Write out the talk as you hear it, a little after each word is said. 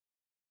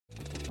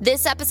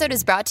This episode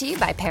is brought to you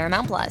by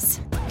Paramount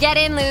Plus. Get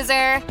in,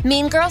 loser!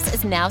 Mean Girls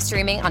is now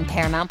streaming on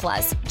Paramount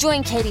Plus.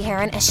 Join Katie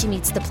Heron as she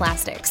meets the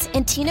plastics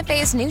in Tina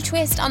Fey's new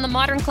twist on the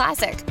modern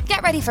classic.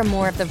 Get ready for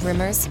more of the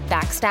rumors,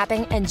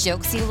 backstabbing, and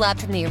jokes you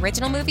loved from the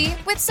original movie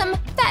with some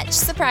fetch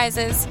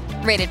surprises.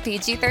 Rated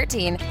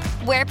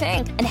PG-13. Wear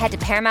pink and head to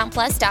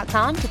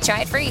ParamountPlus.com to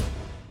try it free.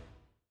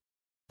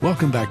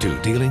 Welcome back to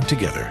Dealing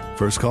Together.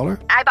 First caller?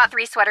 I bought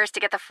 3 sweaters to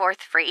get the 4th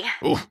free.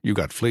 Oh, you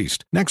got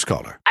fleeced. Next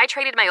caller. I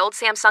traded my old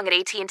Samsung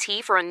at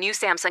AT&T for a new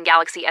Samsung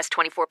Galaxy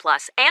S24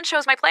 Plus and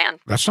chose my plan.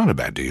 That's not a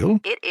bad deal.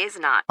 It is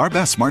not. Our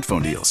best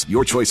smartphone deals.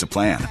 Your choice of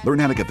plan. Learn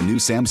how to get the new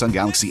Samsung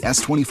Galaxy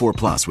S24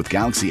 Plus with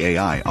Galaxy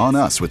AI on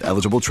us with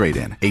eligible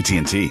trade-in.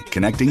 AT&T.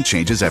 Connecting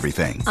changes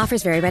everything.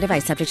 Offers vary by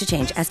device. Subject to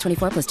change.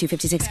 S24 plus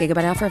 256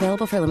 gigabyte offer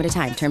available for a limited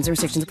time. Terms and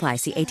restrictions apply.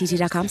 See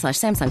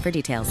att.com/Samsung for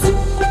details.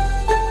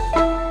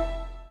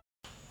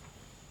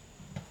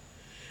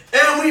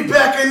 And we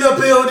back in the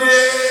building.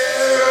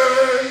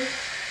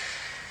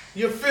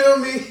 You feel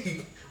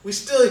me? We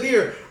still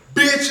here.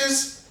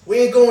 Bitches, we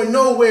ain't going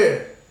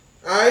nowhere.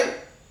 Alright?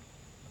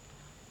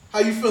 How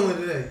you feeling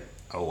today?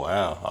 Oh,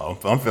 wow.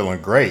 I'm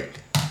feeling great.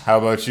 How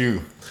about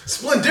you?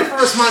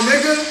 Splendiferous, my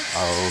nigga.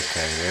 Oh,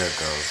 okay. There it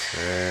goes.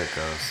 There it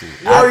goes. See,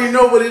 You already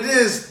know what it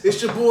is.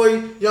 It's your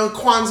boy, Young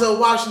Kwanzaa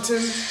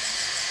Washington.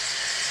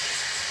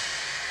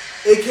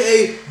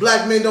 AKA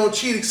Black Men Don't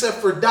Cheat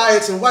Except for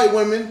Diets and White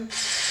Women.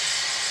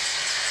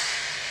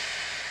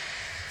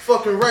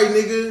 Fucking right,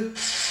 nigga.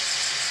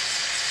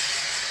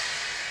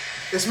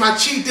 It's my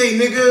cheat day,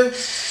 nigga.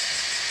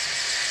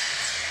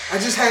 I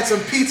just had some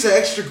pizza,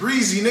 extra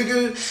greasy,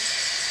 nigga.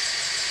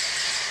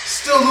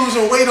 Still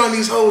losing weight on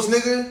these hoes,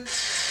 nigga.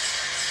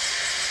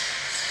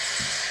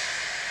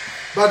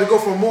 About to go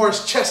from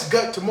Morris chest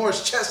gut to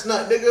Morris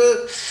chestnut,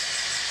 nigga.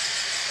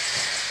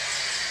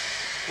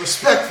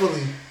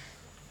 Respectfully.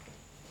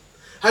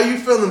 How you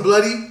feeling,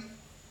 bloody?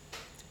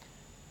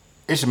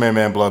 It's your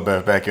man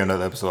Bloodbath back here on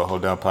another episode of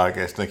Hold Down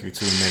Podcast. Thank you for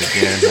tuning in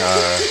again.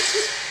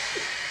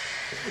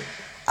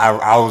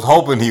 I was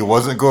hoping he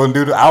wasn't going to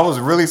do that. I was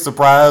really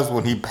surprised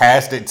when he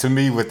passed it to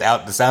me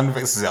without the sound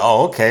effects. I said,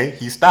 oh, okay,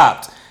 he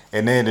stopped.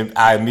 And then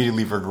I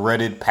immediately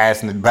regretted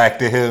passing it back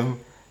to him.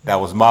 That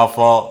was my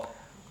fault.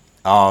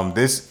 I'm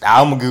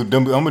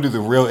gonna do the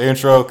real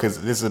intro because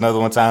this is another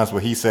one times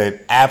where he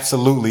said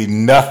absolutely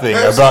nothing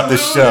about the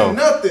show.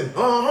 Nothing.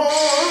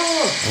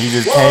 He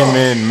just came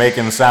in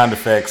making sound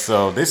effects.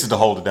 So this is the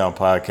Hold It Down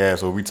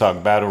Podcast where we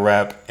talk battle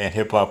rap and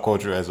hip hop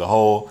culture as a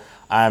whole.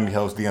 I am your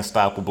host, the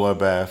Unstoppable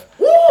Bloodbath.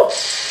 Woo!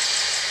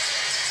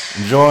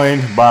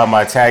 Joined by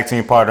my tag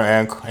team partner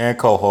and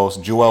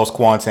co-host, Joel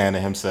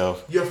Squantana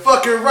himself. You're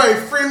fucking right.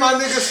 Free my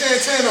nigga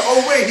Santana.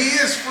 Oh wait, he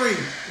is free.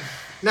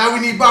 Now we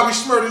need Bobby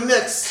Shmurda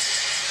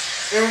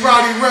next. And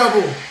Roddy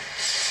Rebel.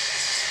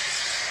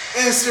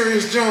 And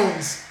Sirius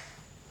Jones.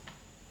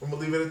 I'm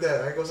gonna leave it at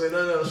that. I ain't gonna say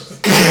nothing else.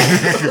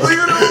 Leave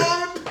it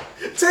alone.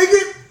 Take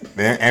it.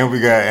 And we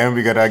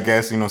got our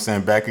guest, you know what I'm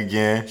saying, back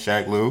again,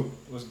 Shaq Lou.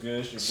 What's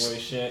good? It's your boy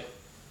Shaq.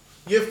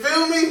 You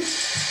feel me?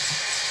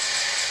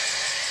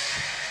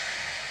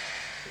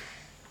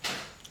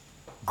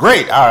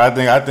 Great. All right,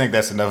 I think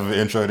that's enough of an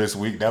intro this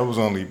week. That was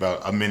only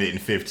about a minute and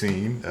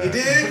 15. You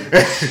did?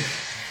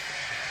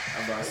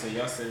 I'm about to say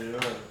y'all set it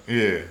up.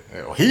 Yeah.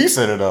 Well, he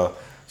set it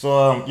up.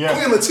 So yeah.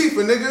 Queen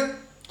Latifah, nigga.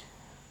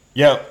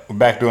 Yep, we're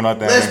back doing our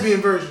thing.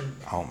 Lesbian version.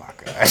 Oh my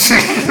gosh.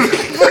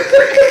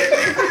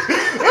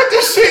 What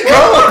this shit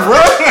going,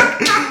 bro?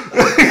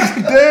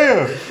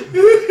 Damn.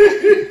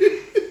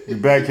 We're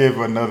back here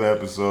for another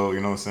episode, you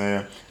know what I'm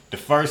saying? The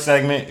first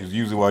segment is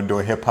usually where I do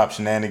hip hop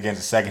shenanigans.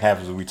 The second half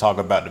is where we talk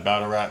about the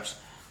battle raps.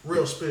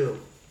 Real spill.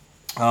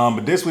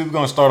 But this week we're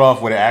gonna start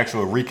off with an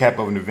actual recap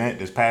of an event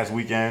this past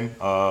weekend.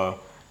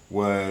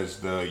 Was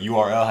the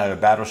URL had a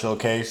battle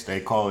showcase. They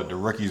call it the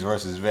Rookies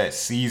versus Vets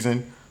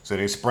season. So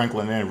they're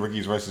sprinkling in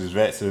Rookies versus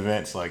Vets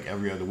events like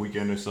every other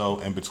weekend or so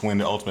in between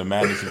the Ultimate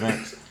Madness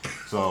events.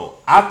 So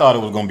I thought it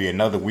was going to be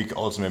another week of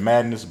Ultimate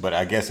Madness, but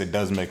I guess it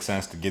does make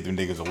sense to give them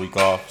niggas a week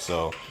off.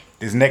 So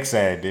this next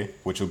Saturday,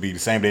 which will be the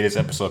same day this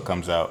episode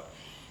comes out,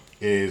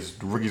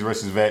 is Rookies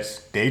versus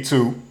Vets day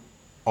 2.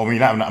 I mean,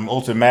 not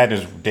Ultimate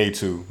Madness day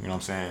 2, you know what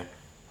I'm saying?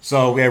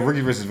 So we had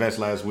Rookies versus Vets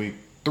last week.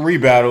 3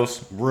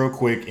 battles, real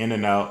quick, in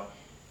and out.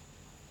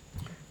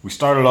 We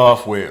started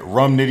off with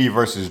Rum Nitty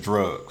versus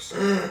Drugs.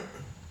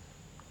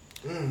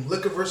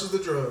 Liquor versus the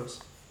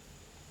drugs.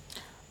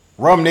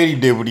 Rum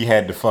Nitty did what he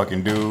had to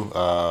fucking do.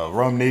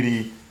 Rum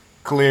Nitty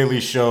clearly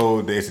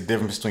showed that it's a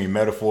difference between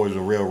metaphors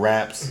and real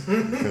raps.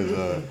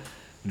 Because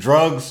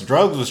Drugs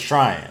was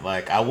trying.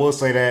 Like, I will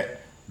say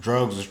that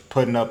Drugs was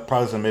putting up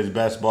probably some of his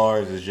best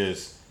bars. It's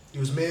just... He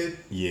was mid?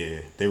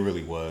 Yeah, they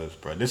really was,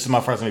 bro. This is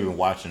my first time even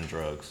watching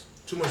Drugs.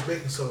 Too much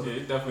baking soda. Yeah,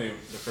 it's definitely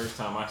the first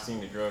time I seen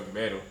the Drugs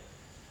battle.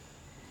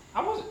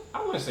 I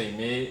wouldn't say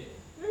mid.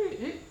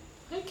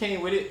 He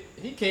came with it.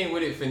 He came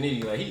with it for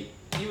Nitty. Like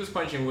he was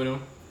punching with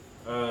him.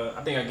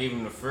 I think I gave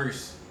him the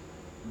first,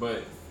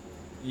 but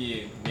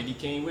yeah, Nitty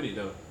came with it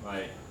though.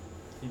 Like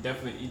he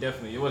definitely.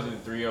 It wasn't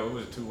a 3-0. It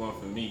was a 2-1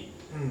 for me.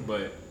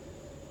 But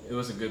it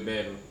was a good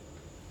battle.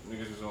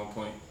 niggas was on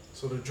point.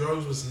 So the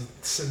drugs was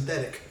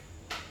synthetic,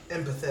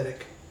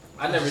 empathetic.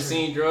 I never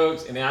seen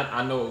drugs, and then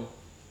I know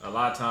a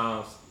lot of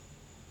times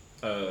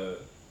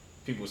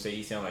people say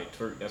he sound like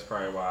Twerk. That's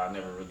probably why I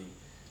never really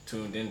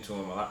tuned into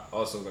him a lot.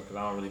 Also, because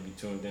I don't really be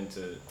tuned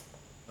into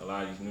a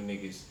lot of these new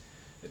niggas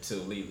until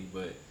lately.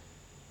 But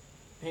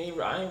I ain't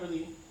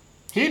really.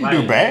 He didn't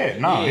do bad.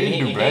 No, he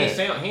didn't do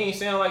bad. He ain't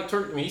sound like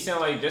Twerk to me. He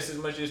sound like just as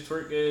much as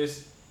Twerk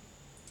is.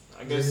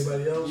 I guess.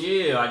 Anybody else?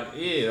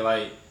 Yeah,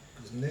 like.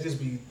 Cause niggas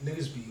be.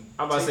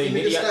 I'm about to say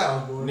Nitty.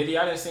 Nitty,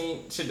 I didn't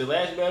see shit. The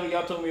last battle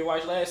y'all told me to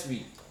watch last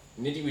week.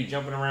 Nitty was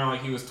jumping around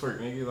like he was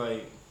Twerk. Nigga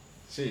like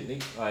shit.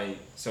 Nigga, like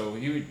so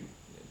he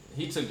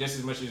took just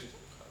as much as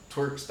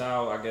Twerk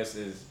style, I guess,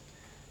 as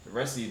the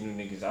rest of these new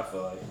niggas. I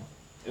feel like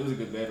it was a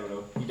good battle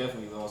though. He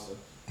definitely lost though.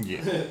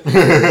 Yeah.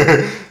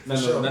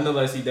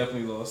 Nonetheless, he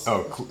definitely lost.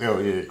 Oh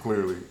yeah,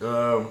 clearly.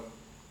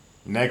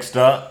 Next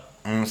up,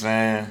 you know what I'm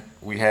saying,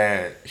 we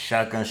had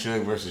Shotgun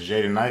Suge versus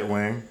Jada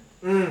Nightwing.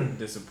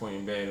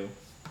 Disappointing battle.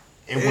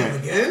 It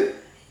went again.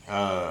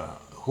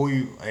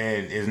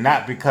 And it's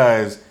not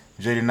because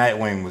Jada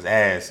Nightwing was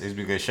ass. It's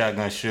because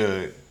Shotgun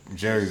Suge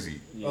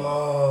Jersey. Yeah.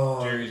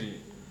 Oh,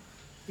 Jersey.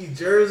 He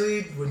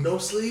Jersey with no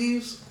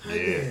sleeves.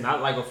 Yeah.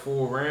 Not like a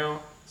full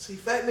round. See,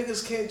 fat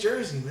niggas can't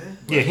Jersey, man.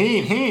 Yeah, he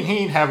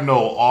ain't have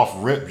no off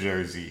rip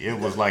jersey. It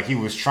was like he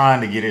was trying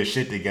to get his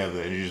shit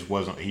together and it just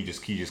wasn't. He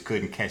just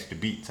couldn't catch the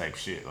beat type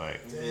shit. Like,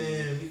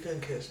 damn, he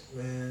couldn't catch,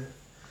 man.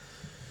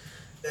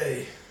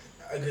 Hey,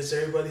 I guess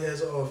everybody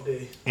has an off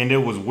day. And it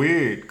was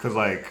weird because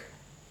like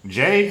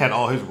Jay spit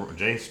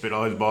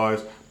all his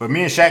bars, but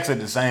me and Shaq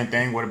said the same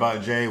thing. What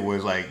about Jay?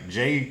 Was like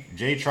Jay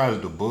tries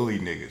to bully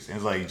niggas. And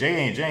it's like Jay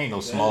ain't no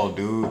small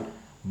dude.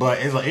 But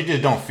it's like it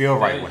just don't feel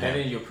right with him. That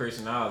ain't your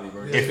personality,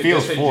 bro. It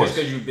feels forced.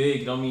 Just because you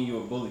big don't mean you a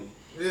bully.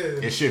 Yeah.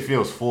 It shit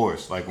feels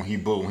forced. Like when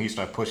he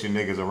start pushing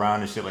niggas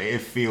around and shit, like it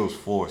feels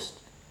forced.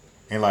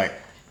 And like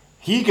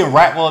he can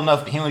rap well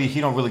enough. He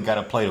don't really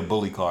gotta play the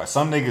bully card.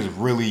 Some niggas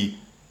really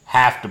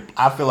have to.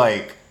 I feel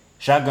like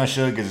Shotgun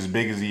Suge is as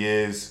big as he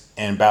is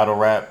in battle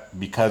rap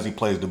because he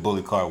plays the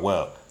bully card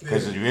well.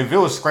 Because if it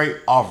was straight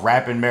off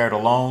rapping merit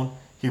alone,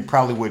 he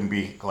probably wouldn't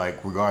be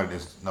like regarded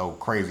as no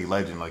crazy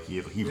legend like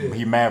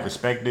he mad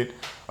respected.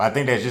 But I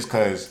think that's just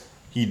because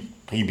he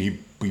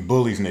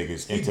bullies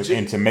niggas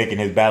into making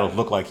his battles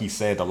look like he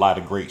said a lot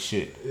of great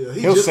shit. Yeah,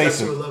 He'll just say got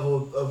some to a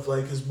level of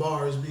like his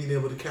bars being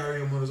able to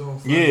carry him on his own.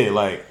 Front. Yeah,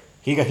 like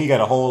he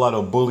got a whole lot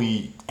of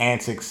bully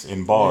antics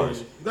and bars.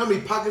 Yeah. You know how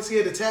many pockets he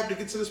had to tap to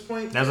get to this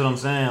point? That's what I'm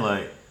saying.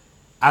 Like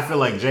I feel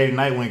like Jada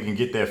Nightwing can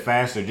get there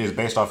faster just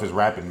based off his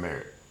rapping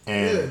merit.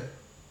 And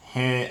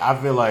I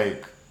feel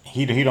like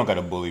he don't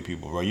gotta bully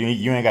people, bro. You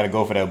ain't gotta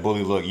go for that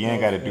bully look. You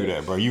ain't gotta do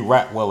that, bro. You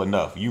rap well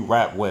enough. You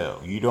rap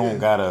well. You don't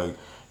gotta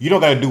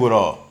do it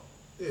all.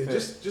 Yeah,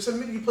 just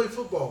admit you play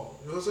football.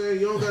 You know what I'm saying?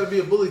 You don't gotta be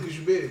a bully because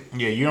you big.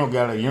 Yeah, you don't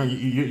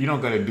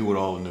gotta do it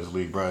all in this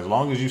league, bro. As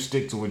long as you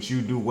stick to what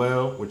you do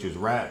well, which is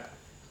rap,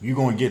 you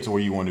gonna get to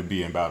where you want to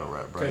be in battle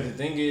rap, bro. Because the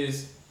thing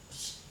is,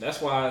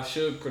 that's why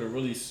Suge could have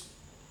really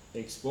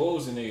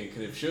exposed the nigga.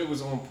 Because if Suge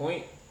was on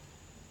point,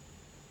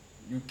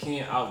 you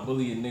can't out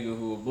bully a nigga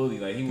who a bully.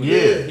 Like he would.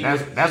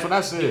 That's what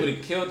I said. He would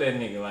have killed that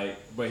nigga. Like,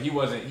 but he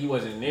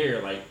wasn't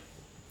there. Like,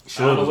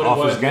 Suge was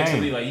off his game.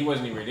 Mentally, like he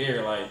wasn't even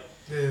there. Like,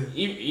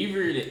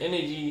 even the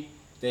energy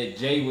that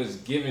Jay was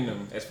giving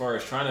him as far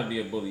as trying to be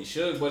a bully,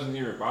 Suge wasn't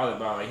even bothered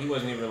by. Like, he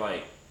wasn't even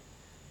like.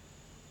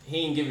 He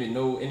ain't giving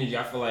no energy.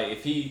 I feel like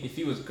if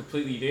he was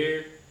completely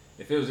there,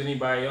 if it was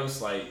anybody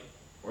else, like,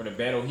 or the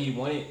battle he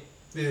wanted,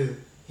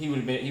 he would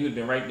have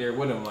been right there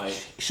with him. Like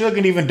Suge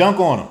didn't even dunk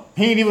on him.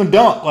 He ain't even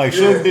dunk. Like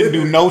Suge didn't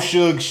do no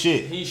Suge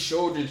shit. He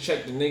shoulder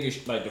checked the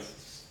nigga like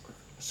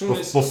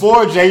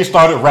before Jay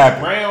started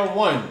rapping. Round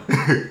one,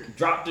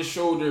 dropped the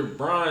shoulder,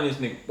 Brian this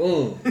nigga,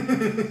 boom.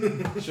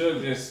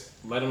 Suge just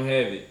let him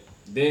have it.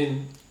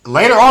 Then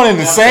later on in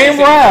the same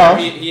round,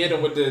 he hit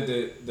him with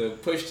the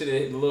push to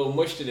the little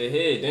mush to the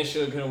head. Then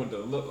Suge hit him with the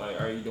look like,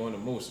 are you doing the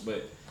most?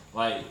 But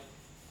like.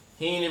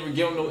 He ain't ever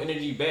give him no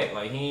energy back.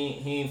 Like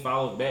he ain't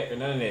followed back or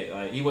none of that.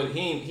 Like he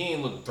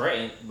ain't look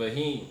threatened, but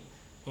he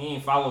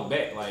ain't followed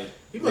back. Like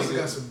he must have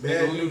got some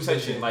bad news.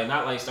 Like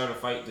not like start a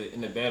fight in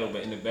the battle,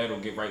 but in the battle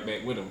get right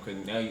back with him. Cause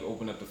now you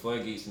open up the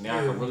floodgates and now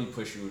I can really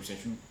push you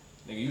since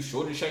you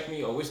shoulder check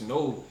me. Oh, it's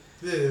no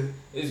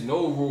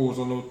rules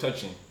on no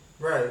touching.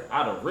 Right.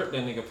 I'd have ripped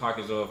that nigga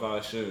pockets off if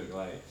I should.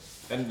 Like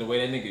the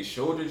way that nigga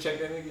shoulder check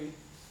that nigga.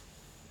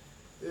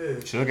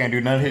 Yeah. Suge can't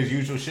do none of his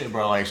usual shit,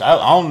 bro. Like I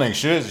don't think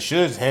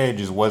Suge's head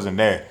just wasn't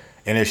there,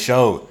 and it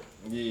showed.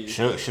 Yeah.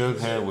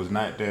 Suge's head was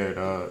not there,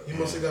 dog. He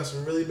must have got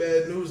some really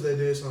bad news that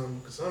day or something,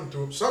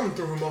 because something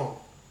threw him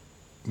off.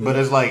 But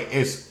it's like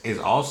it's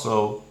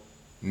also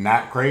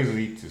not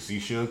crazy to see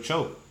Suge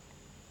choke.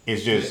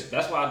 It's just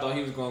that's why I thought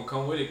he was gonna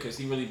come with it, because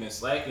he really been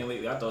slacking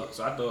lately. I thought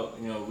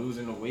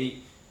losing the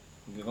weight,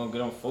 we're gonna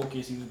get on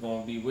focus. He was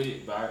gonna be with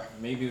it, but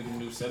maybe with the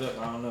new setup,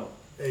 I don't know.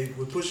 Hey,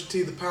 with Pusha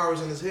T, the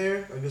power's in his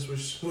hair. I guess with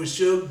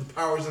Suge, the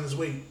power's in his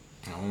weight.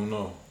 I don't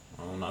know.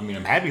 I mean,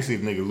 I'm happy to see a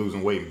nigga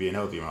losing weight and being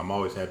healthy. I'm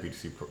always happy to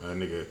see a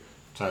nigga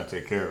try to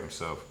take care of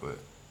himself. But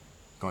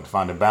Going to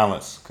find a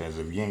balance, because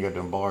if you ain't got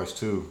them bars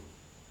too,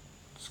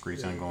 the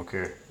streets ain't gonna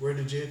care. Where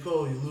did J.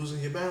 Cole? You're losing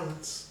your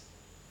balance.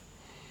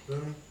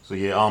 So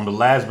yeah, the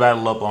last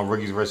battle up on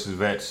Rookies versus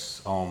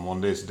Vets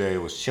on this day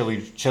was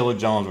Chilla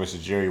Jones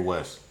versus Jerry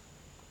West.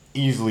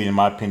 Easily, in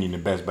my opinion, the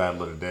best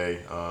battle of the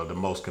day, the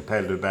most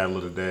competitive battle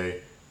of the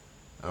day,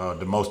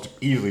 the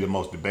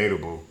most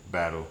debatable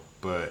battle.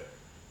 But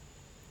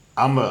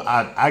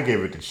I gave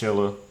it to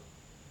Chilla.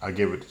 I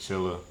give it to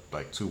Chilla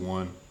like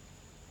 2-1.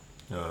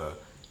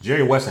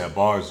 Jerry West had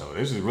bars though.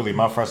 This is really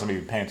my first time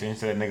even paying attention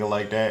to that nigga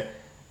like that.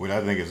 What I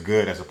think is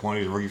good. That's the point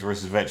of the Rookies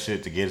versus Vet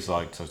shit, to give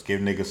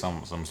niggas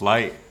some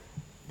slight.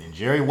 And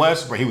Jerry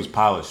West, bro, he was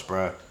polished,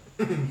 bro.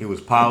 He was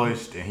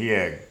polished, and he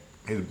had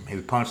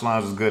his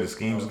punchlines was good, his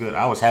scheme was good.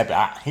 I was happy.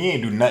 He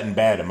ain't do nothing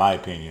bad in my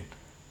opinion.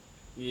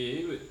 Yeah,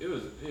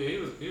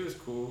 he was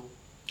cool.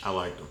 I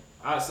liked him.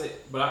 I say,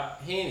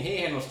 but he ain't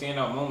had no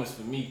standout moments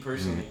for me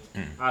personally.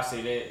 I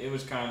say that it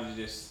was kind of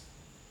just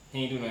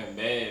he ain't do nothing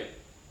bad.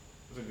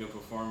 It was a good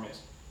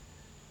performance.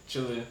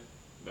 Chilla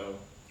though.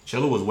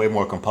 Chilla was way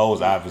more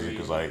composed, obviously,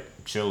 because like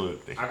Chilla.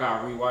 I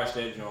gotta rewatch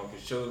that joint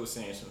because Chilla was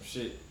saying some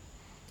shit.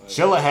 Like,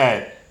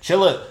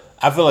 Chilla.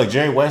 I feel like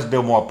Jerry West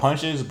did more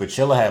punches, but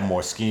Chilla had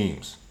more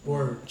schemes.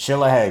 Word.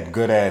 Chilla had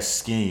good ass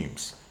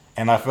schemes,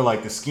 and I feel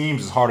like the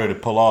schemes is harder to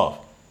pull off.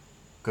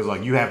 Cause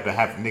like you have to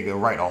have a nigga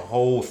write a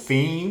whole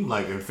theme,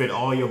 like and fit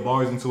all your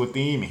bars into a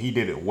theme, and he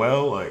did it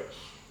well. Like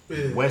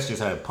West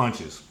just had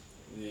punches.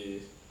 Yeah,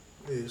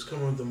 he was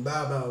coming with them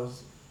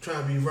bows,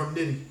 trying to be Rum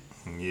Nitty.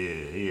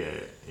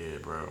 Yeah,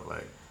 bro.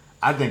 Like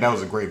I think that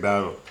was a great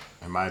battle,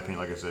 in my opinion.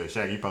 Like I said,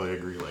 Shaq, you probably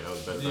agree. Like that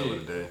was the best battle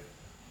of the day.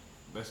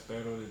 Best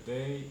battle of the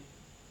day.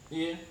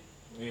 Yeah,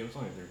 it was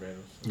only 3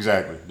 battles.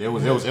 Exactly. It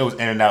was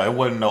in and out. It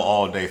wasn't no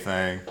all day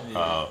thing.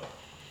 Yeah.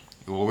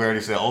 We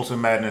already said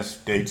Ultimate Madness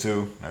Day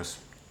 2. That's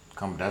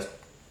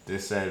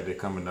this Saturday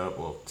coming up.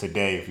 Well,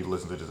 today, if you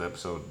listen to this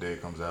episode, the day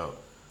it comes out.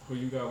 Who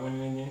you got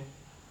winning again?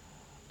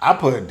 I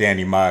put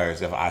Danny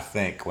Myers,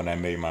 when I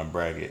made my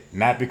bracket.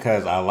 Not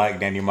because I like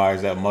Danny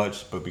Myers that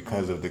much, but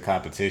because of the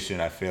competition,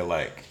 I feel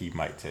like he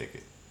might take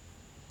it.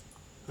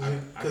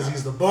 Because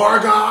he's the bar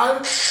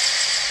god?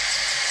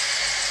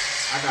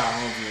 I got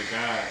Homie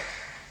God.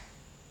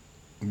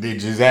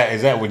 Is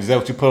that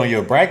what you put on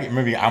your bracket?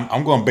 Remember,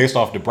 I'm going based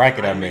off the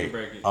bracket I made.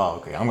 Oh,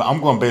 okay.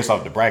 I'm going based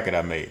off the bracket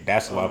I made.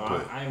 That's what I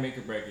put. I didn't make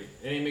a bracket.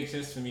 It didn't make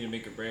sense for me to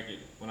make a bracket.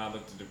 When I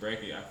looked at the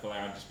bracket, I feel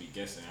like I'd just be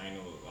guessing. I ain't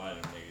know a lot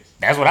of them niggas.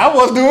 That's what I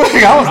was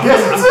doing. I was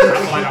guessing.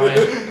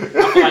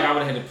 I feel like I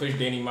would have had to push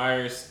Danny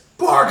Myers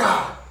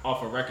Barga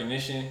off of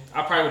recognition.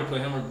 I probably would have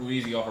put him or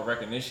Gluezy off of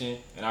recognition,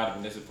 and I'd have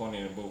been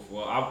disappointed in both.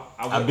 Well,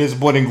 I'm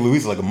disappointed in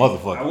Gluezy like a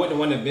motherfucker. I wouldn't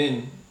want to have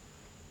been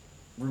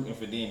rooting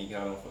for Danny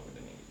because I don't fuck with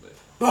the nigga. But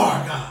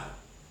Barga.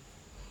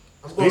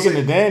 Speaking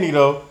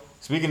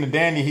of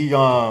Danny,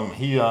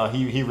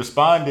 he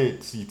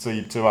responded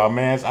to our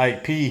man's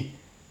Ike P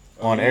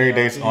on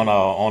everyday's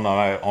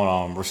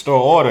on Restore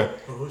Order.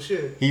 Oh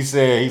shit! He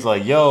said he's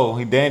like,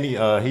 yo, Danny.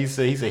 He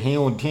said he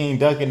ain't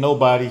ducking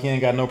nobody. He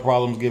ain't got no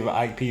problems giving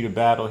Ike P the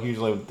battle. He was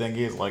like, the thing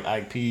is, like,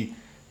 Ike P,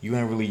 you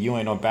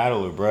ain't no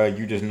battler, bro.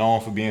 You just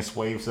known for being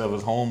Swave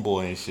Severs'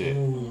 homeboy and shit.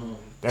 Ooh.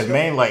 That's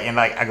main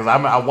because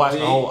I watched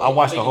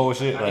the whole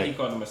shit. I think he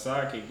called him a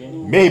sidekick,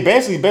 didn't he?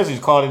 Yeah, he basically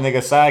called a nigga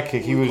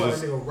sidekick. He was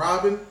just nigga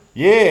Robin.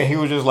 Yeah,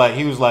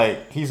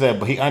 he said,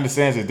 but he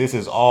understands that this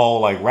is all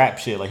like rap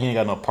shit. Like he ain't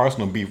got no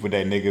personal beef with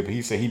that nigga. But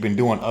he said he been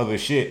doing other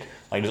shit,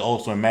 like this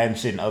Ultimate Madden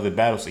shit and other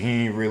battles. So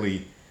he ain't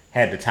really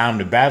had the time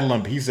to battle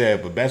him. But he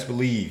said, but best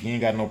believe he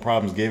ain't got no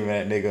problems giving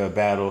that nigga a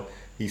battle.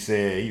 He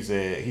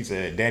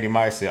said, Danny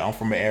Myers said, I'm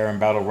from an era in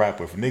battle rap.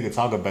 But if a nigga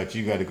talk about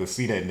you, you got to go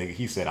see that nigga.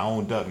 He said, I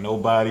don't duck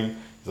nobody.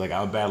 He's like,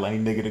 I'll battle any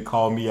nigga to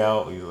call me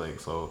out. He's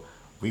like, so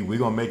we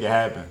gonna make it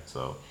happen.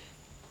 So,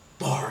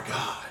 Bar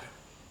God.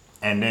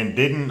 And then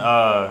didn't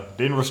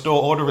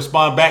Restore Order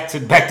respond back to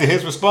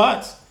his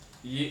response?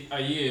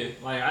 Yeah.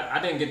 Like I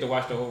didn't get to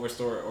watch the whole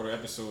Restore Order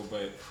episode,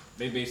 but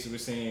they basically were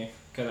saying,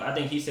 because I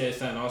think he said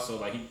something also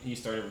like he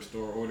started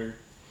Restore Order.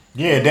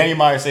 Yeah, Danny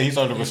Myers said he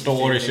started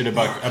Restore Order shit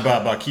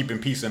about keeping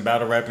peace and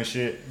battle rap and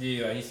shit.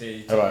 Yeah, like he said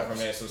he took it from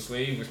that. So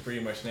Swave was pretty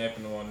much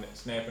snapping on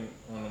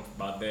him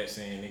about that,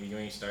 saying, nigga, you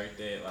ain't started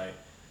that. Like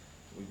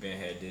we been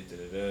had this,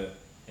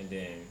 and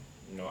then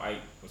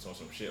Ike was on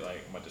some shit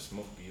like I'm about to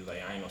smoke you.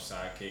 Like I ain't no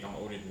sidekick. I'm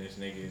older than this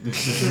nigga.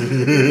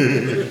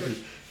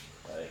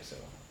 Like so.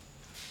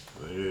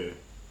 But yeah.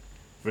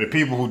 For the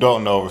people who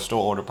don't know,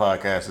 Restore Order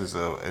podcast is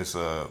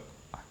a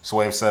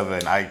Swave Sever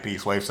and Ike P.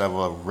 Swave Sever,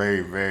 a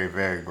very, very,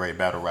 very great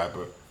battle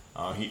rapper.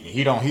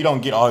 He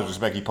don't get all his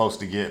respect he supposed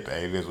to get, but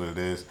it is what it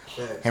is.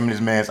 Yes. Him and his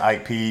man's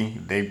Ike P.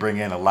 They bring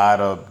in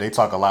they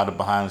talk a lot of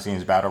behind the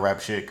scenes battle rap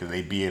shit because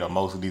they be at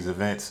most of these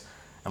events,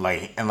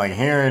 and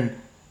hearing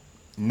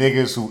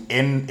niggas who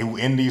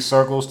in these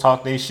circles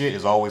talk they shit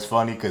is always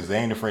funny because they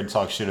ain't afraid to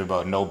talk shit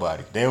about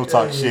nobody. They'll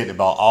talk shit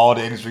about all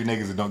the industry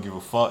niggas that don't give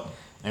a fuck.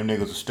 Them niggas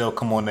will still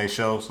come on their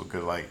shows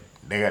because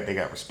they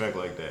got respect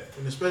like that.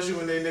 And especially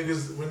when they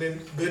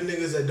good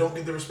niggas that don't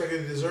get the respect they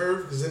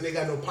deserve, because then they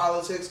got no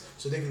politics,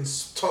 so they can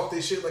talk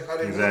their shit like how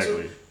they want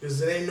to. Because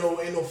there ain't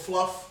no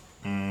fluff.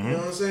 Mm-hmm. You know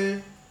what I'm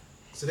saying?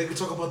 So they can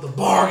talk about the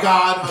bar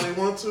god how they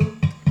want to.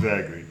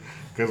 Exactly.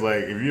 Cause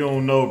like if you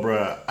don't know,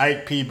 bro,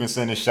 Ike P been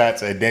sending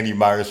shots at Danny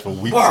Myers for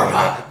weeks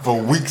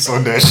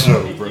on that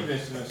show, bro. He been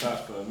sending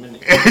shots for a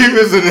minute. He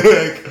been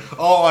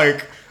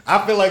sending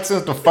I feel like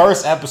since the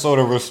first episode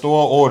of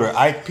Restore Order,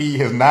 Ike P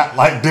has not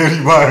liked Danny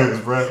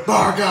Myers, bro.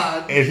 Bar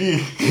God. And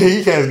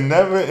he has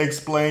never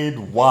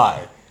explained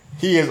why.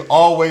 He is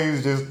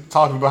always just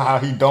talking about how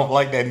he don't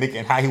like that nigga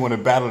and how he want to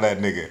battle that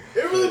nigga.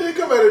 It really did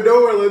come out of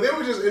nowhere. Like they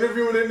were just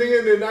interviewing that nigga,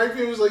 and then Ike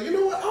P was like, you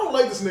know what? I don't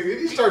like this nigga.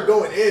 And he started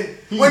going in.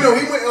 He went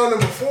on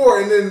number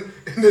 4, and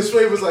then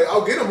Sway was like,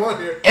 I'll get him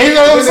on here. And you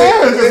know what I'm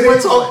saying? And then they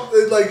talked,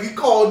 like he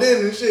called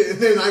in and shit, and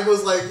then I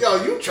was like,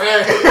 yo, you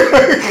trash.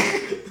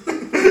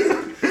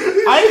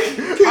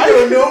 I came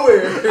out of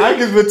nowhere. I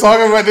just been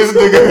talking about this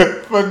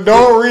nigga for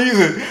no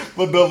reason,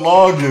 for the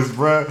longest,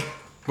 bro.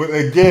 But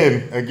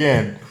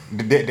again,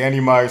 Danny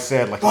Myers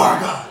said like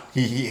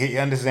he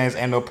understands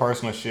ain't no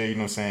personal shit. You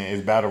know what I'm saying?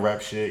 It's battle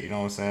rap shit. You know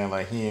what I'm saying?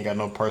 Like he ain't got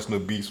no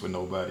personal beefs with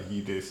nobody. He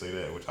did say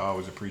that, which I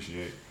always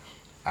appreciate.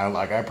 I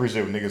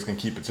appreciate when niggas can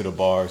keep it to the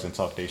bars and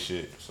talk their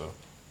shit. So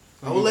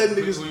I will let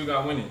niggas. Who you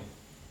got winning?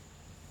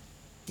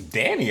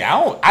 Danny,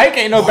 I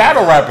ain't no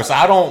battle rapper, so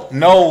I don't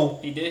know.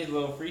 He did his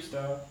little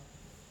freestyle.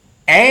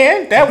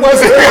 And that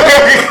wasn't.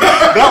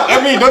 Don't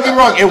get me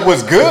wrong. It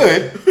was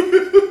good.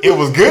 It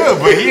was good,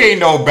 but he ain't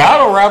no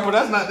battle rapper.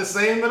 That's not the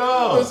same at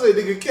all. I was gonna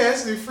say, nigga,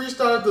 Cassidy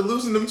freestyle after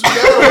losing them 2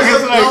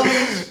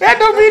 battles. That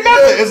don't mean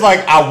nothing. It's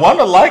like I want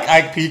to like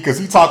Ike P because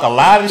he talk a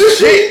lot of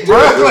shit, bro.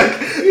 Like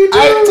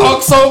Ike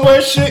talk so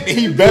much shit.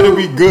 He better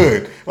be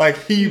good. Like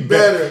he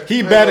better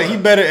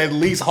at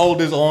least hold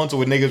his own to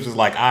what niggas was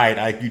like. All right,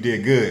 Ike, you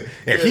did good.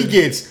 If he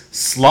gets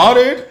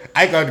slaughtered,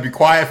 I got to be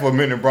quiet for a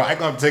minute, bro. I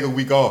got to take a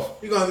week off.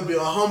 You got to be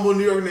a humble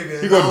New York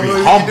nigga. You got to be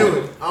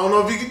humble. I don't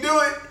know if he can do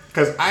it.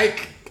 Cause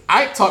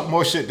Ike talk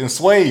more shit than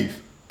Swave.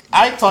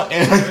 Ike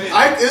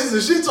is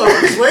the shit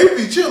talker. Swave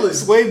be chilling.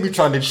 Swave be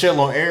trying to chill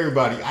on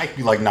everybody. Ike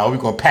be like, nah, we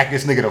gonna pack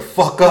this nigga the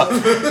fuck up.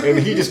 And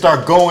he just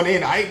start going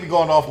in. Ike be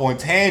going off on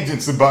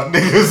tangents about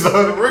niggas.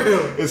 For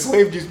real. And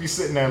Swave just be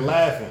sitting there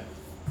laughing.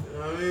 You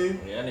know what I mean?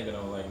 Yeah, that nigga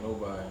don't like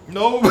nobody.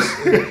 No.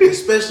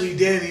 Especially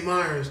Danny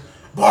Myers.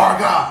 Bar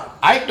God.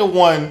 Ike the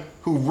one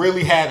who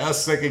really had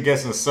us second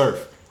guessing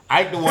Surf.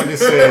 Ike the one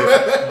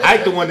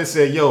that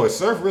said, yo, is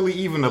Surf really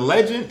even a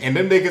legend? And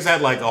them niggas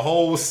had like a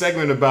whole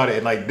segment about it.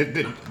 And like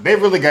they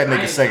really got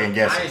niggas second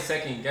guessing. I ain't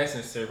second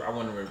guessing Surf. I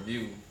want to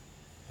review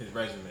his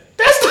resume.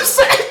 That's the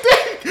same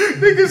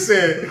thing.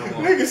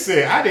 Nigga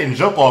said, I didn't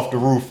jump off the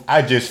roof.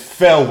 I just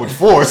fell with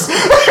force.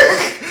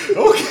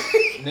 Okay.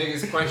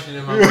 Niggas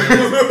questioning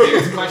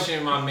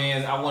my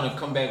man's. I want to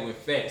come back with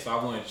facts, so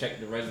I want to check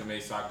the resume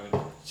so I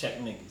can check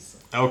niggas.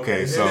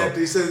 Okay, so after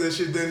he says that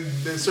shit, then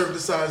Surf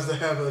decides to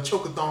have a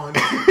chokeathon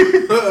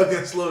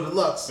against Lil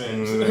Deluxe. like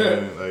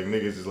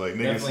niggas is like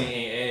niggas definitely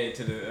ain't add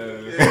to the.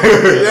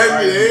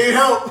 That ain't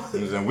help.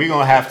 And we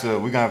gonna have to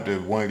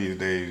one of these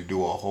days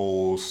do a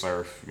whole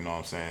Surf. You know what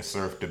I'm saying?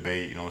 Surf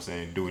debate. You know what I'm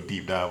saying? Do a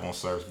deep dive on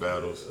Surf's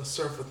battles. A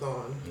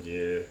Surfathon.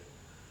 Yeah.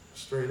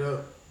 Straight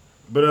up.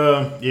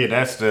 But yeah,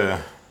 that's the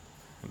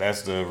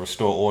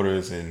Restore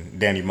Orders and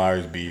Danny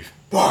Myers beef.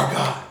 Bar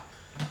God.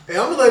 Hey,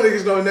 I'm gonna let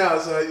niggas know now,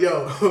 son.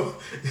 Yo,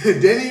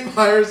 Danny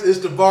Myers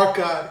is the bar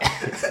god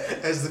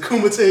as the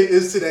Kumite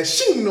is to that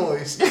shing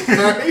noise.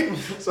 Alright?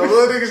 So I'm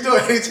gonna let niggas know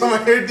anytime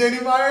I hear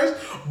Danny Myers,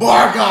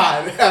 bar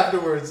god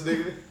afterwards,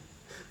 nigga.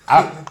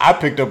 I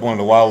picked up on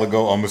it a while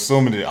ago. I'm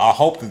assuming that I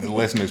hope that the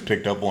listeners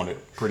picked up on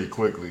it pretty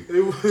quickly.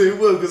 It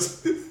will,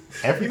 because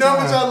you know how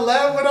much I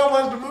laughed when I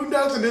watched the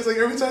Boondocks, and it's like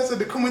every time I said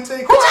the Kumite,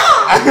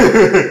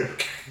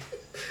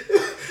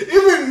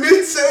 even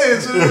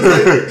mid-sentence, it was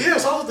like, yeah,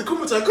 so I was the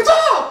Kumite,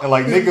 Kuta! And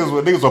like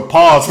niggas would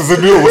pause because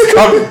they knew it was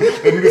coming.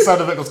 They knew the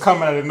sound effect was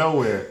coming out of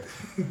nowhere.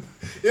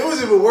 It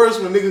was even worse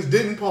when niggas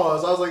didn't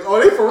pause. I was like,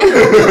 oh, they for real.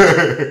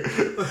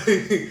 Like,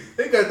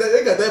 they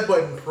got that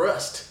button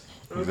pressed.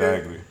 Okay?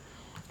 Exactly.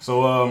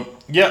 So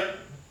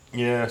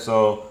yeah.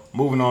 So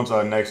moving on to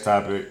our next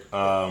topic.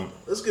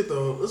 Let's get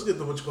the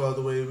what you call it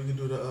the way we can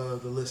do the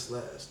list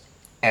last.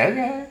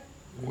 Okay.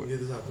 We can get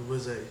this out the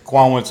Wizzy.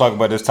 Quan want to talk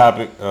about this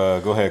topic.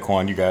 Go ahead,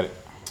 Quan. You got it.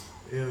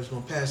 Yeah, it's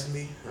gonna pass to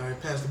me. All right,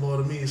 pass the ball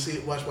to me and see.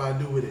 Watch what I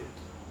do with it.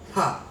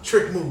 Ha!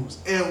 Trick moves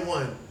and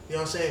one. You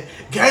know what I'm saying?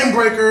 Game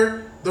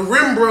breaker. The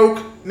rim broke.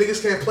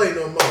 Niggas can't play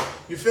no more.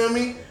 You feel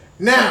me?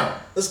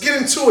 Now let's get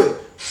into it.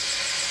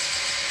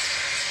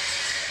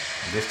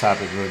 This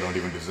topic really don't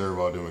even deserve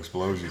all them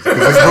explosions.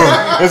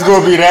 It's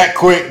gonna be that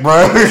quick,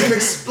 bro. It's an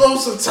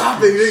explosive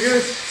topic,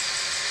 nigga.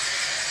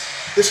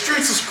 The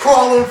streets is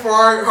crawling for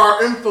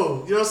our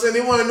info. You know what I'm saying?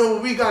 They want to know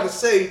what we got to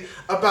say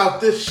about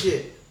this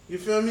shit. You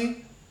feel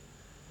me?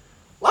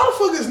 Why the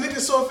fuck is niggas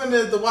so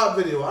offended at the WAP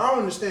video? I don't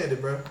understand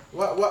it, bro.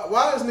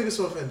 Why is niggas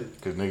so offended?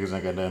 Because niggas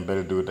ain't got nothing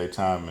better to do with their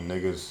time, and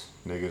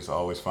niggas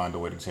always find a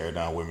way to tear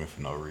down women for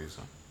no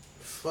reason.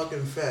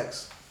 Fucking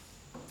facts.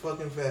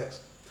 Fucking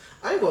facts.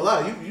 I ain't gonna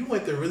lie, you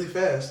went there really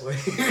fast. Like,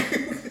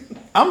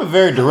 I'm a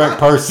very direct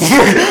person.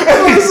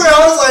 I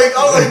was like,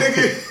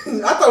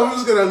 nigga, I thought we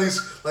was gonna at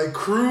least like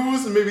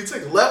cruise and maybe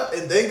take left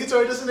and then get to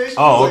our destination.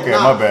 Oh, like, okay,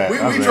 nah, my bad.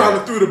 We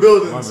driving through the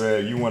buildings. My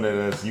bad. You wanted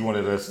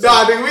us.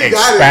 Nah, nigga, we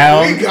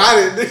expound. got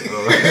it. We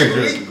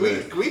got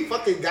it. we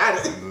fucking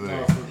got it.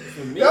 No,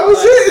 for me, That was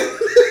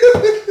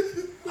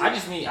it. I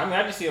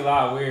just see a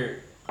lot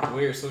of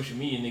weird social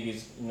media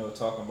niggas,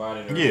 talking about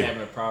it or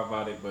having a problem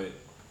about it, but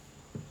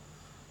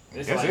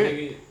it's like,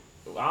 nigga,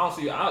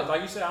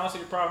 like you said, I don't see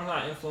the problem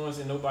not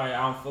influencing nobody.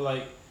 I don't feel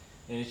like,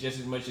 and it's just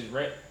as much as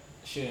rap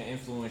shouldn't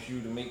influence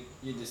you to make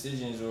your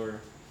decisions,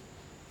 or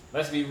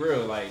let's be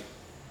real, like,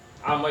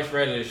 I'd much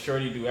rather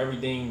Shorty do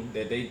everything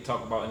that they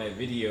talk about in that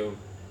video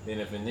than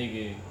if a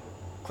nigga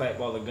clap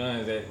all the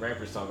guns that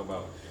rappers talk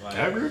about. Like,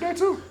 I agree with that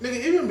too.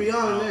 Nigga, even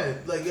beyond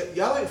that, like,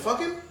 y'all ain't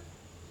fucking?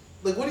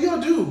 Like, what do y'all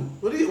do?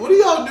 What do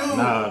y'all do?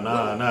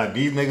 Nah.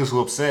 These niggas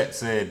who upset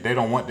said they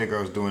don't want their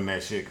girls doing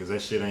that shit because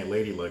that shit ain't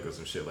ladylike or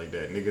some shit like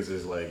that. Niggas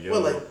is like, yo.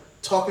 What, like,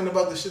 talking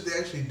about the shit they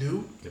actually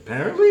do?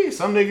 Apparently.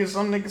 Some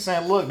niggas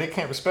saying, look, they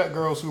can't respect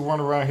girls who run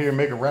around here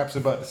making raps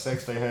about the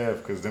sex they have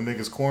because them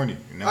niggas corny.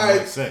 And they don't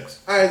like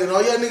sex. Alright, then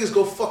all y'all niggas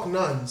go fuck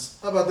nuns.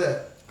 How about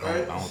that?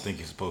 I don't think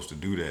you're supposed to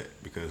do that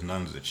because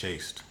nuns are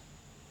chaste.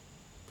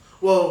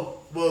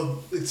 Well,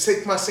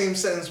 take my same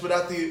sentence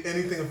without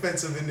anything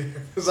offensive in there,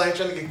 because I ain't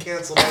trying to get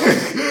canceled. I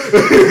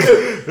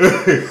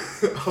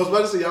was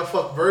about to say y'all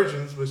fuck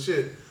virgins, but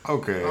shit.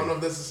 Okay. I don't know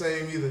if that's the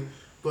same either,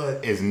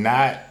 but it's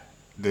not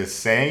the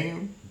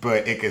same,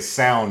 but it could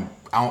sound.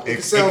 It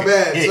could sound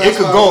bad.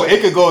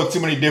 It could go in too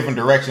many different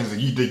directions that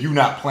you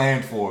not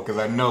planned for. Because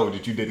I know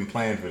that you didn't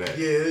plan for that.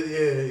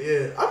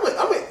 Yeah.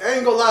 I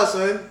ain't gonna lie,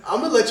 son.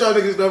 I'm gonna let y'all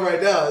niggas know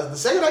right now. The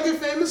second I get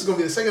famous, it's gonna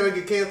be the second I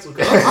get canceled.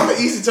 Cause I'm an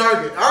easy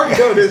target. I already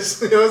know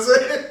this. You know what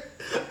I'm saying?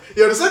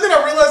 Yo, the second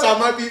I realize I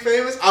might be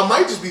famous, I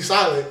might just be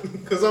silent.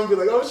 Because I'm gonna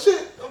be like, oh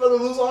shit, I'm gonna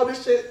lose all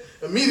this shit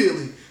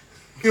immediately.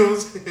 You know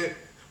what I'm saying?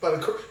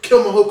 About to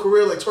kill my whole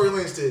career like Tory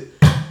Lanez did.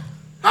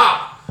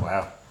 Ha!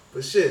 Wow.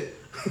 But shit.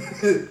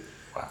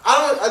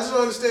 I just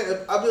don't understand.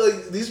 I be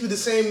like, these be the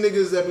same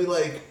niggas that be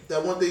like,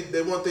 that want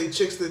they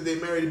chicks that they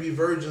marry to be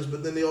virgins,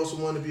 but then they also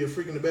want to be a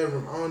freak in the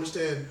bedroom. I don't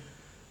understand.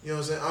 You know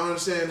what I'm saying? I don't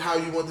understand how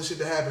you want this shit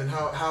to happen.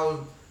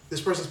 How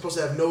this person's supposed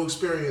to have no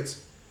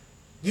experience.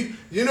 You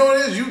know what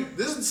it is?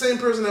 This is the same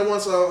person that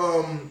wants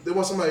they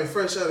want somebody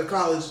fresh out of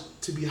college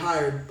to be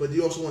hired, but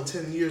you also want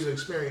 10 years of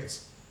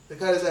experience. Like,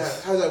 how does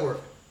that work?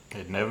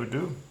 It never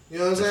do. You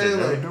know what I'm saying? It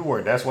never do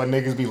work. That's why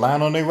niggas be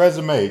lying on their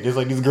resume. Just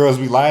like these girls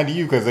be lying to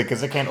you because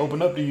they can't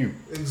open up to you.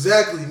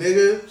 Exactly,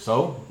 nigga.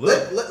 So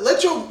let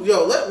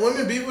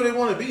women be who they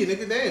want to be,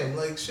 nigga. Damn,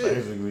 like shit.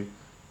 Basically,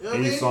 you know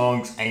these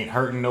songs ain't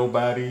hurting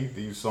nobody.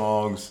 These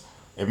songs,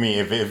 I mean,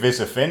 if it's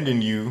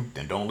offending you,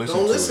 then don't listen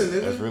to it.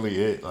 Nigga. That's really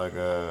it. Like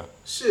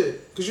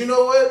shit. Cause you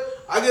know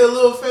what? I get a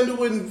little offended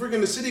when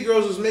freaking the city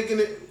girls was making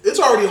it. It's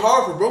already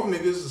hard for broke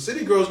niggas. The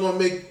city girls gonna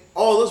make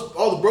all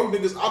the broke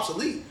niggas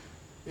obsolete.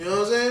 You know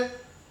what I'm saying?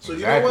 So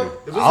exactly.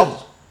 You know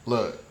what?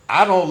 Look,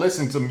 I don't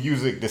listen to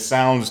music that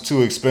sounds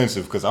too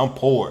expensive because I'm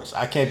poor. So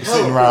I can't be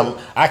sitting around.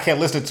 I can't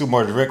listen to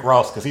much Rick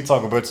Ross because he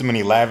talking about too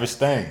many lavish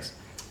things.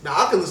 Now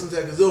I can listen to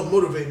that because it'll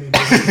motivate me.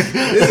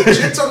 There's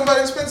a chick talking about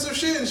expensive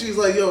shit, and she's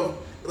like, "Yo,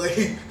 like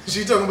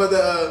she talking about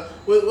that.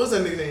 What's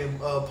that nigga name?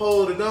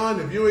 Polo the Don.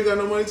 If you ain't got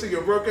no money, take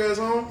your broke ass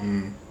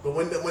home." But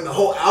when the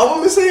whole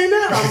album is saying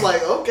that, I'm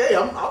like, okay,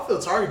 I feel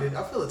targeted.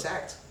 I feel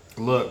attacked.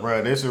 Look,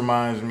 bro, this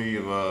reminds me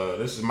of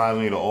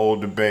the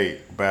old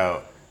debate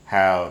about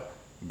how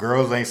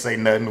girls ain't say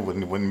nothing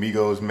when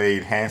Migos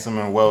made Handsome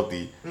and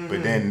Wealthy,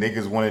 but then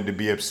niggas wanted to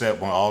be upset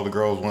when all the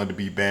girls wanted to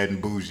be bad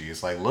and bougie.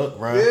 It's like, look,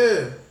 bro.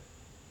 Yeah.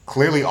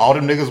 Clearly, all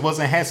them niggas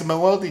wasn't handsome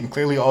and wealthy, and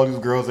clearly all these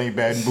girls ain't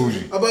bad and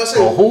bougie. I'm about to say,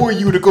 so who are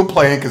you to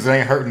complain? Because it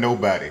ain't hurting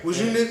nobody.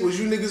 Was you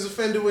niggas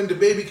offended when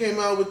DaBaby came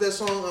out with that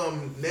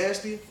song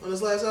Nasty on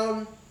his last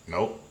album?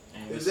 Nope.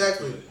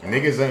 Exactly.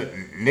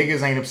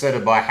 Niggas ain't upset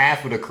about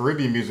half of the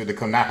Caribbean music that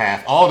come. Not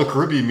half, all the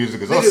Caribbean music,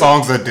 because those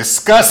songs are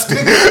disgusting.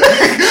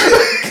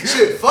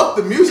 Shit, fuck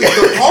the music,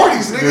 the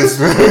parties, niggas.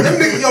 Them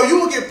niggas, yo, you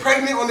will get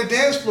pregnant on the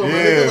dance floor,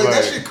 man. Like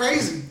that shit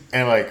crazy.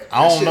 And like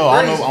I don't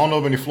know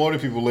if any Florida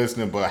people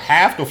listening, but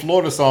half the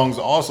Florida songs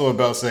are also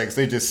about sex.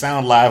 They just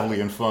sound lively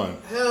and fun.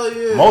 Hell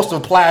yeah. Most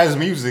of Plies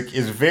music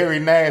is very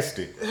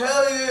nasty.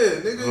 Hell yeah,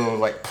 nigga. So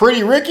like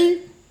Pretty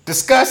Ricky,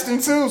 disgusting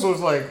too. So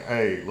it's like,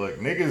 hey, look,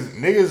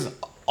 niggas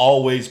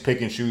always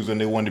pick and choose when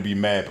they want to be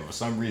mad, but for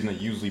some reason they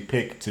usually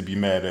pick to be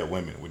mad at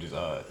women, which is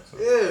odd. So.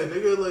 Yeah,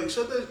 nigga, like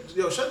shut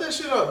that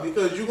shit up,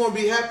 because you're gonna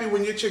be happy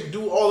when your chick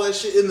do all that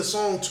shit in the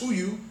song to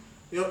you.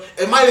 You know,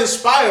 it might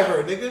inspire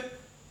her, nigga.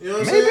 You know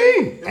what I'm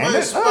saying? It might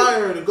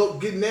inspire her to go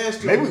get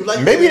nasty.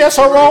 Maybe that's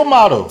her role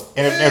model.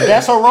 And if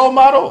that's her role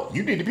model,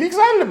 you need to be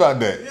excited about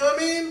that. You know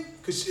what I mean?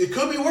 Because it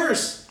could be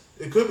worse.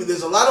 It could be.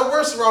 There's a lot of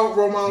worse role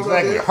models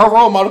out there. Her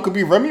role model could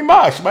be Remy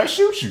Ma. She might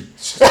shoot you.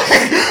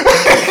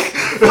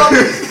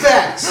 Fucking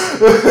facts.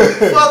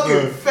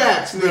 Fucking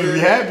facts, nigga. Be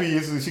happy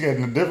she got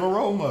a different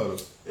role model.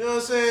 You know what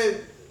I'm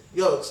saying?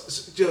 Yo,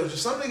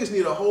 some niggas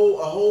need a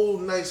whole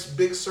nice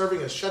big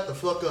serving of shut the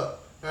fuck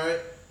up. All right,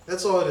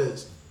 that's all it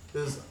is.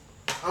 Cause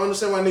I don't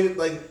understand why niggas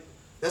like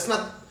that's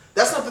not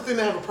the thing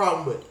to have a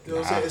problem with. You know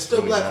what I'm saying? It's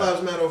still Black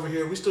Lives Matter over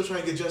here. We still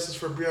trying to get justice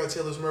for Breonna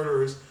Taylor's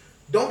murderers.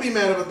 Don't be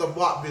mad about the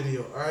WAP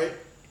video. All right.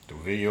 The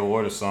video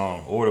or the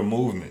song or the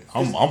movement.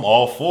 I'm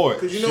all for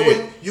it. Cause you know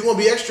what? You're gonna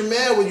be extra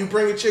mad when you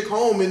bring a chick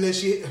home and then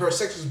her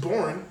sex is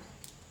boring.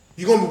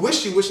 You're gonna be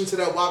wishing to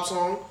that WAP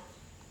song.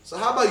 So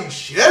how about you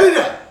shut it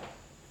up?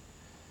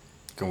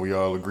 Can we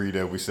all agree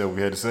that we said what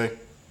we had to say?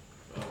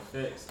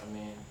 Facts. I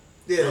mean,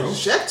 yeah,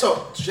 Shaq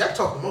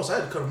talked the most. I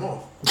had to cut him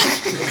off.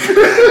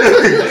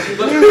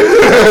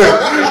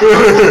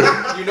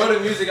 You know the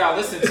music I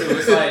listen to.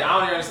 It's like I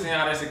don't even understand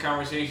how that's a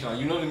conversation. Like,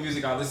 you know the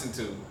music I listen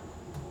to,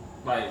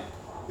 like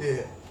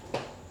yeah,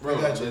 bro.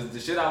 The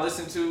shit I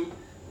listen to,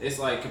 it's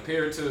like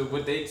compared to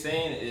what they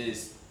saying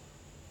is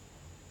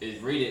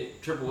rated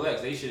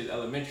XXX. They shit is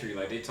elementary.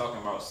 Like they talking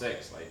about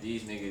sex. Like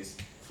these niggas.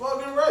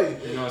 Fucking right.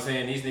 You know what I'm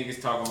saying? These niggas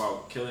talking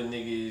about killing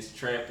niggas,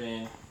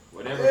 trapping,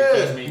 whatever the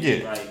case may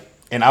be. Like,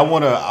 and I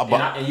wanna.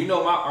 And you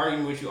know my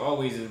argument with you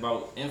always is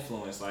about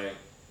influence. Like,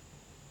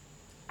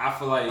 I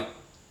feel like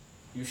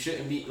you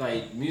shouldn't be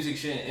like music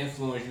shouldn't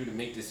influence you to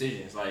make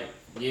decisions. Like,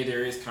 yeah,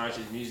 there is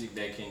conscious music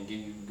that can give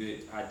you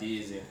good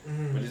ideas,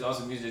 but there's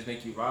also music that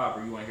make you vibe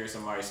or you want to hear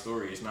somebody's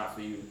story. It's not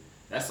for you.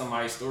 That's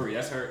somebody's story.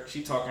 That's her.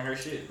 She talking her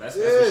shit. That's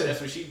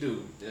what she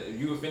do. If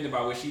you offended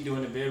by what she do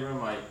in the bedroom,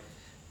 like.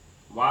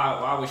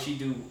 Why would she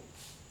do?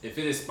 If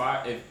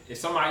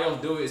somebody else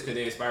do it, it's because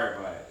they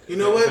inspired by it. You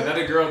know what? If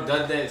another girl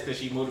does that, it's because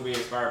she motivated,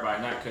 inspired by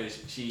it, not because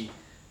she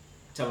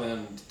telling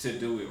them to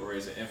do it or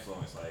it's an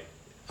influence. Like,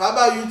 how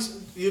about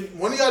you?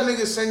 One of y'all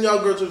niggas send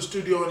y'all girl to the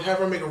studio and have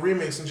her make a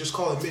remix and just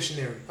call it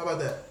Missionary. How about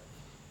that?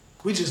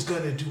 We just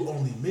gonna do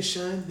only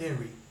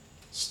Missionary.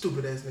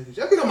 Stupid ass niggas.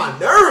 Y'all get on my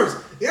nerves.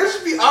 Y'all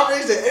should be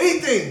outraged at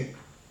anything.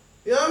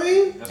 You know what I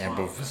mean?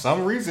 But for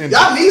some reason,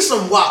 y'all need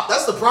some WAP.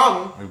 That's the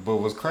problem. But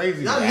what's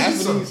crazy,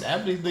 after these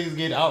niggas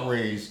get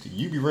outraged,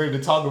 you be ready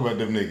to talk about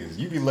them niggas.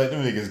 You be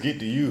letting them niggas get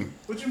to you.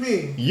 What you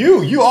mean?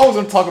 You always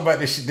gonna talk about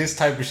this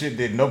type of shit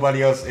that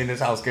nobody else in this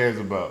house cares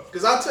about.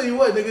 Cause I'll tell you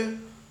what, nigga.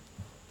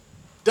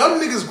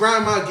 Dumb niggas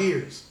grind my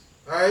gears.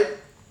 Alright?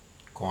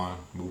 Quan,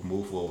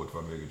 move forward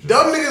from niggas.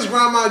 Dumb niggas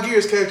grind my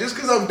gears, Kev. Just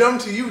cause I'm dumb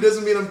to you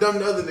doesn't mean I'm dumb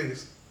to other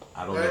niggas.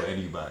 I don't know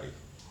anybody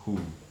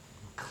who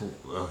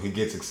he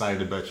gets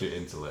excited about your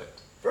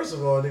intellect. First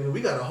of all, nigga,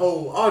 we got a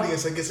whole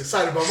audience that gets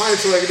excited about my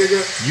intellect,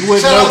 nigga. You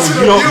wouldn't know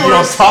when you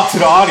don't talk to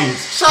the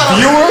audience.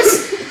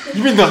 Viewers?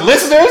 You mean the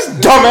listeners?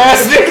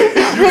 Dumbass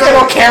nigga. You got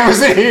no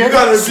cameras in here.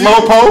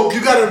 Slowpoke.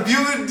 You gotta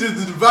view the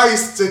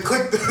device to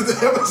click the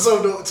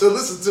episode to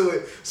listen to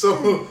it.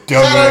 So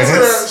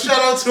shout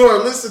out to our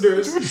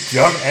listeners.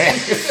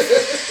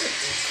 Dumbass.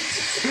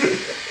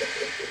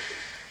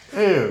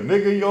 Hell,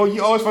 nigga,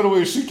 you always find a way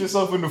to shoot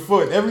yourself in the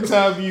foot. Every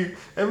time you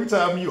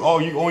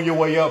on your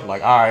way up,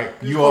 like, all right,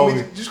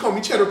 just call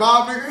me Cheddar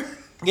Bob, nigga.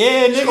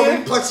 Yeah,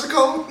 nigga. Just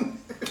call me Plexico.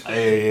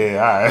 Yeah,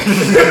 all right.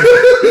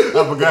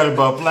 I forgot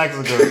about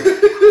Plexico.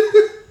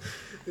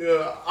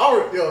 Yeah,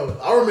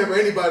 I remember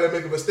anybody that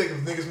make a mistake if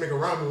niggas make a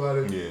rhyme about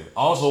it. Yeah. I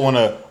also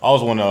wanna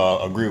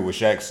agree with what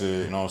Shaq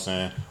said. You know what I'm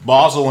saying? But I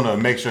also want to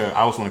make sure.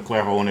 I also want to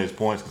clarify one of his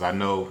points because I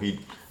know he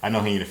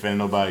ain't offending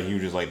nobody. He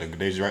was just like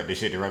the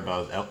shit they rap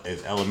about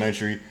is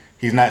elementary.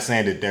 He's not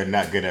saying that they're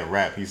not good at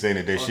rap. He's saying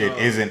that their shit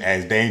isn't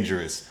as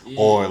dangerous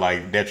or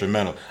like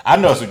detrimental. I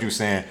know that's what you're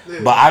saying,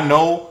 but I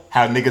know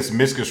how niggas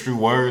misconstrue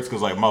words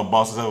because like my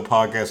bosses have a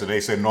podcast so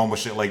they say normal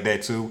shit like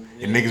that too,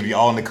 and niggas be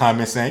all in the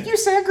comments saying you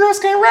said girls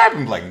can't rap.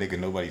 I'm like, nigga,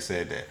 nobody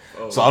said that.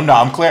 So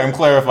I'm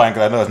clarifying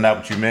because I know it's not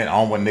what you meant. I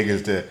don't want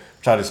niggas to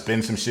try to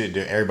spin some shit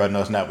that everybody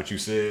knows not what you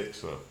said.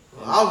 So.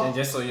 And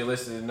just so your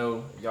listeners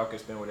know, y'all can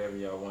spend whatever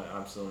y'all want.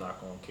 I'm still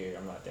not gonna care.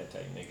 I'm not that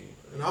type of nigga.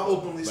 And I'll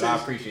openly say, I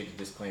appreciate the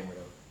disclaimer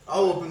though.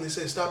 I'll openly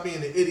say, stop being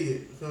an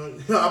idiot.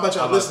 How about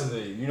y'all listen?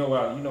 You know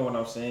what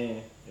I'm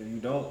saying. If you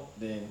don't,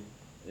 then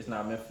it's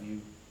not meant for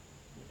you.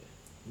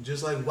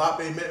 Just like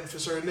WAP ain't meant for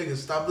certain niggas.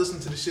 Stop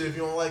listening to the shit if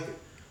you don't like it.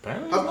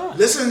 Apparently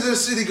listen to the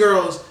City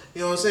Girls.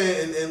 You know what I'm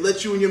saying, and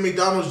let you and your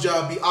McDonald's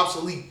job be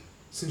obsolete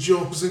since you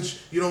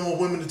don't want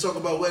women to talk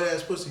about wet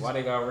ass pussies. Why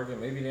they got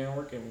working? Maybe they don't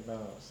work at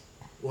McDonald's.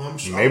 Well, I'm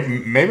sure.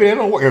 Maybe they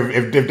don't work.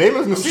 If they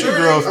listen to City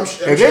Girls,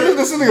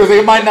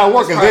 they might not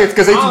work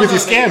because they too busy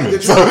scamming.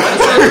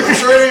 I'm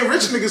sure it ain't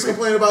rich niggas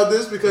complain about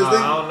this because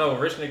I don't know.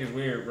 Rich niggas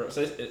weird, bro.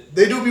 So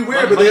they do be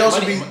weird, but they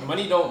also be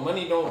money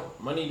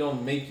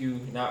don't make you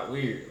not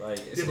weird. Like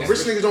but rich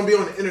niggas don't be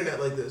on the internet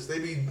like this. They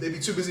be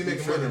too busy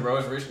making money, bro.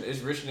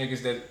 It's rich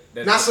niggas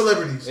that not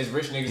celebrities. It's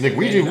rich niggas. Nick,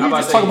 we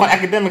just talking about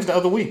academics the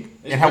other week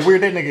and how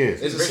weird that nigga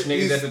is. It's rich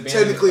niggas that's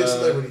technically a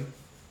celebrity.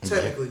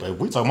 Technically,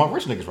 we talking about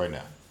rich niggas right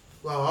now.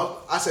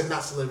 Well, I said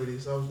not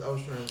celebrities. I was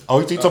trying to... Oh,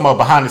 you talking about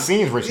behind the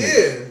scenes rich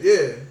niggas?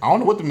 Yeah. I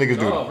don't know what them niggas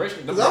do. No, rich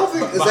niggas. I don't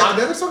think... Is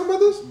academics talking about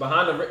this?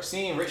 Behind the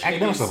scene, rich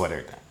academics niggas... talk about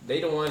everything. They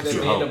the ones that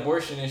Sure. ban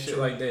abortion and shit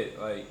like that.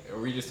 Like, are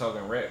we just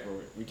talking rap or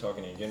we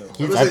talking in general?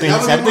 I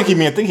think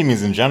he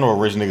means in general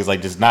rich niggas,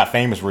 like just not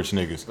famous rich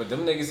niggas. But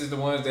them niggas is the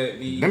ones that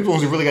be. Them the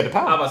ones who really got the I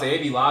power. was about to say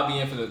they be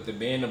lobbying for the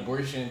ban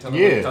abortion,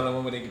 telling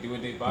women what they can do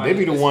with their body. They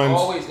be the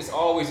ones. It's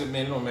always a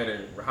man. It don't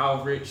matter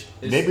how rich.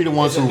 They be the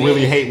ones who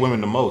really hate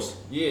women the most.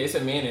 Yeah, it's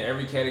a man in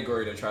every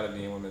category that try to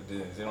be in women's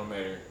business. It don't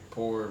matter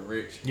poor,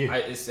 rich. Yeah.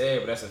 It's sad,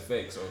 but that's a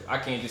fact. So I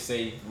can't just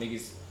say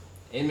niggas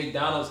in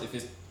McDonald's if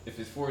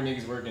it's 4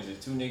 niggas working,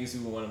 it's 2 niggas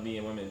who want to be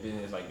in women's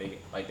business, like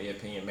their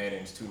opinion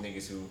matters. 2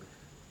 niggas who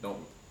don't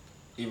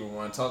even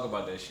want to talk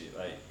about that shit,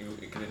 like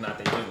because it's not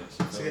their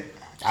business. So.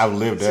 I would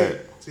live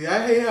that. See,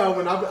 I hate how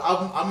when I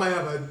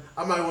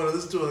might want to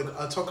listen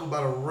to a talk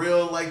about a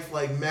real life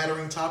like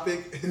mattering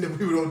topic, and then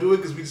people don't do it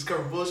because we just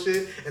cover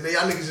bullshit, and then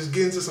y'all niggas just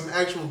get into some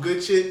actual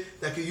good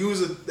shit that could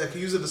use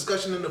a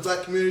discussion in the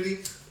black community,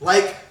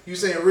 like you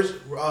saying rich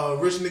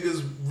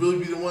niggas really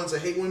be the ones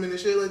that hate women and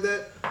shit like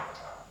that.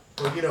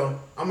 But you know,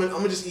 I'm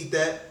gonna just eat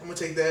that. I'm gonna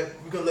take that.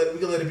 We can let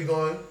it be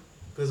going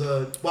because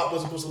WAP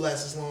wasn't supposed to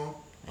last this long.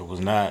 It was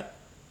not.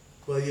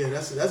 But yeah,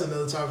 that's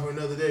another time for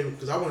another day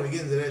because I want to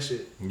get into that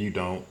shit. You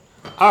don't.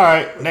 All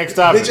right, next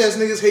topic. Bitch ass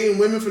niggas hating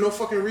women for no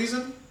fucking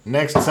reason.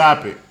 Next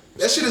topic.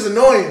 That shit is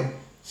annoying.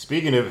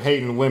 Speaking of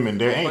hating women,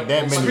 there ain't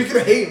that many. Speaking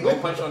of hating, go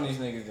punch on these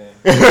niggas then.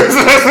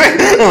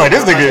 Like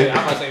this nigga. I'm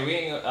gonna say we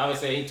ain't. I would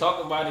say he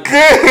talk about it.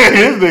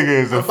 This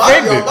nigga is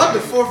offended. I'm about to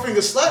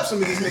 4-finger slap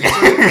some of these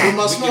niggas with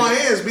my small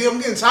hands. I'm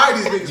getting tired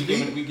of these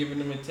niggas. We giving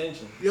them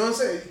attention. You know what I'm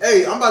saying?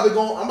 Hey, I'm about to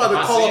call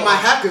up my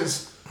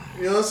hackers.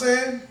 You know what I'm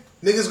saying?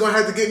 Niggas gonna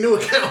have to get new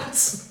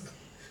accounts.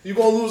 You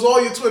gonna lose all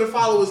your Twitter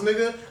followers,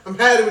 nigga. I'm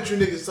had it with you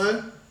niggas,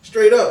 son.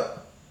 Straight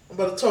up. I'm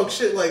about to talk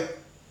shit like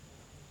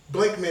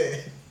Blank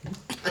Man.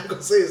 I ain't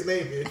gonna say his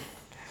name here.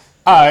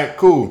 Alright,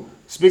 cool.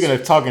 Speaking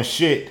of talking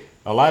shit,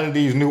 a lot of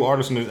these new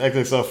artists on this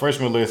XXL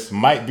freshman list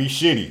might be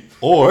shitty.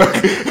 Or Wait a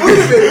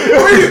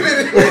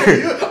minute.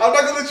 I'm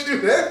not gonna let you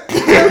do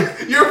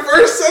that. Your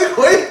first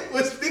segue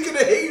was speaking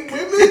of hating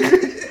women for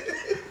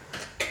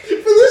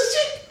this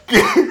shit.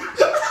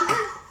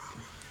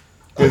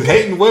 Because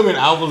hating women,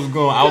 I was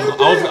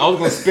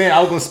gonna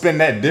spend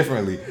that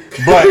differently.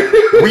 But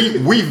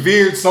we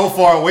veered so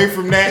far away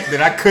from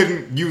that I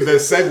couldn't use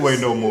that segue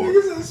no more.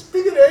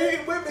 Speaking of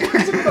hating women,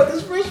 talking about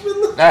this freshman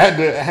look. I had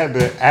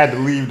to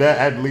leave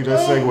that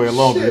segue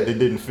alone because it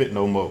didn't fit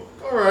no more.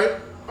 All right.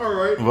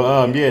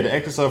 But yeah, the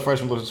XXL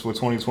freshman list for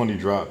 2020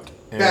 dropped,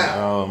 and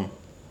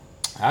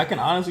I can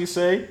honestly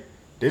say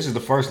this is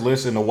the first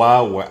list in a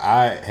while where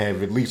I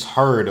have at least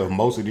heard of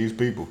most of these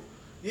people.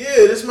 Yeah,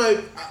 this might.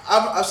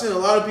 I've seen a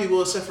lot of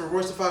people, except for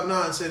Royce the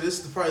 5'9", say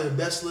this is probably the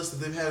best list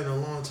that they've had in a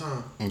long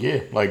time.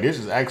 Yeah, like this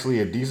is actually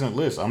a decent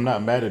list. I'm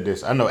not mad at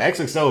this. I know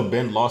XXL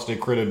been lost their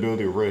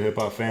credibility with real hip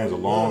hop fans a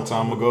long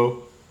time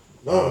ago.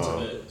 Long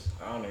time.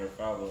 I don't even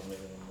follow them.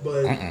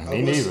 But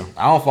me neither.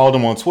 I don't follow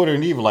them on Twitter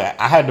neither. Like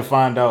I had to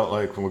find out.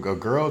 Like when a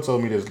girl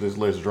told me this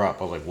list dropped,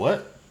 I was like,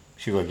 "What?"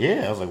 She was like,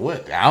 "Yeah." I was like,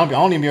 "What?" I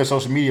don't even be on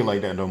social media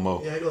like that no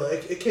more. Yeah,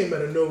 it came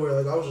out of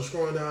nowhere. Like I was just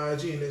scrolling down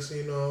IG, next thing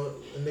you know,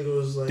 a nigga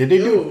was like, Did they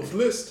do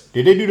list?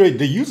 Did they do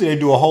they usually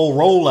do a whole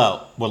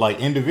rollout with like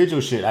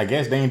individual shit? I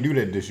guess they didn't do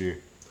that this year,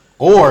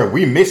 or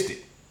we missed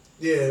it.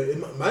 Yeah,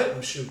 it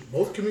might shoot.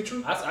 Both can be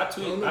true. I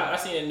seen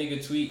a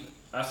nigga tweet.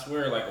 I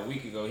swear, like a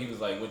week ago, he was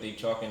like, "What they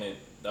chalking at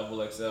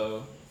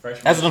XXL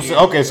freshman?" That's what I'm saying.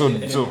 Okay, so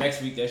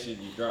next week that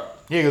shit just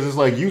dropped. Yeah, because it's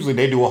like usually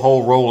they do a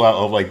whole rollout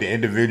of like the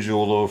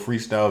individual little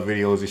freestyle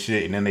videos and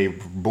shit, and then they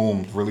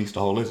boom release the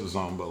whole list or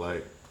something. But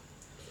like,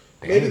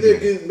 maybe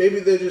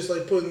they're just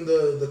like putting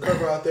the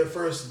cover out there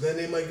first, then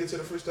they might get to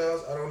the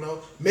freestyles. I don't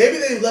know. Maybe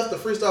they left the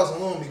freestyles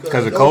alone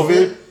because of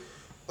COVID.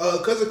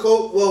 Because of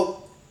COVID.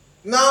 Well,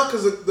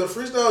 because the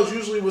freestyles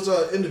usually was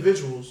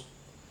individuals.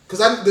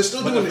 Because they're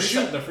still doing the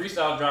shoot. The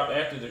freestyle dropped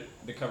after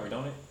the cover,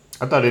 don't it?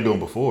 I thought they were doing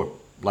before.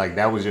 Like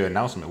that was your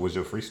announcement. Was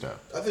your freestyle?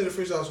 I think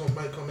the freestyles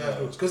might come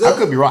afterwards. Cause I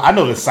could be wrong. I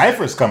know the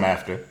ciphers come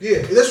after.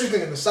 Yeah, that's what you're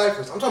thinking. The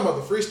ciphers. I'm talking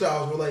about the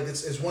freestyles where like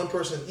it's one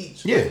person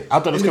each. Yeah, I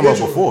thought it was coming up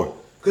before.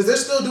 Because they're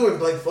still doing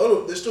like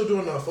photo. They're still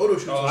doing photo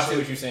shoots. Oh, I see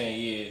what you're saying.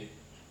 Yeah.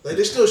 Like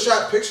they still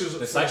shot pictures.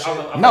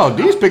 No,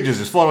 these pictures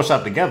is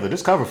photoshopped together.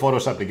 This cover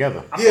photoshopped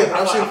together. I feel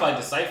like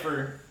the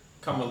cipher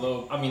come a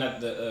little. I mean,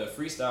 the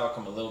freestyle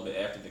come a little bit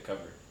after the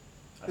cover.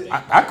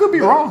 I could be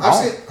wrong.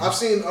 I've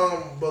seen,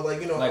 but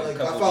like you know, like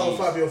I follow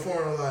Fabio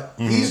Foreign a lot.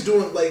 Mm-hmm. He's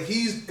doing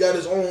he's got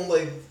his own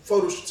like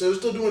photo shoots. So they're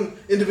still doing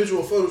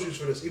individual photo shoots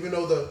for this, even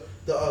though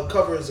the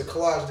cover is a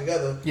collage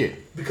together. Yeah.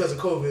 Because of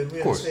COVID,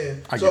 we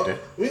understand. I get that.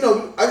 We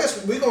know. I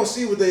guess we're gonna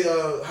see what they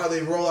how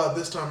they roll out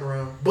this time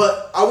around.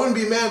 But I wouldn't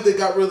be mad if they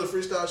got rid of the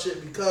freestyle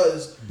shit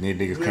because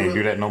niggas can't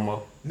do that no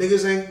more.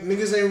 Niggas ain't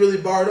really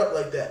barred up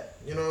like that.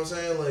 You know what I'm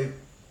saying? Like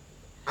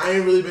I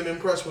ain't really been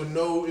impressed with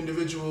no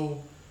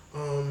individual.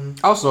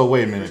 Also,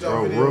 wait a minute,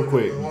 bro. Real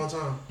quick. A long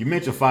time. You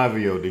mentioned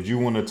Fabio. Did you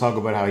want to talk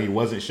about how he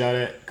wasn't shot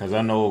at? Because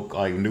I know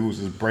like news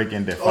is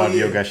breaking that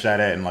Fabio got shot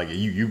at, and like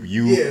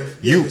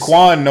you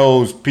Quan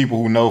knows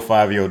people who know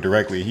Fabio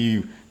directly.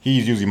 He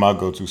He's usually my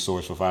go-to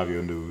source for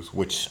 5-year news,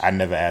 which I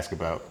never ask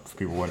about. If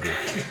people wonder.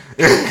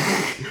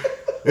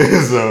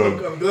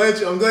 So, I'm glad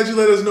you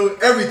let us know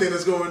everything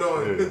that's going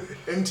on. Yeah.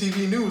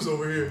 MTV News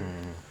over here.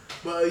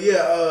 But I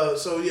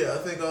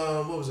think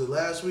what was it,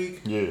 last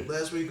week? Yeah.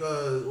 Last week,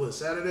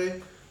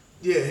 Saturday?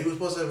 Yeah, he was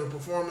supposed to have a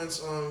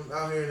performance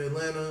out here in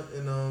Atlanta,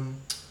 and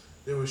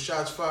there were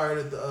shots fired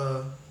at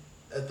the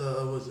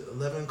was it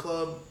 11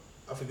 Club?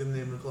 I forget the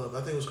name of the club.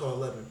 I think it was called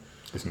 11.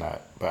 It's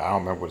not, but I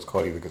don't remember what it's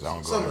called either because I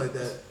don't go something there. like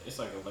that. It's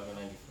like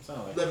 1190.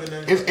 Something like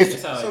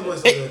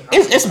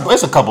 1190.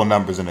 It's a couple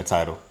numbers in the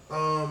title.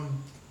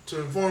 To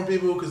inform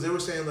people, because they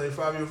were saying like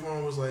 5-year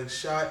form was like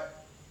shot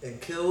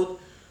and killed.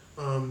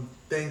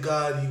 Thank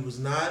God he was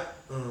not.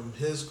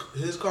 His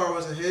car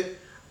wasn't hit.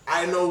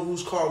 I know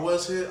whose car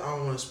was hit. I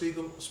don't want to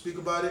speak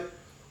about it,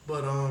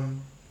 but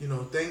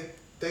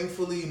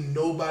thankfully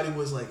nobody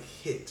was like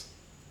hit.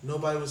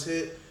 Nobody was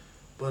hit,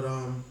 but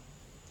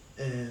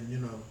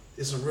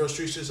it's some real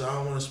street shit, so I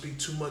don't want to speak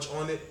too much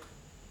on it,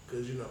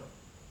 because Yeah,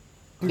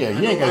 you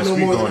ain't gotta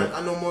speak on it.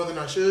 I know more than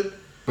I should.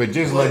 But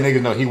just let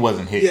niggas know he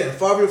wasn't hit. Yeah,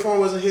 5-year form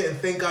wasn't hit, and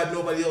thank God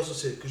nobody else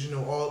was hit, because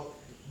all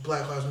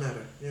Black Lives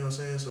Matter. You know what I'm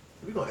saying? So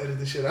we gonna edit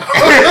this shit out.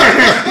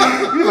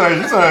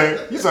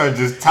 you started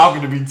just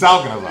talking to be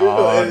talking. I was like,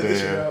 oh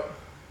damn.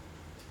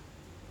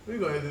 We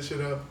gonna edit this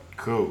shit out.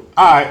 Cool.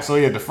 All right, so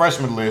yeah, the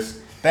freshman list.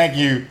 Thank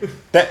you,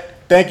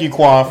 thank you,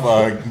 Quan,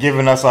 for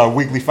giving us our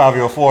weekly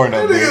 5-year form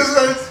update.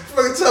 Niggas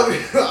fucking tell me.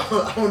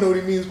 I don't know what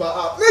he means by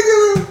op,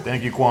 nigga.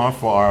 Thank you, Quan,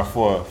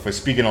 for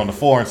speaking on the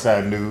foreign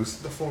side news.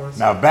 The foreign side.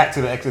 Now back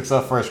to the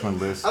XXL freshman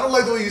list. I don't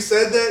like the way you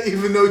said that,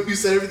 even though you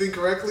said everything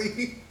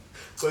correctly.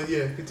 But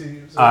yeah,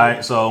 continue. All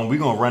right, so we're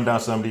gonna run down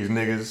some of these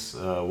niggas.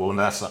 Well,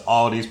 that's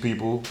all these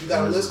people. You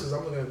got a list? Because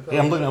I'm looking at it.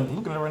 Yeah, I'm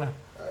looking at it right now.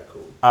 All right,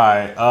 cool. All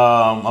right,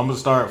 I'm gonna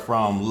start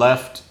from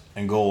left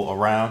and go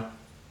around.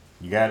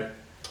 You got it?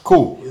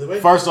 Cool.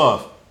 First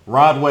off,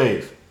 Rod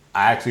Wave.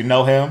 I actually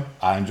know him.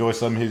 I enjoy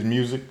some of his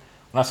music.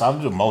 I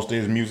do most of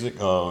his music.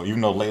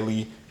 Even though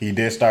lately he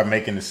did start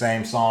making the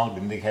same song.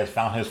 The nigga has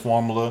found his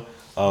formula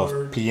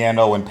of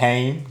piano and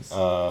pain.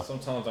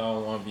 Sometimes I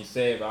don't want to be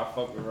sad, but I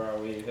fuck with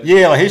Rod Wave.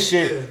 Yeah, like his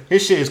shit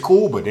is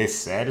cool, but it's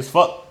sad as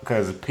fuck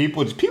because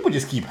people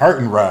just keep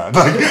hurting Rod.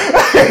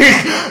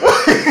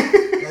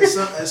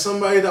 As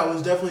somebody that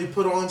was definitely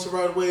put on to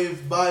Rod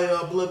Wave by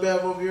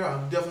Bloodbath over here,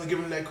 I'm definitely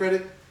giving him that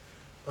credit.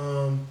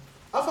 I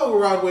fuck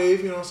with Rod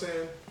Wave, you know what I'm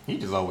saying? He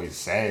just always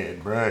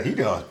sad, bro.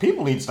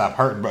 People need to stop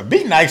hurting, bro.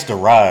 Be nice to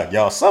Rod,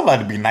 y'all.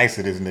 Somebody be nice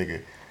to this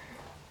nigga.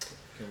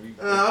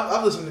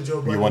 I've listened to Joe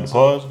Budden. You want to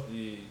pause?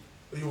 Yeah.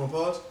 You want to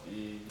pause?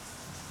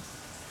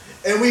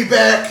 Yeah. And we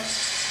back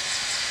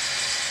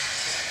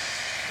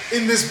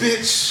in this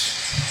bitch,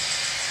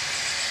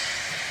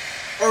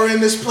 or in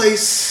this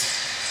place,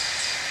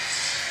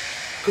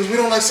 because we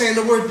don't like saying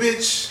the word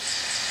bitch,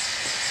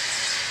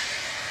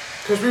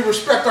 because we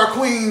respect our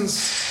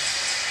queens.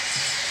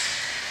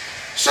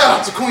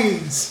 Shout out to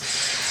Queens.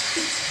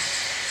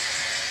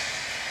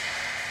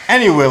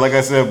 Anyway, like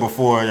I said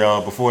before,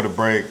 y'all, before the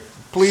break,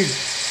 please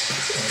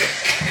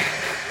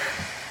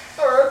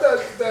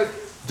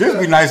just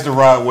be nice to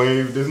Rod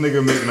Wave. This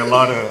nigga making a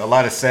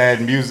lot of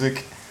sad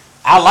music.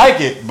 I like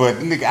it, but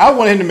nigga, I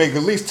want him to make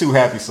at least 2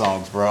 happy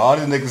songs, bro. All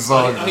these niggas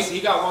songs. He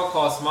got one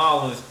called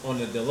Smile on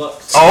the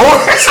deluxe.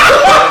 Oh.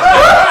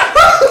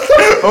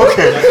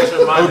 Okay. That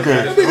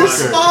nigga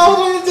smiled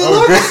on the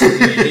deluxe.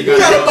 You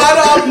gotta buy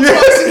the album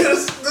twice and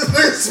this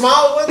nigga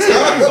smile one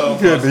time.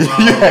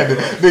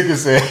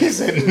 He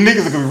said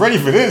niggas are gonna be ready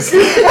for this.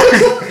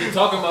 He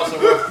talking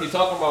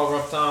about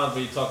rough times,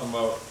 but he talking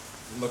about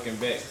looking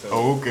back. So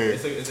okay.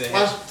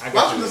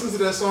 Watch me listen to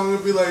that song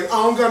and be like,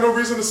 I don't got no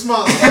reason to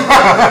smile.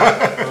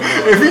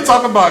 If he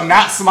talking about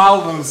not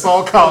smiling on the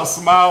song called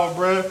Smile,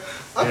 bruh.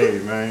 Hey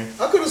man.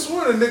 I could have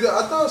sworn a nigga.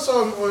 I thought I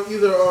saw him on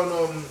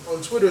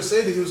Twitter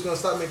say that he was gonna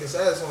stop making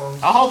sad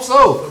songs. I hope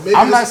so.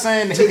 I'm not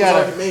saying that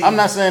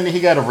he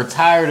gotta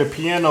retire the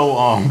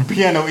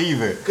piano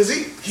either. Cause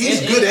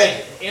he's good at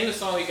it. In the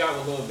song he got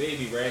with Lil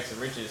Baby, Rags and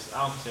Riches,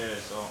 I don't consider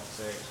that song.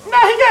 Nah,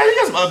 he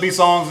got some upbeat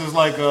songs. It's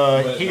like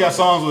he got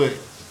songs with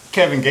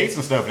Kevin Gates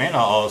and stuff, and they're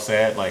not all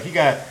sad. Like he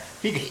got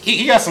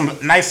some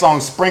nice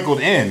songs sprinkled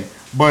in.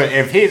 But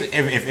if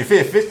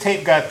his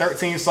tape got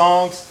 13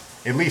 songs,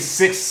 at least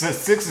six or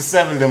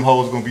 7 of them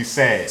hoes gonna be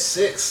sad.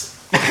 6.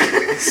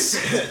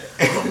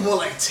 More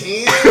like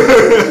 10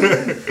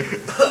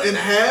 and a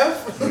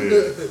half.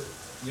 Yeah.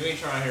 You ain't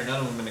trying to hear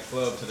none of them in the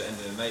club to the end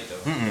of the night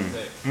though.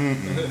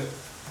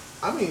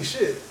 I mean,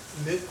 shit.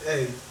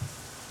 Hey,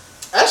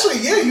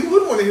 actually, yeah, you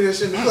would want to hear that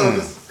shit in the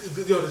club.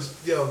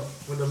 Yo,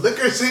 when the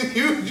liquor's in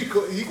you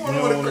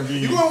gonna want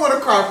to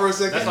cry for a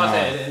second. That's what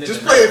I said.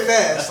 Just play it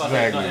fast.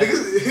 Exactly.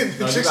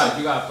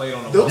 You gotta play it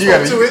on the.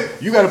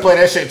 You gotta play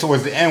that shit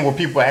towards the end where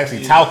people are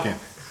actually talking.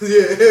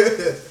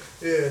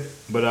 Yeah.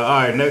 But all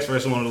right, next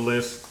person on the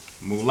list,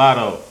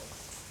 Mulatto.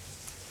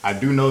 I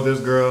do know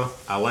this girl.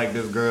 I like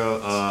this girl.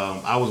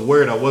 I was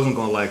worried I wasn't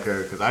gonna like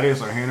her because I didn't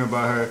start hearing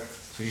about her.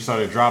 So she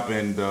started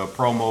dropping the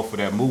promo for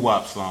that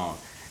Moo-Wop song.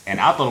 And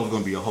I thought it was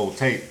going to be a whole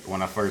tape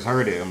when I first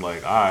heard it. I'm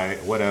like, all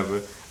right,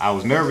 whatever. I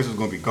was nervous it was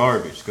going to be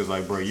garbage. Because,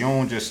 like, bro, you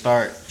don't just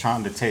start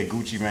trying to take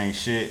Gucci Mane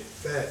shit.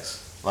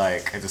 Facts.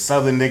 Like, as a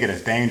Southern nigga,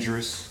 that's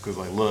dangerous. Because,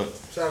 like, look.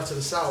 Shout out to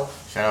the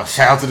South. Shout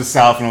out to the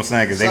South, you know what I'm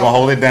saying? Because they going to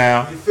hold it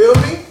down. You feel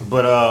me?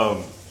 But,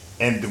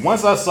 and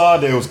once I saw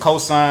that it was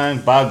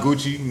co-signed by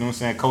Gucci, you know what I'm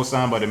saying?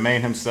 Co-signed by the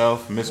man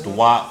himself, Mr.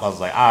 WAP. I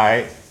was like, all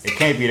right, it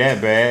can't be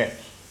that bad.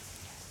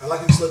 I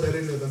like you slip that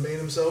in there, the man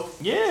himself.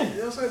 Yeah. You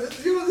know what I'm saying?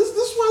 This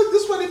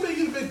is why they pay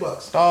you the big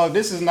bucks. Dog,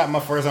 this is not my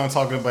first time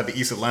talking about the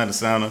East Atlanta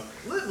Sound.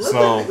 Let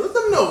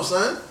them know,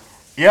 son.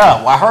 Yeah,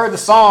 well, I heard the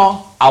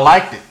song. I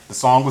liked it. The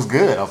song was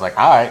good. I was like,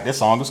 all right, this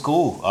song is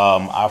cool.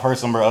 I've heard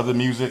some of her other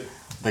music.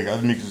 I think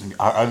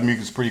other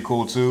music is pretty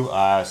cool too.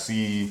 I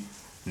see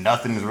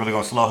nothing is really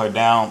going to slow her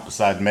down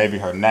besides maybe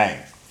her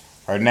name.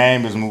 Her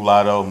name is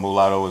mulatto.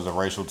 Mulatto is a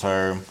racial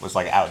term. It's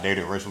like an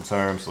outdated racial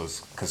term, so it's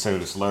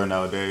considered a slur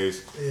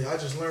nowadays. Yeah, I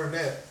just learned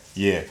that.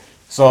 Yeah.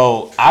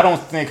 So I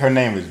don't think her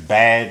name is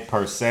bad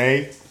per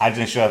se. I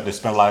just have to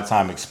spend a lot of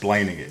time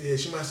explaining it. Yeah,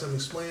 she might have to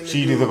explain it.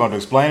 She's either going to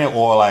explain it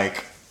or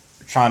like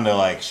trying to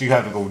like she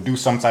have to go do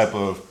some type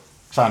of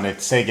trying to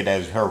take it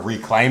as her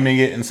reclaiming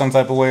it in some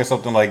type of way or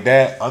something like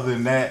that. Other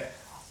than that,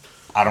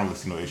 I don't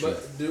see no issue.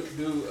 But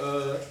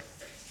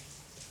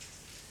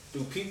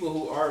do people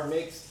who are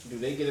mixed, do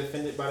they get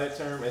offended by that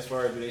term? As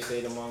far as do they say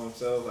it among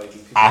themselves? Like, do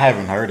people I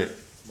haven't heard it.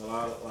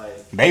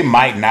 They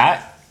might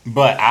not,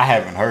 but I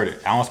haven't heard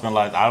it. I don't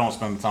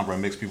spend the time for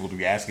mixed people to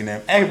be asking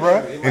them, "Hey, bro,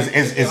 is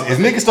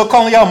niggas still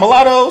calling y'all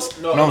mulattoes?"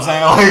 No, you know what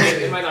I'm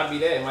saying? It might not be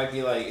that. It might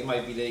be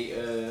they.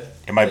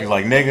 It might be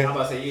like nigga. I'm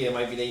about to say it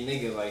might be they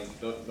nigga.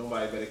 Like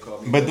nobody better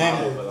call me. But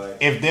then,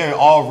 if they're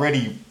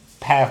already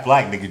half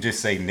black, they could just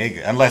say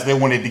nigga, unless they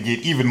wanted to get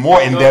even more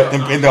in depth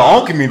in their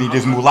own community,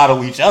 just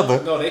mulatto each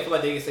other. No, they feel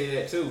like they can say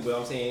that too. But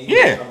I'm saying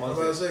I'm about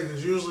to say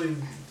because usually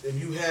if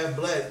you have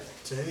black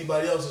to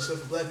anybody else except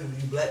for black people,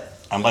 you black.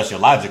 Unless you're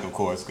Logic, of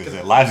course, because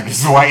Logic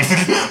is white.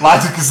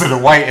 Logic considered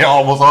white in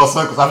almost all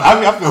circles.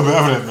 I feel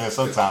evident, man.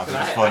 Sometimes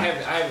it's funny.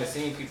 I haven't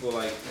seen people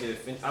like get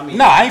offended. I mean,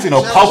 no, I ain't seen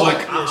no public.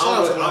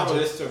 I don't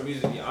listen to her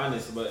music, to be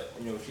honest, but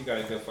you know, she got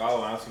a good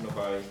following. I don't see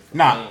nobody.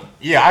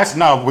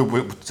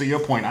 To your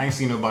point, I ain't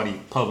seen nobody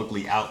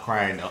publicly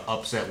outcrying or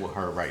upset with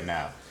her right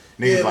now.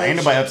 Niggas ain't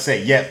nobody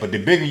upset yet, but the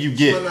bigger you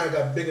get,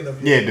 got big enough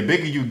yet. the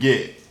bigger you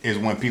get is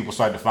when people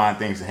start to find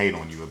things to hate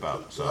on you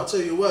about. So I'll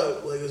tell you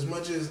what, like as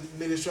much as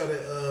niggas try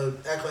to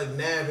act like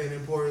Nav ain't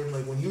important,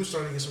 like when he was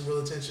starting to get some real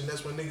attention,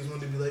 that's when niggas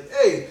wanted to be like,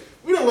 hey,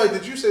 we don't like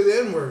that you say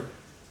the N-word.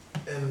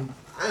 And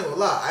I ain't gonna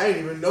lie, I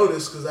didn't even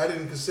notice because I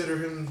didn't consider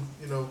him,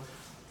 you know,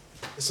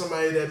 as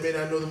somebody that may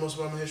not know the most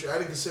about my history. I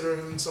didn't consider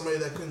him somebody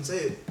that couldn't say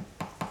it.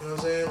 You know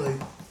what I'm saying?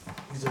 Like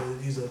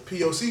he's a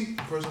POC,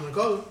 person of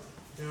color.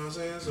 You know what I'm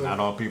saying? So not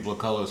all people of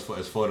color is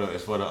for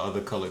the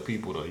other colored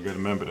people though. You gotta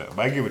remember that.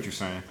 But I get what you're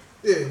saying.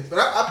 Yeah, but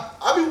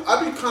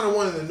I be kind of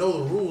wanting to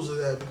know the rules of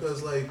that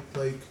because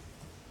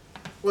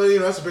well, you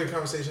know, that's a big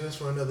conversation. That's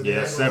for another day.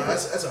 Yeah, separate.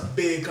 That's a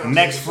big conversation.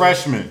 Next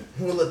freshman.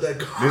 We'll let that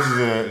go.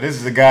 This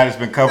is a guy that's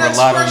been covered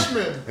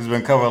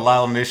a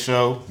lot on this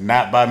show,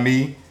 not by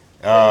me.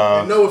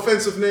 No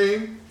offensive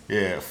name.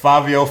 Yeah,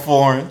 Fabio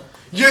Foreign.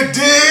 You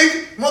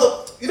dig?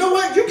 You know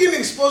what? You're getting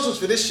exposures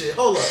for this shit.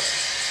 Hold up.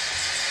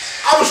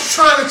 I was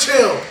trying to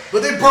chill,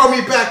 but they brought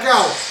me back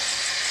out.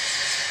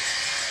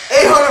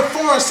 800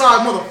 Foreign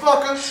Side,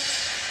 motherfucker.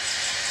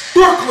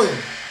 Brooklyn.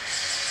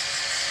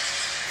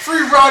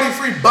 Free Roddy,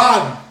 free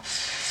Bobby.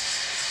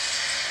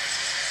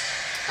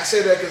 I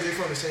say that because they're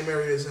from the same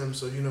area as him,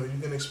 so you know you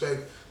can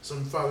expect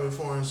some Fabio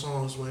Foreign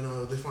songs when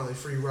they finally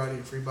free Roddy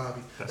and free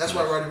Bobby. That's nice.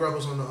 Why Roddy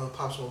Rebel's on the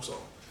Pop Smoke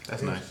song.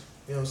 That's nice.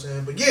 You know what I'm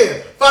saying? But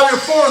yeah, Fabio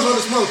Foreign's on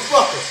this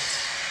motherfucker.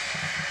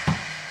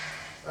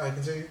 All right,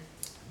 continue.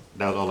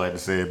 That was all I had to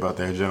say about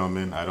that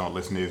gentleman. I don't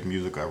listen to his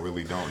music. I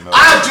really don't know.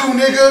 I do,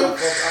 nigga. I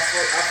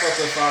fuck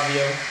with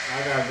Fabio.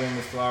 I gotta give him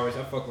his flowers.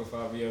 I fuck with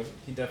Fabio.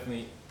 He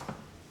definitely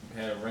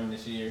had a run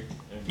this year.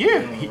 I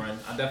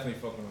definitely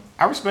fuck with him.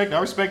 I respect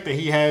that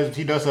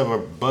he does have a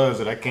buzz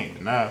that I can't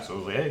deny. So I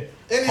was like, hey,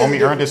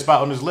 homie earned his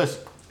spot on this list.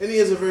 And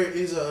he's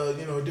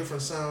a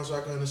different sound, so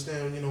I can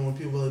understand, you know, when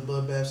people like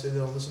Bloodbath say they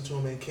don't listen to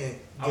him and can't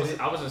get it.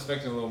 I was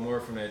expecting a little more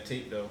from that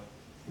tape though.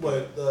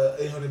 What, the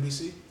 800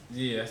 BC?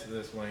 Yeah, that's the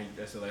last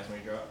one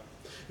he dropped.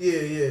 Yeah.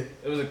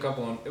 It was a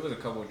couple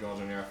of drums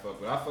on there I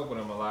fuck with. I fuck with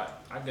him a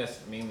lot. I guess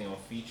mainly on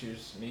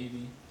features,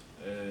 maybe.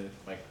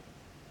 Like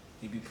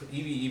he be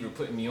either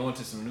putting me on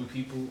to some new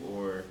people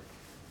or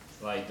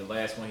like the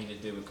last one he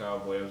just did with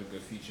Cowboy. That was a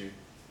good feature.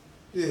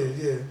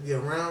 Yeah.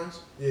 Rounds.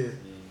 Yeah.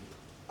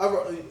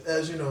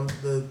 As you know,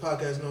 the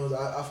podcast knows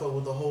I fuck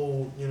with the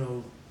whole, you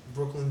know,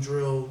 Brooklyn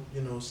drill,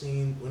 you know,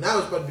 scene. Well, now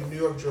it's about to be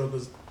New York drill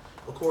because,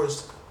 of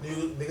course,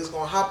 niggas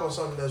gonna hop on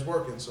something that's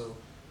working. So,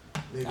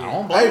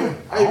 nigga,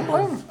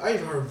 I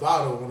even heard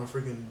Vado on a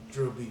freaking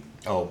drill beat.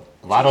 Oh,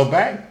 Vado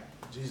back?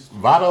 Jesus.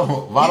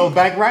 Vado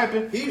back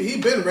rapping?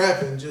 He been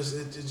rapping. Just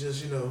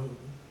you know,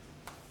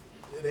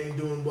 it ain't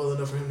doing well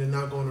enough for him to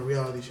not go on a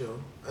reality show.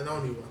 And I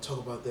don't even want to talk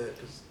about that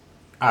because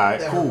All right,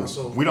 That hurt cool. my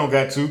soul. We don't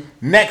got to.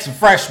 Next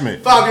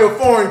freshman. Fabio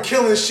Foreign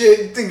killing shit.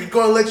 You think you're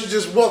gonna let you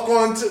just walk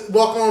on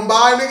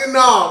by, nigga?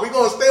 Nah, we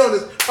gonna stay on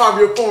this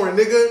Fabio Foreign,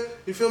 nigga.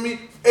 You feel me?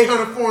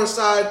 804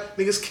 inside,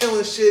 niggas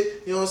killing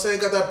shit. You know what I'm saying?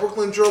 Got that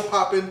Brooklyn drill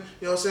popping. You know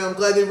what I'm saying? I'm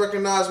glad they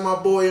recognize my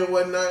boy and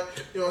whatnot.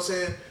 You know what I'm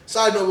saying?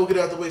 Side note, we'll get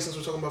it out the way since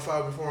we're talking about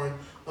Fabio Foreign.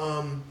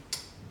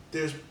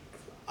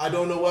 I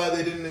don't know why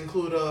they didn't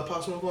include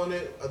Pop Smoke on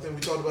it. I think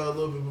we talked about it a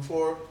little bit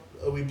before.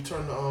 We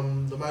turned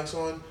the mics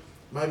on.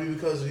 Might be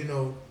because, you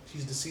know,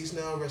 he's deceased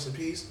now. Rest in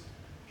peace.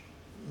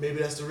 Maybe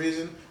that's the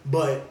reason.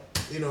 But,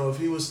 you know, if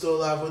he was still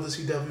alive with us,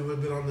 he definitely would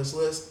have been on this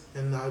list.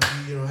 And I'd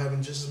be, you know,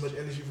 having just as much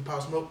energy for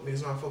Pop Smoke.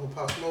 Niggas not fucking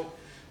Pop Smoke.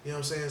 You know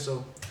what I'm saying?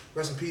 So,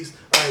 rest in peace.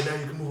 All right, now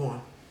you can move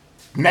on.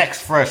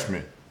 Next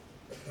freshman.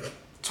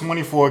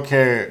 24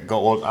 karat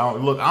gold. I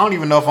don't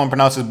even know if I'm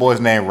pronouncing this boy's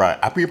name right.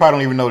 You probably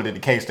don't even know that the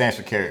K stands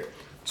for carat.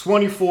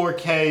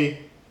 24K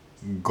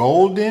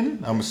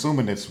Golden. I'm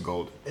assuming it's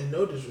golden. And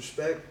no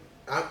disrespect.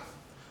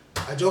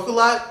 I joke a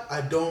lot.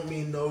 I don't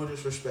mean no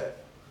disrespect.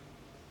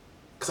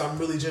 Because I'm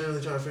really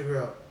genuinely trying to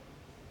figure out.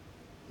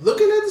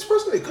 Looking at this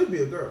person, it could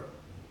be a girl.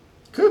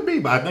 Could be,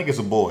 but I think it's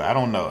a boy. I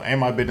don't know. Ain't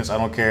my business. I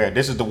don't care.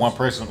 This is the one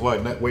person.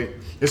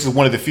 This is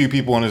one of the few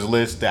people on this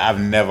list that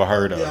I've never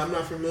heard of. Yeah, I'm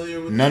not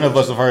familiar with. None of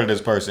us have heard of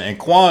this person. And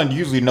Quan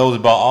usually knows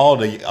about all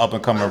the up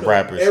and coming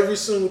rappers. Every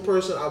single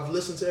person. I've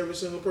listened to every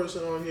single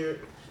person on here,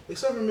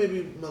 except for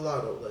maybe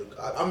Mulatto. Like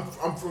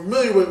I'm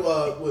familiar with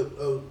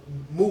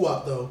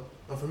Muwap though.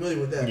 I'm familiar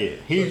with that. Yeah,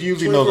 he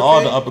usually knows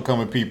all the up and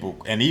coming people,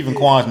 and even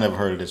Quan's never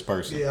heard of this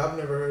person. Yeah, I've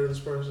never heard of this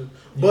person.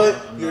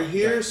 But you're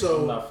here,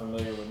 so I'm not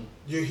familiar with him.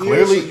 You're here,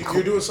 Clearly, so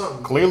you're doing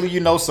something. Clearly, you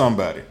know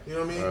somebody. You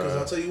know what I mean? Because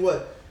I'll tell you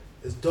what,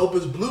 as dope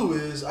as Blue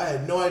is, I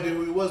had no idea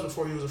who he was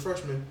before he was a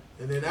freshman.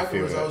 And then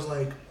afterwards, I was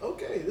like,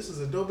 okay, this is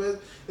a dope ass.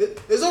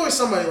 There's always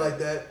somebody like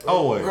that.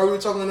 Always. How we were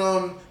talking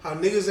how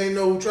niggas ain't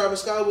know who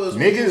Travis Scott was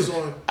when he was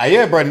on.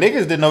 Yeah, bro,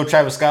 niggas didn't know who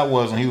Travis Scott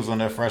was when he was on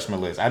their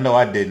freshman list. I know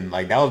I didn't.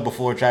 Like, that was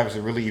before Travis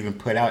had really even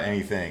put out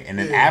anything. And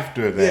then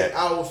after that. Yeah,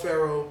 Owl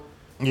Pharaoh.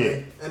 Yeah.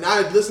 Like, and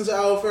I had listened to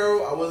Owl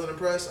Pharaoh. I wasn't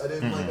impressed. I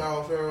didn't like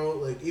Owl Pharaoh.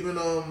 Like, even,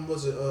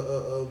 was it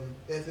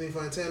Anthony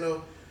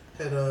Fantano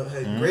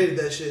had graded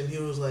that shit, and he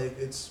was like,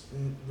 "It's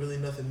really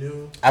nothing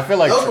new." I feel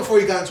like that was before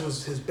he got into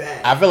his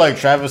bag. I feel like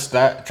Travis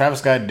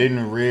Scott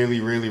didn't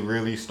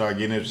really start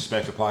getting his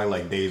respect probably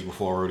like Days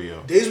Before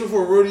Rodeo. Days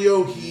Before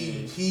Rodeo,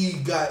 he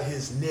got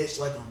his niche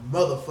like a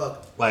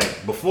motherfucker.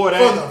 Like before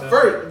that, from the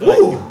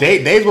first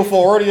Days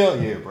Before Rodeo,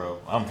 yeah, bro,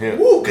 I'm here.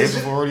 Days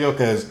Before Rodeo,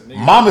 because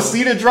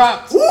Mamacita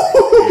dropped. Yeah,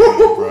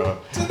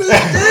 bro. To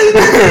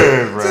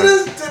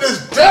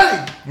this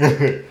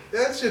day.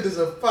 That shit is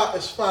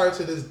fire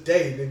to this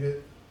day, nigga.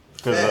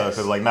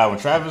 Cause when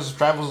Travis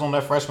was on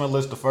that freshman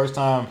list the first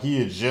time, he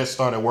had just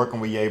started working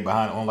with Ye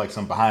on like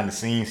some behind the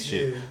scenes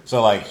shit. Yeah.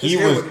 So like he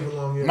was,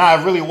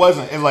 it really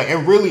wasn't. It's like it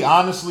really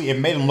honestly it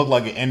made him look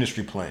like an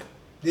industry plant.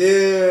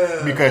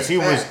 Yeah. Because he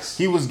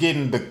was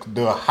getting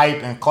the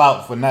hype and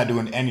clout for not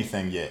doing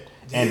anything yet.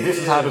 And this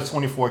is how the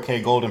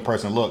 24K Golden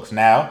person looks.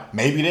 Now,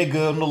 maybe they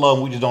good on the low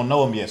and we just don't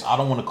know them yet. So I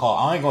don't want to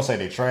I ain't going to say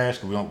they trash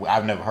because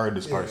I've never heard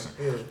this person.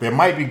 Yeah. But it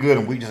might be good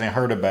and we just ain't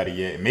heard about it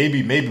yet.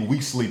 Maybe we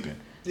sleeping.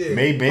 Yeah,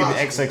 maybe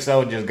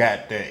XXL just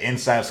got the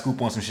inside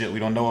scoop on some shit we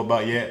don't know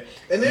about yet.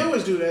 And they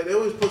always do that. They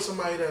always put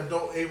somebody that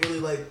ain't really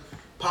like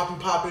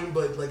popping,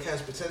 but like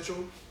has potential.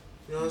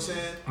 You know what I'm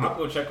saying? I'll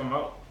go check them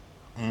out.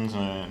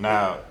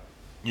 Now,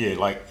 yeah,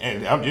 like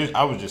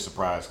I was just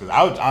surprised because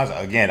I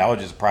was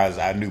just surprised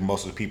that I knew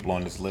most of the people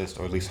on this list,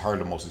 or at least heard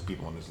of most of the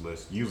people on this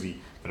list. Usually,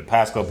 for the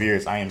past couple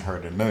years, I ain't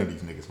heard of none of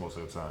these niggas most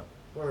of the time.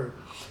 Word.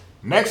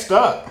 Next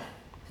up,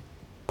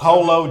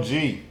 Polo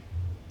G.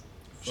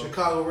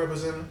 Chicago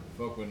representative.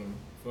 Fuck with him.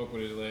 Fuck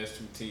with his last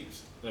two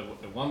tapes. The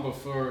one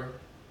before,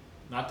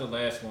 not the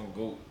last one,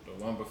 GOAT.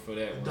 The one before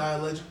that one. Die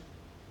Legend?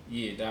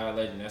 Yeah, Die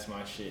Legend. That's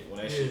my shit.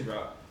 When that shit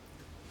dropped,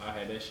 I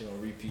had that shit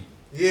on repeat.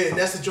 Yeah, and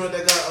that's the joint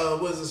that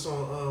got, what is this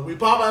song? We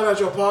Pop Out at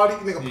Your Party.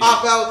 Nigga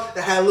Pop Out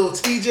that had a little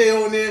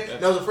TJ on there.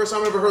 That was the first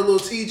time I ever heard Lil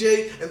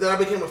TJ. And then I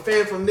became a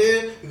fan from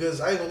there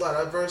because I ain't gonna lie,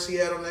 that verse he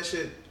had on that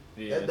shit,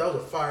 that was a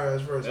fire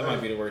ass verse. That might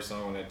be the worst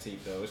song on that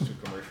tape though. It's too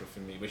commercial for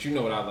me. But you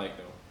know what I like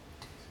though.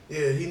 Yeah,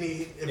 if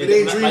it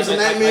ain't Dreams and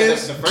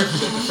Nightmares. The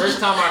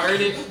first time I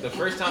heard it,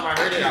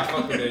 I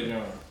fucked with that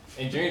joint.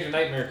 And Dreams and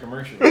Nightmare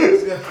commercial.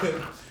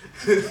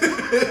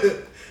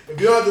 If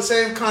you don't have the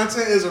same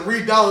content as a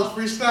Reed Dollars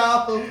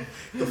freestyle,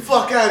 the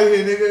fuck out of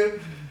here, nigga.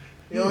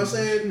 You know what I'm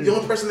saying? The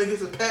only person that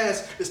gets a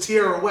pass is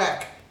Tierra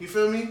Whack. You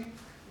feel me?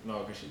 No,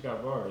 because she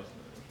got bars.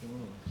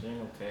 She ain't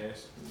no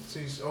pass.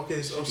 She's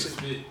okay. So she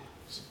spit.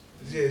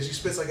 Yeah, she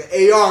spits like an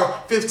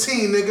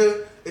AR-15,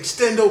 nigga.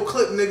 Extendo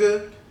clip,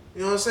 nigga.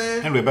 You know what I'm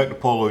saying? Anyway, back to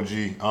Polo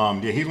G. Yeah,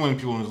 he's one of the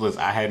people on this list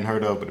I hadn't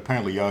heard of, but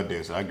apparently y'all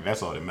did, so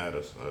that's all that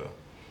matters.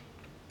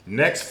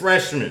 Next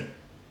freshman.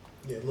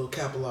 Yeah, Lil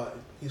Capalot.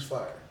 He's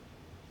fire.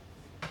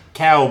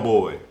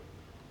 Cowboy,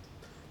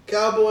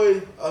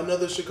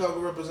 another Chicago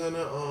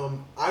representative.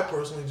 I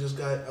personally just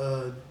got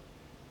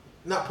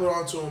not put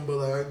onto him, but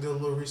like I did a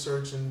little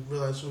research and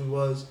realized who he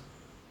was.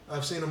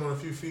 I've seen him on a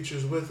few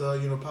features with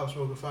Pop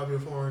Smoke and Fabio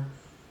Foreign,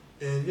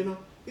 and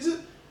he's a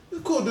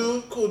cool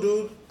dude.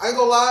 I ain't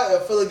gonna lie.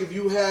 I feel like if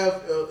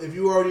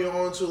you already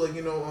on to like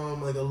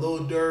a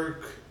Lil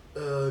Durk,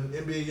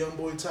 NBA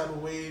YoungBoy type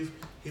of wave,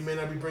 he may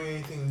not be bringing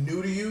anything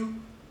new to you,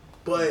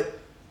 but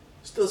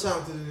still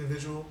talented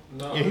individual.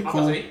 No, yeah, he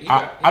cool.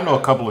 I know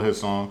a couple of his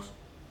songs.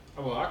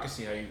 Well, I can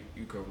see how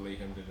you could relate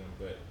him to them,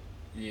 but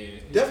yeah,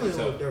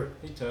 definitely Lil Durk.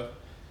 He's tough,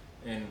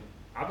 and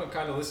I've been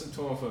kind of listening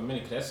to him for a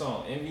minute. 'Cause that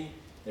song Envy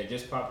that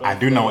just popped up. I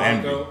do know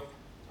Envy.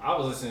 I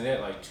was listening to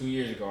that like 2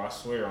 years ago. I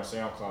swear on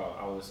SoundCloud,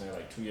 I was listening to it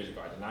like 2 years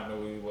ago. I did not know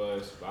who he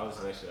was, but I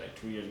listened to that shit like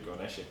 2 years ago,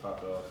 and that shit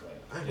popped off.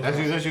 Like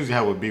That's usually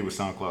how it would be with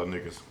SoundCloud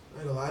niggas.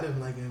 I didn't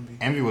like Envy.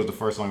 Envy was the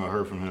first song I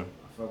heard from him.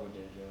 I fuck with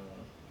that,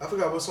 I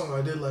forgot what song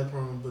I did like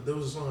from him, but there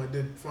was a song I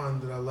did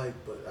find that I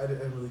liked, but I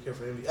didn't really care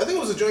for Envy. I think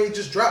it was a joint he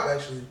just dropped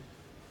actually.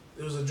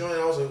 It was a joint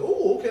I was like,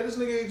 oh, okay, this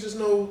nigga ain't just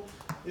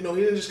he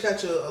didn't just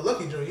catch a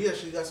lucky joint. He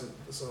actually got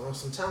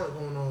some talent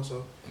going on.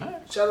 So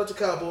shout out to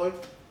Cowboy.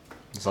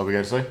 That's all we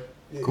got to say.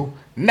 Yeah. Cool.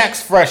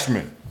 Next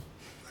freshman,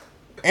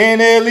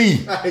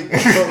 NLE. I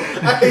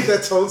hate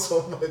that tone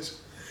so much.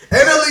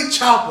 NLE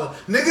Chopper.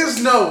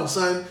 Niggas know,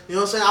 son. You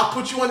know what I'm saying? I'll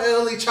put you on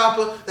NLE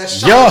Chopper. That's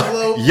Chopper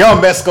flow.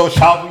 Young Mexico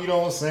Chopper, you know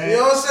what I'm saying? You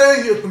know what I'm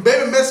saying? You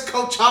baby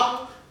Mexico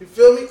Chopper. You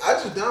feel me? I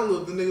just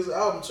downloaded the niggas'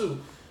 album too.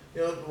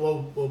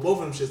 Well,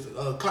 both of them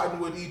shits.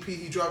 Cottonwood EP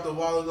he dropped a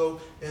while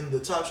ago, and the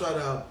Top Shot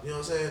album. You know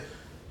what I'm saying?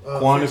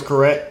 Quan is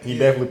correct. He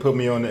definitely put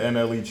me on the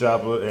NLE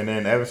Chopper, and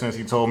then ever since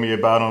he told me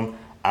about him,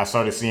 I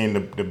started seeing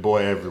the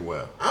boy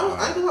everywhere. I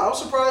was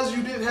surprised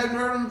you hadn't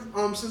heard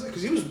him since then,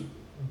 because he was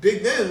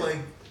big then. Like,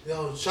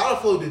 Shout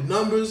Out Flow did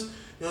numbers. You know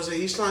what I'm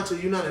saying? He's signed to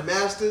United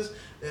Masters,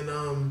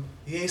 and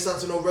he ain't signed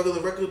to no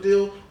regular record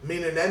deal.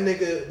 Meaning that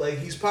nigga, like,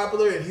 he's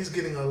popular, and he's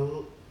getting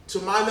to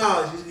my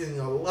knowledge, he's getting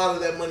a lot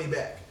of that money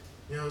back.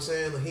 You know what I'm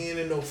saying? Like, he ain't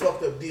in no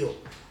fucked up deal.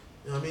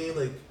 You know what I mean?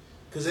 Like,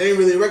 because it ain't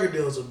really a record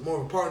deal. It's more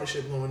of a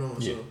partnership going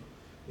on. Yeah. So,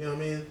 you know what I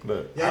mean?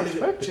 But young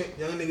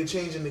nigga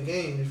changing the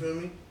game. You feel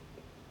me?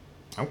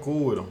 I'm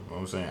cool with him. You know what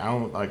I'm saying?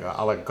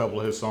 I like a couple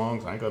of his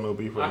songs. I ain't got no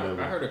beef with him.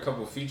 I heard a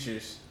couple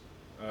features.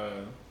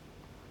 A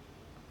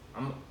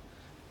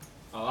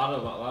lot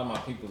of my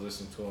people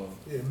listen to him.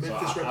 Yeah,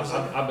 Memphis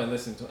representative. I've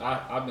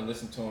been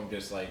listening to him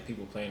just like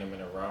people playing him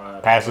in a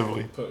ride.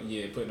 Passively. Putting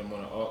him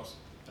on the aux.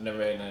 I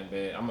never had nothing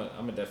bad.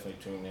 I'm a definitely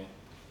tune in.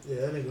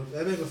 Yeah, that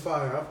nigga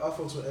fire. I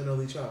fucks with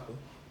NLE Chopper.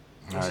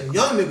 Right,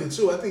 young nigga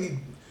too. I think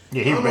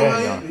he's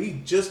bad young.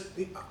 He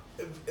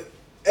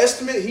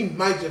estimate he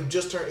might have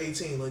just turned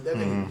 18. Like that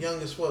nigga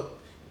young as fuck,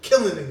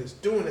 killing niggas,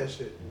 doing that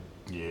shit.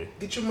 Yeah.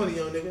 Get your money,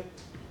 young nigga.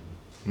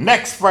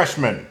 Next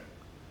freshman,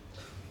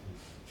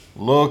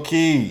 Lil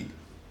Key.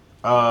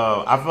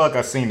 I feel like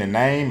I've seen the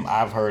name.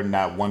 I've heard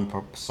not one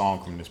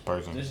song from this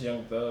person. This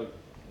Young Thug,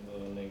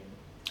 little nigga.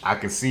 I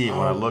can see it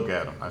when I look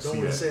at him. I don't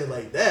want to say it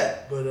like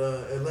that, but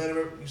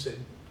Atlanta, you said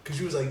because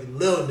you was like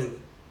little nigga.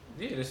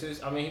 Yeah, this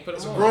is. I mean, he put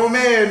him on. It's a grown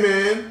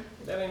man.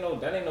 That ain't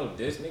no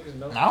diss, niggas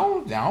know. I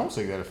don't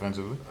say that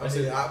offensively.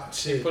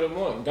 Shit. Put him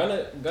on.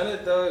 Gunna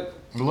Thug.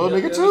 Little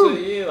nigga too.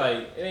 Yeah,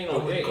 like it ain't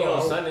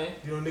no Sunday.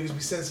 You know niggas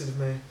be sensitive,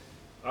 man.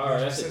 All right,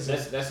 that's his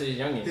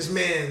youngin. His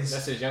man's.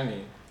 That's his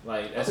youngin.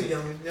 Like that's a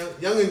youngin.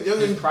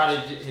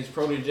 His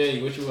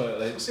protege. What you want?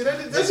 Like, see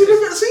that's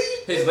what see.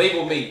 His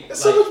label mate.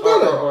 That's so much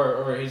better.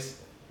 Or his,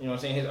 you know what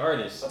I'm saying, his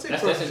artist.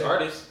 That's his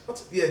artist.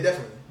 Yeah,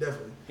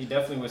 definitely. He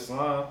definitely was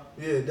Slime.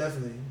 Yeah,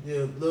 definitely.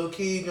 Yeah, Lil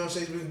Key, you know what I'm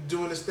saying, he's been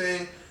doing this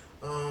thing.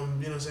 You know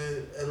what I'm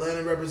saying,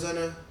 Atlanta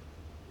representative,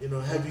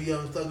 heavy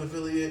Young Thug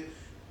affiliate.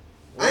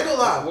 I ain't gonna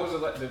lie. What was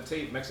it like, the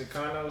tape,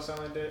 Mexicano or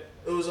something like that?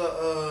 It was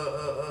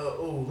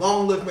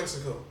Long Live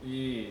Mexico.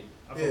 Yeah.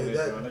 I think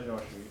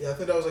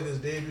that was like his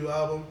debut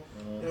album.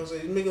 You know what I'm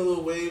saying? He's making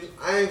little waves.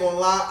 I ain't gonna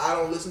lie, I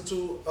don't listen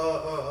to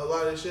a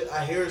lot of this shit.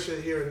 I hear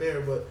shit here and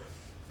there, but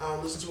I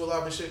don't listen to a lot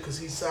of his shit because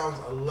he sounds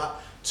a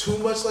lot too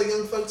much like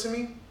Young Thug to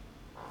me.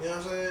 You know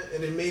what I'm saying?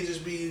 And it may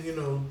just be,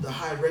 the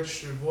high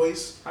registered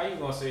voice. How you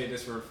gonna say it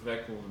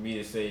disrespectful for me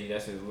to say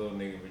that's his little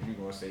nigga, but you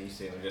gonna say he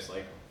said him just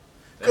like him?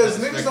 Because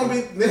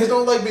niggas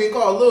don't like being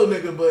called a little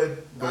nigga, but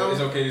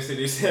it's okay to say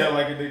they sound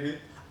like a nigga.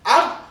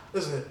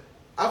 Listen.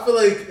 I feel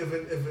like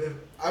if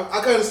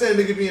I can understand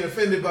nigga being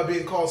offended by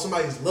being called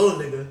somebody's little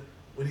nigga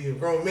when he a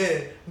grown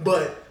man,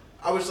 but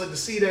I would just like to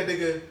see that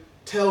nigga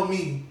tell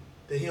me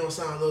that he don't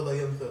sound a little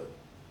like Young Thug.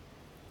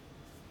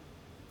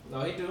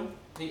 No, he do.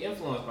 He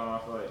influenced by him, I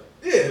feel like.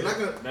 Yeah,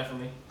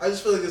 definitely. I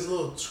just feel like it's a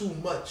little too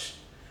much,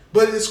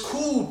 but it's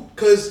cool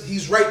because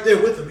he's right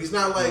there with him. He's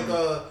not like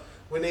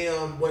when they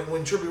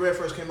when Trippie Redd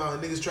first came out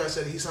and niggas tried to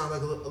say that he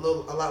sounded like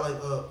a lot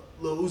like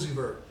Lil Uzi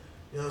Vert.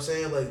 You know what I'm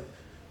saying? Like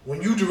when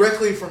you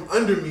directly from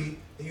under me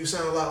and you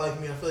sound a lot like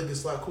me, I feel like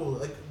it's a lot cooler.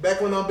 Like back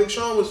when Big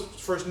Sean was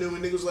first new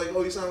and niggas was like,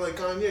 oh, you sound like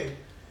Kanye.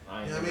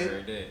 I ain't never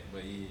heard that,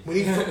 but yeah.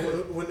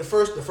 When the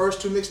first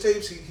two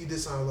mixtapes, he did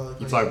sound a lot like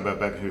Kanye. You talking about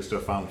back when he was still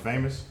finally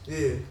famous? Yeah.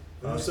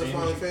 When he was still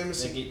finally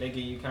famous. They give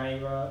you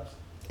Kanye vibes?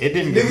 It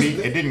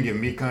didn't give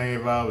me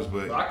Kanye vibes,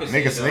 but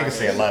niggas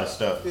say a lot of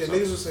stuff. Yeah,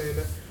 niggas were saying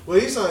that. Well,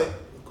 he sound like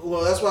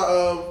Well, that's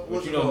why.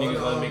 But you know,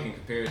 niggas love making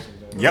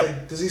comparisons. Though. Yep.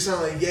 Like, does he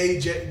sound like Ye,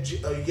 Jay,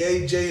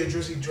 or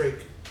Drizzy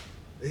Drake?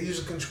 He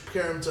used to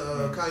compare him to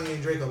Kanye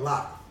and Drake a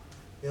lot.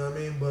 You know what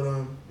I mean? But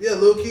yeah,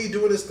 Lil Key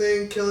doing his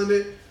thing, killing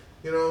it.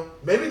 You know,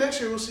 maybe next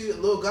year we'll see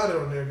Lil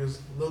Gotti on there because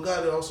Lil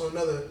Gotti also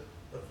another,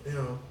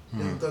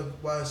 Young Thug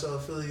YSL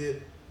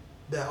affiliate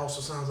that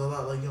also sounds a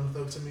lot like Young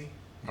Thug to me.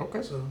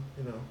 Okay. So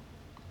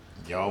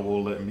y'all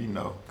will let me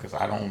know because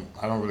I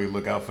don't really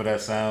look out for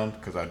that sound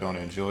because I don't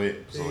enjoy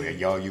it. So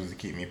y'all usually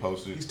keep me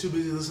posted. He's too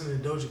busy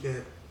listening to Doja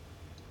Cat.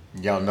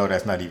 Y'all know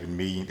that's not even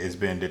me. It's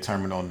been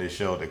determined on this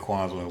show that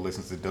Quan's only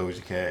listens to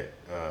Doja Cat.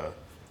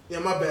 Yeah,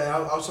 my bad. I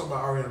was talking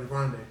about Ariana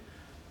Grande.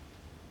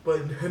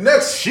 But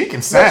next, she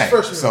can sing,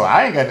 freshman. so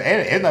I ain't got.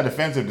 It's not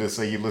offensive to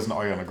say you listen to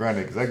Ariana Grande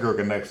because that girl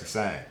can actually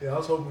sing. Yeah, I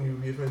was hoping you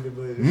would be offended,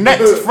 but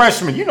next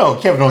freshman, you know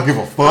Kevin don't give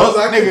a fuck,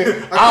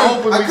 nigga.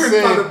 I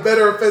couldn't find a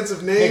better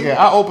offensive name. Nigga,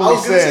 I was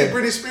gonna say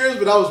Britney Spears,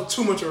 but that was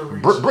too much of a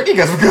reach. Britney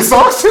got some good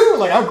songs too.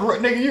 Like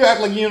nigga, you act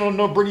like you don't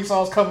know Britney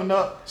songs coming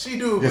up. She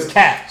do, it's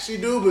cat. She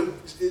do, but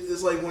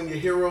it's like when your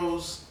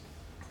heroes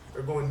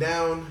are going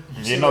down.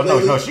 Yeah,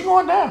 no, she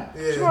going down.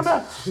 Yeah, she going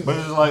down. But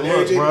it's like,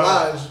 look, bro.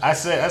 I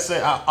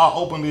said, I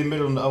openly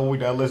admitted on the other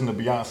week that I listen to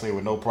Beyonce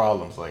with no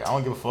problems. Like, I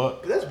don't give a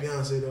fuck. But that's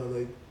Beyonce though.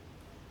 Like,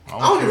 I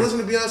don't even listen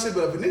to Beyonce,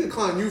 but if a nigga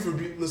clown you for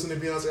listening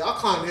to Beyonce, I'll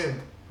clown him. You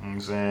know what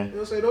I'm saying? You know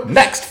what I'm saying?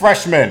 Next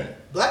freshman.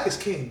 Black is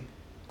King.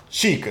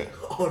 Chica.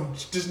 On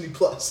Disney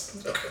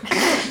Plus.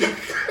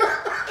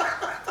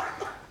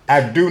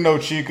 I do know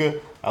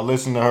Chica. I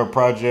listened to her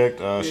project.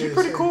 She's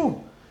pretty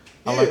cool.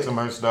 I like some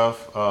of her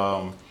stuff.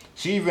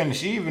 She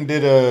even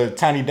did a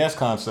Tiny Desk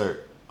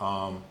concert.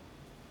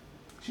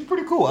 She's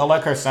pretty cool. I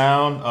like her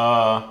sound.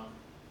 I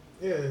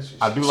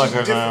do like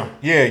her sound.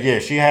 Yeah.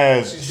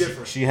 She's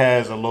different. She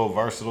has a little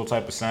versatile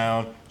type of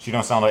sound. She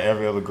don't sound like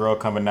every other girl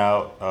coming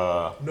out.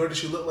 Nor does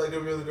she look like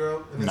every other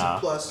girl. And nah.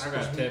 It's a plus. I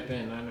got tap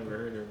in. I never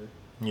heard of her.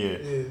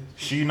 Yeah.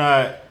 She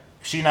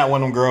not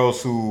one of them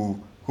girls who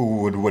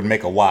would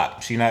make a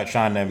WAP. She not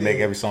trying to make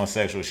every song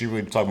sexual. She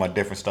really talking about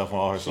different stuff on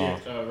all her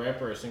songs. A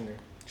rapper or singer?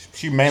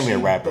 She mainly a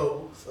rapper.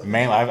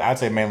 Mainly, I'd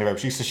say mainly rapper.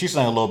 She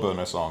sang a little bit on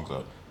her songs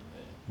though,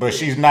 but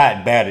she's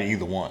not bad at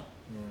either one.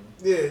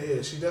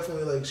 Yeah. She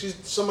definitely she's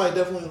somebody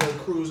definitely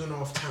cruising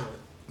off talent.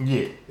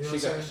 Yeah. You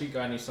know she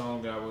got any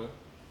song that would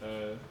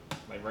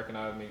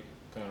recognize me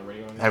put on the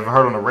radio? Have you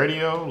heard on the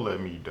radio? Let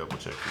me double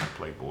check for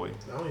you, Playboy.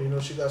 I don't even know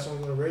if she got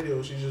songs on the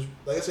radio. She just,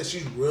 like I said,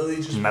 she's really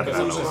just cruising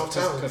off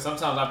talent. Because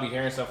sometimes I'll be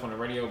hearing stuff on the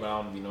radio, but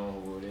I don't be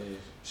knowing who it is.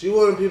 She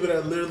one of the people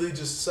that literally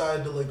just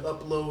decided to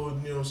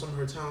upload, some of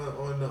her talent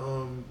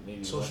on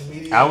the social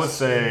media. I would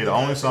say the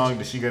only song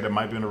that she got that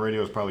might be on the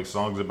radio is probably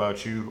 "Songs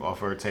About You" off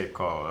her tape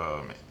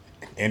called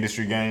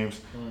 "Industry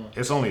Games."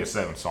 It's only a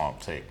 7-song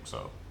tape,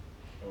 so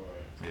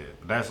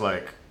that's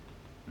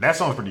that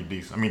song's pretty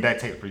decent. I mean, that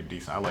tape's pretty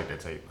decent. I like that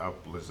tape. I've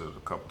listened to it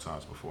a couple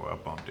times before. I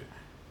bumped it,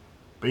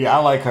 but yeah,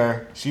 I like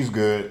her. She's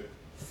good.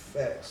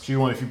 Facts. She's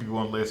one of the few people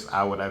on the list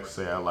I would actually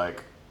say I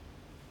like.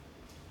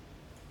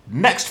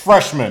 Next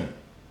freshman.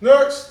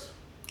 Next.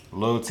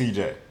 Lil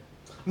TJ.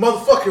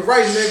 Motherfucking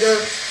right, nigga.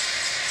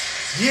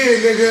 Yeah,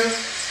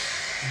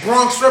 nigga.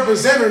 Bronx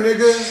representer,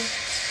 nigga.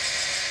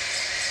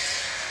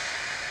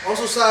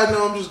 Also, side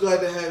note, I'm just glad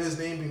to have his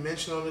name be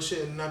mentioned on this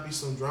shit and not be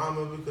some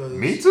drama because...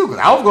 Me too,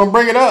 because I was going to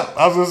bring it up.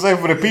 I was going to say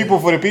for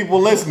the people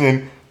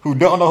listening who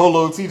don't know who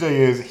Lil TJ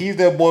is, he's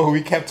that boy who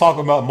we kept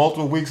talking about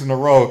multiple weeks in a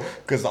row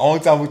because the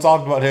only time we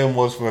talked about him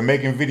was for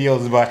making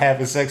videos about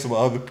having sex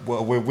with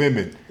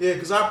women. Yeah,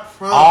 because I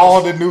promise...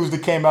 All the news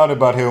that came out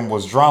about him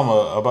was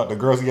drama about the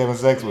girls he having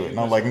sex with. And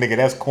I'm like, nigga,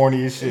 that's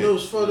corny as shit. And it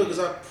was funny because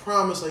I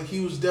promise,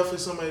 he was definitely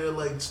somebody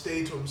that,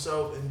 stayed to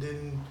himself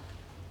and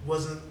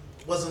wasn't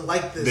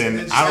like this. Then and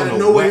then just I don't out of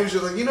know nowhere, what, he was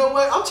just like, you know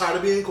what? I'm tired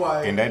of being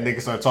quiet. And that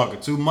nigga started talking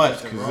too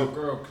much. That's the wrong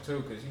girl,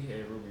 too, because he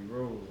had Ruby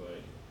Rose.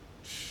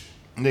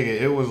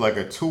 Nigga, it was like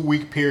a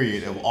 2-week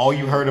period of all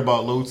you heard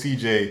about Lil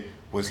TJ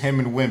was him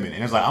and women.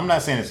 And it's like, I'm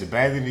not saying it's a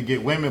bad thing to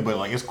get women,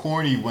 but it's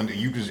corny when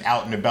you just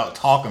out and about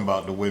talking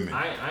about the women.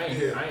 I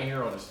ain't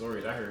hear all the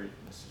stories. I heard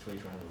the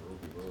situation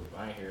with Ruby Rose, but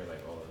I ain't hear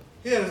all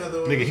the... He had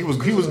another one. Nigga, he was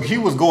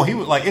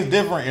like, it's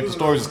different if the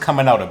stories is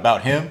coming out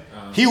about him.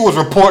 He was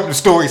reporting the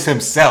stories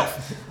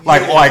himself.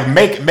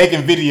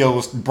 Making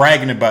videos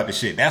bragging about the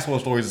shit. That's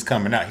what stories is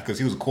coming out because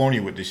he was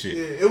corny with the shit.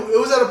 Yeah, it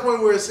was at a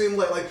point where it seemed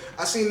like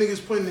I seen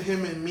niggas putting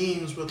him in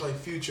memes with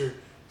Future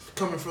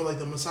coming for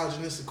the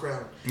misogynistic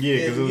crowd.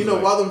 Yeah, because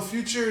while them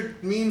Future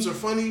memes are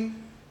funny,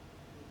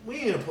 we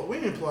ain't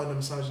applauding the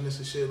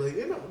misogynistic shit.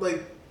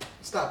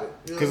 Stop it.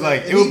 Because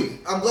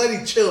I'm glad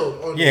he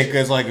chilled on. Yeah,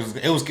 because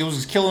it was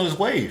just killing his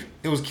wave.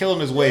 It was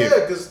killing his wave. Yeah,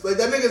 because that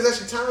nigga's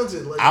actually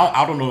talented.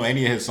 I don't know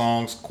any of his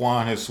songs.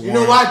 Quan has sworn. You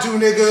know I do,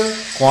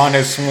 nigga. Quan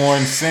has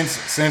sworn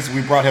since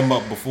we brought him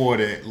up before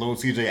that Lil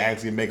TJ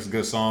actually makes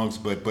good songs,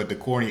 but the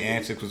corny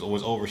antics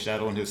was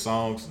overshadowing his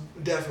songs.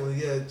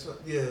 Definitely,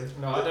 yeah.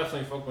 No, I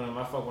definitely fuck with him.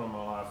 I fuck with him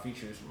on a lot of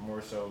features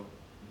more so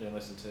than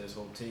listen to his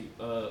whole tape.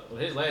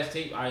 His last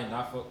tape, I did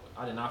not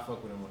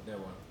fuck with him with that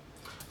one.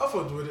 I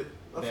fucked with it.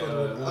 What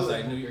was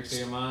like New York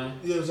State of Mind?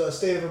 Yeah, it was a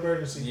State of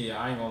Emergency. Yeah,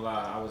 I ain't gonna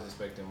lie. I was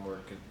expecting more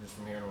just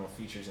from hearing on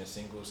features and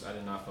singles. I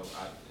did not fuck.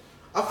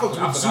 I fucked with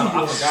I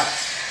forgot.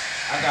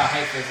 I got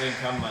hyped for a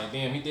second. I'm like,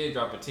 damn, he did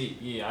drop a tape.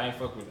 Yeah, I ain't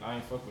fuck with that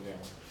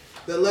one.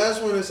 That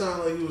last one, it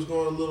sounded like he was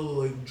going a little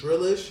like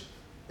drillish,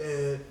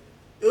 and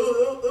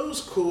it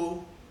was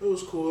cool. It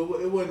was cool.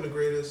 It wasn't the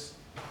greatest.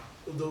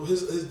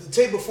 The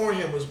tape before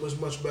him was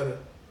much better.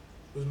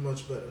 It was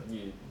much better.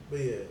 Yeah. But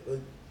yeah,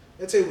 like,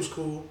 that tape was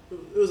cool.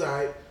 It was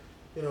alright.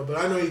 You know, but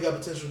I know he got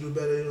potential to do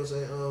better. You know what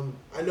I'm saying?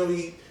 I know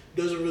he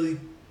doesn't really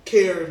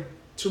care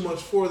too much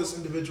for this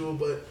individual,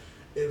 but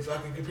if I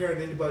can compare him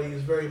to anybody,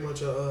 he's very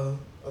much a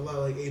lot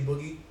like A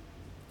Boogie.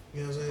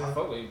 You know what I'm saying? I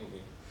fuck with A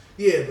Boogie.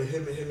 Yeah, but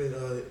him and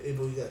A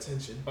Boogie got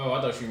tension. Oh,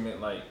 I thought you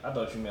meant I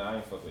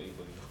ain't fuck with A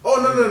Boogie. Oh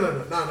no.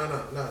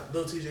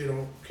 Lil TJ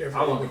don't care for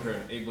I won't compare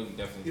him. A Boogie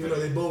definitely. Even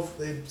though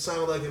they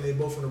sound like and they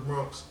both from the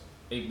Bronx.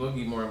 A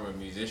Boogie more of a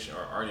musician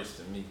or artist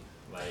to me.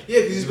 Like,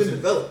 yeah, because he's been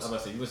developed. I'm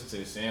about to say, you listen to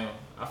his sound.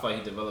 I feel like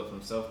he developed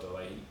himself though.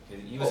 Like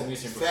he was a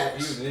musician before.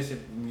 Facts. He was a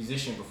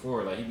musician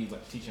before. Like he be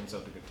like teaching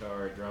himself the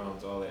guitar,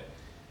 drums, all that.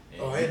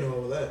 And I didn't know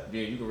all that.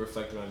 Yeah, you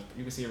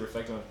can see it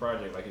reflected on his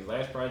project. Like his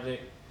last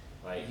project,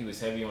 like he was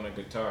heavy on the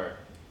guitar.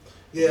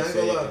 Yeah, I ain't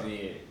gonna lie.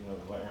 Yeah,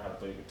 learn how to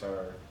play the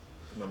guitar,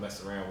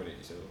 mess around with it.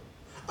 So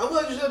I'm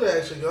glad you said that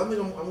actually. I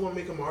think I'm gonna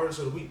make him an artist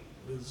of the week.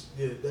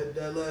 Yeah,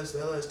 that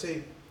last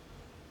tape.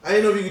 I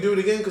didn't know if you could do it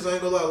again because I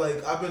ain't gonna lie.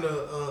 Like I've been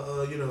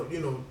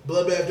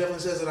Bloodbath definitely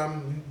says that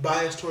I'm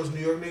biased towards New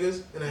York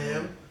niggas, and I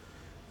am.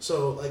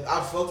 So like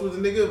I fucked with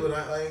the nigga, but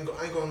I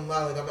ain't gonna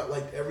lie. Like I got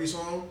like every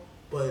song,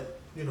 but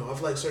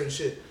I've liked certain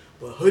shit.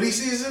 But Hoodie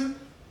Season,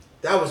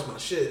 that was my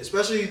shit.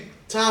 Especially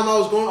time I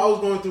was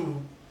going through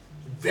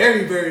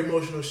very, very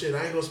emotional shit.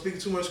 I ain't gonna speak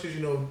too much because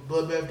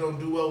Bloodbath don't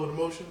do well with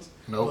emotions.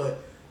 Nope.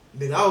 But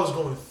nigga, I was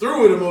going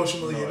through it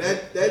emotionally, and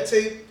that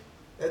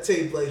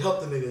tape like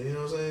helped the nigga. You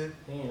know what I'm saying?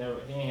 He ain't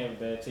have a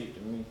bad tape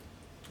to me.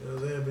 You know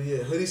what I'm saying? But yeah,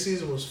 Hoodie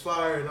Season was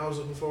fire, and I was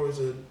looking forward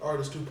to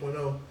Artist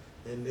 2.0,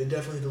 and it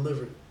definitely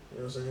delivered. You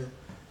know what I'm saying?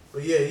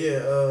 But yeah,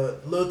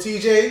 Lil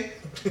TJ,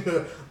 you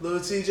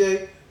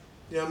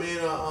know what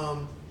I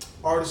mean?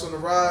 Artist on the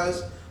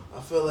rise. I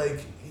feel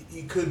like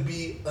he could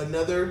be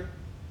another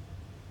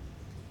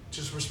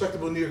just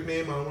respectable New York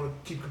name. I don't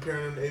want to keep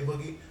comparing him to A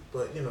Boogie,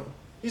 but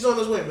he's on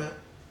his way, man.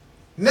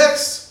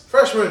 Next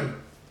freshman,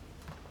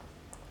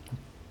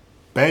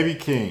 Baby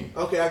King.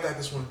 Okay, I got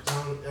this one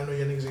because I know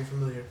your niggas ain't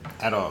familiar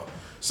At all.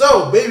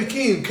 So, Baby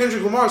King,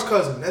 Kendrick Lamar's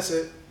cousin. That's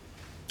it.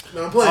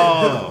 No, I'm playing.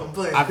 I'm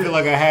playing. I feel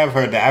like I have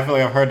heard that. I feel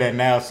like I've heard that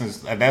now since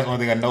that's the only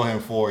thing I know him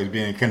for is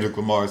being Kendrick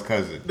Lamar's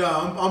cousin. No,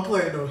 I'm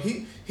playing though.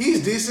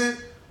 He's decent,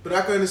 but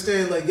I can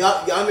understand like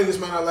y'all niggas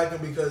might not like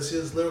him because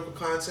his lyrical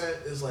content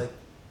is like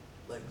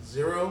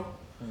zero.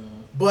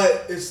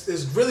 But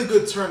it's really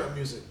good turn up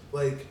music.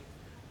 Like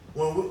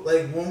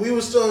when we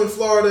was still in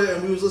Florida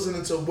and we was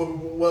listening to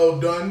Well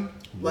Done,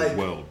 like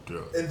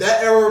in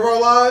that era of our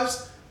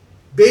lives,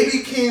 Baby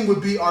King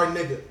would be our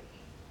nigga.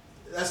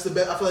 That's the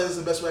best. I feel like that's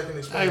the best way I can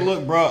explain. Hey,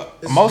 look, bro.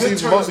 Most of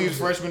these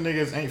freshman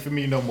niggas ain't for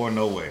me no more.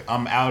 No way.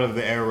 I'm out of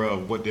the era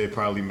of what they're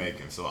probably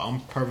making, so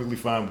I'm perfectly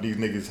fine with these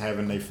niggas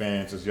having their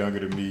fans that's younger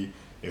than me.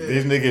 If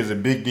this nigga is a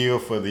big deal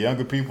for the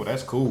younger people,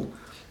 that's cool.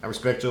 I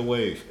respect your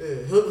wave.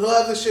 Yeah, he'll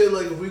have this shit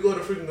like if we go to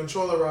freaking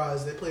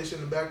Controllerize, they play shit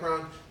in the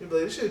background. You'll be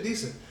like, this shit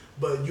decent,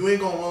 but you ain't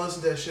gonna want to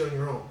listen to that shit on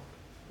your own.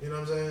 You know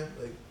what I'm saying?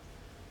 Like,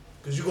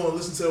 cause you gonna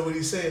listen to what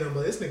he's saying. I'm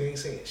like, this nigga ain't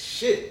saying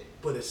shit.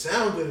 But it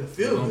sounds good and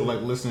feel good.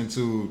 Like listening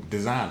to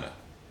Designer.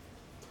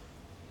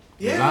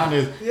 Yeah,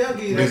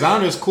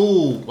 Designer's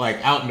cool,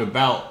 like out and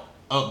about,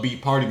 upbeat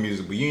party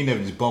music, but you ain't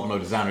never just bumping no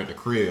Designer at the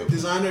crib.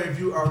 Designer, if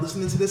you are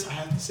listening to this, I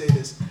have to say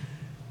this.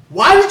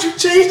 Why did you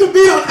change the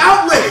beat on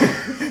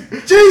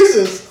Outlet?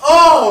 Jesus!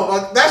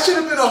 Oh, that should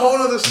have been a whole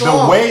other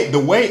song. The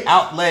way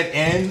Outlet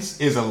ends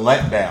is a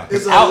letdown.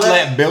 Because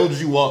Outlet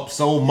builds you up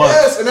so much.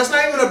 Yes, and that's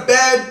not even a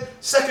bad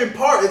second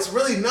part. It's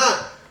really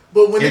not.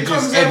 But when it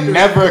comes it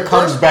never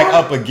comes back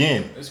up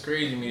again. It's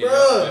crazy to me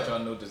that y'all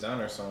know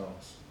Designer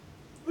songs.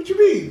 What you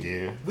mean?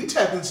 Yeah. We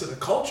tapped into the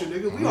culture,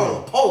 nigga. We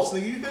on a pulse,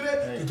 nigga. You hear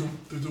that? Hey.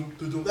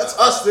 That's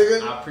us,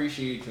 nigga. I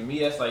appreciate it. For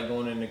me, that's like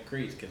going in the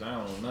creeks because I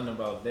don't know nothing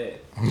about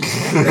that.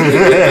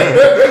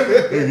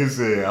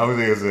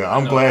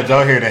 I'm glad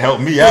y'all here to help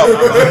me out.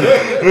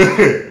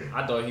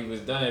 I thought he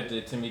was done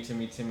after Timmy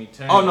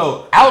Turner. Oh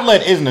no,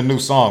 Outlet isn't a new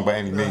song by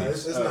any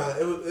means. It's not.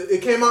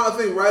 It came out, I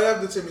think, right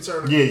after Timmy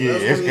Turner. Yeah.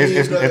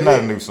 It's not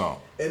a new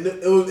song. And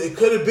it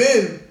could have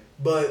been,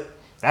 but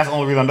that's the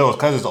only reason I know it's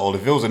because it's old.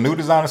 If it was a new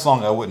Designer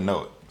song, I wouldn't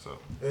know it. So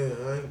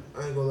yeah,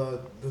 I ain't gonna lie.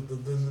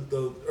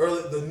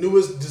 The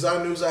newest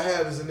Designer news I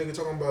have is the nigga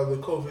talking about the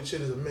COVID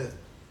shit is a myth.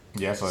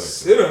 Yeah, I saw that.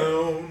 Sit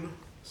down.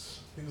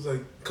 He was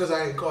like, "Cause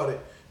I ain't caught it,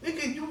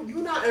 nigga. You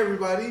not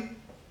everybody."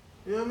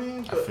 You know what I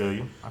mean? But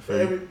I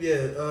feel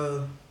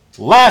you.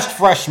 Last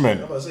freshman.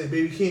 I'm about to say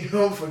Baby King.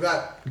 I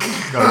forgot.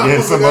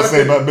 Something to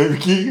say about Baby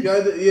King.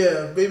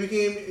 Yeah, Baby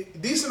King,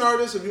 decent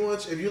artist. If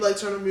you like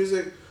turn up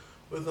music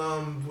with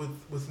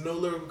no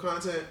lyrical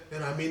content,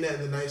 and I mean that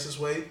in the nicest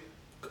way,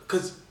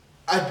 because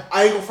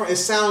I ain't gonna front.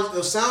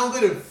 It'll sound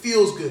good and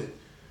feels good.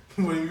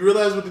 When you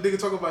realize what the nigga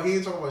talking about, he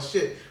ain't talking about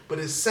shit. But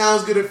it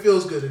sounds good and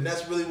feels good, and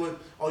that's really what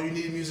all you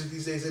need in music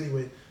these days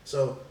anyway.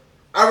 So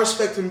I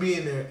respect him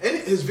being there, and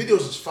his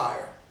videos is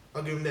fire.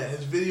 I'll give him that.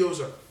 His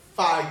videos are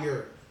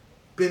fire,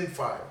 been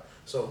fire.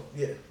 So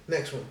yeah,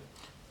 next one.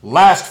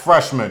 Last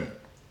freshman.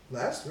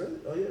 Last really?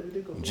 Oh yeah, we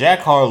did go. Jack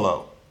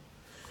Harlow.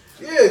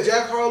 Yeah,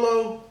 Jack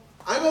Harlow.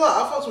 I ain't gonna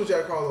lie, I fucks with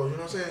Jack Harlow. You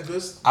know what I'm saying?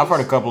 Good. I've heard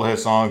a couple of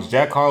his songs.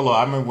 Jack Harlow,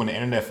 I remember when the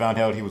internet found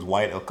out he was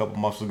white a couple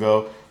months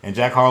ago, and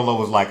Jack Harlow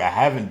was like, I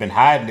haven't been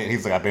hiding it.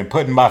 He's like, I've been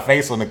putting my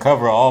face on the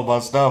cover of all my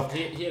stuff.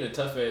 He had a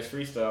tough ass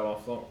freestyle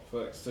on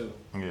Flex too.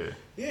 Yeah.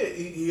 Yeah,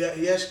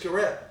 he actually can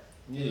rap.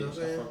 Yeah, you know what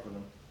I'm saying? I fuck with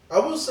him. I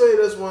will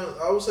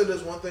say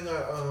there's one thing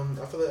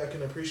I feel like I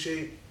can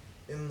appreciate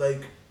in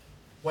like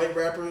white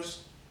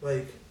rappers.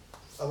 Like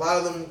a lot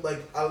of them,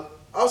 like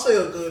I'll say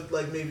a good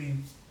like maybe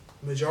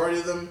majority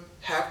of them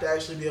have to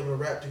actually be able to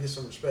rap to get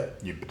some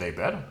respect. Yeah, but they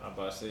better. I'm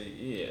about to say,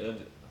 yeah,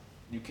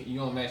 you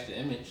don't match the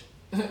image,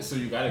 so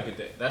you gotta get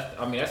that. That's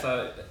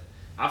how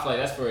I feel like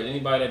that's for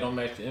anybody that don't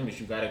match the image.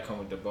 You gotta come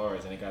with the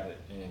bars, and you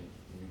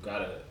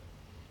gotta.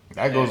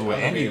 That goes with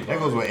any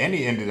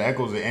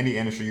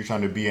industry you're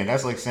trying to be in.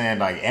 That's like saying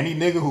like any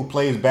nigga who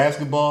plays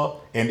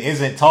basketball and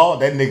isn't tall,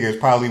 that nigga is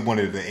probably one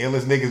of the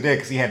illest niggas there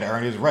because he had to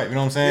earn his rep. You know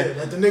what I'm saying?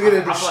 Yeah, like the nigga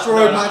that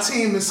destroyed my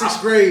team in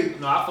sixth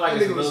grade. No, I feel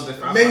like it's a little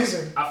different.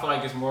 Amazing. I feel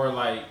like it's more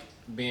like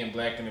being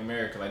black in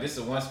America. Like this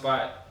is one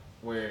spot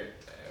where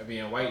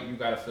being white, you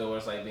gotta feel what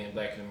it's like being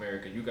black in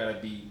America. You gotta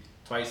be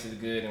twice as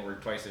good and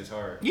work twice as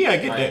hard. Yeah, I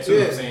get that. You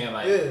know what I'm saying?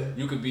 Like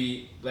you could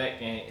be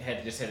black and had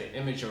an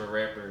image of a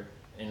rapper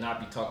and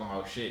not be talking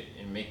about shit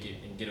and make it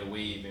and get a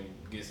wave and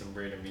get some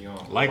bread and be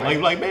on. Like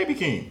Baby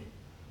King.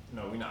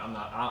 No,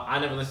 I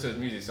never listened to his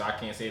music, so I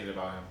can't say that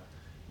about him.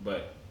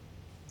 But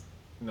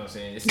you know what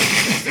I'm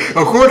saying?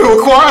 According to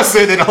Aquara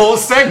said that the whole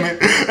segment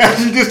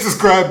as you just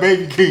described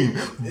Baby King,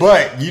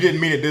 but you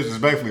didn't mean it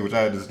disrespectfully, which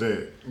I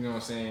understand. You know what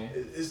I'm saying?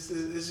 It's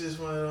just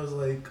one of those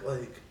like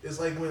it's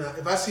like when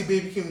if I see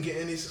Baby King get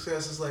any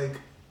success, it's like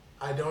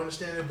I don't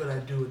understand it, but I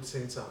do at the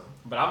same time.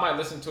 But I might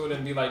listen to it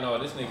and be like, no,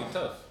 this nigga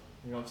tough.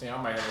 You know what I'm saying?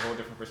 I might have a whole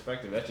different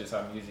perspective. That's just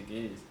how music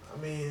is. I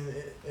mean,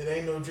 it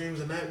ain't no dreams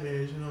and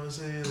nightmares. You know what I'm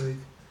saying? Like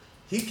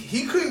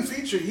he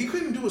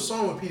couldn't do a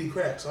song with Petey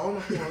Crack. So I don't know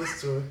if you want to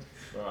listen to it.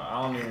 Bro,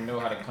 I don't even know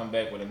how to come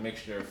back with a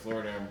mixture of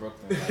Florida and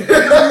Brooklyn. Like,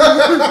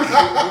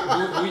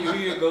 who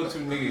you go to,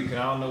 nigga? Cause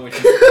I don't know what you.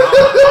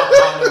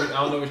 I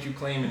don't know what you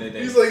claiming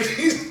today. He's like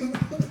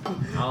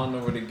I don't know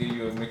where to give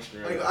you a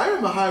mixture. Like I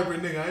am a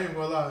hybrid nigga. I ain't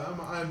gonna lie.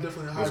 I am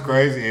definitely a hybrid. What's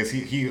crazy is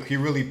he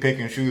really pick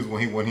and choose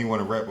when he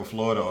want to rap with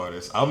Florida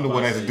artists. I'm the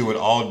one that has to do it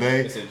all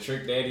day. It's a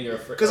Trick Daddy or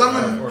because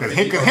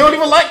he don't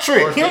even like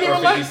Trick. He don't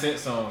even like 50 Cent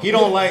song. He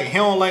don't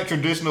like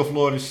traditional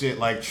Florida shit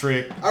like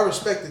Trick. I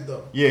respect it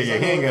though. Yeah, he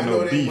ain't got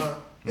no beef.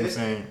 You know what I'm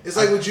saying? It's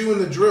like with you and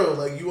the drill.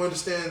 Like you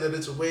understand that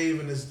it's a wave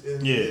and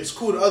it's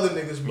cool to other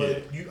niggas,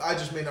 but I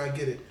just may not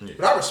get it. Yeah.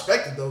 But I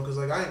respect it though, because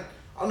like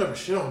I'll never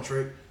shit on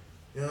Trick.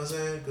 You know what I'm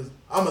saying? Because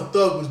I'm a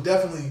Thug was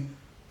definitely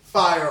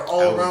fire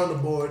all around the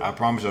board. I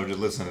promise you, I was just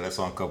listening to that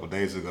song a couple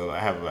days ago. I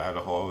had a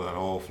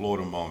whole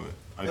Florida moment.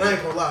 I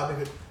ain't gonna lie,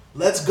 nigga.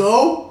 Let's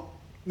go.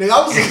 Nigga,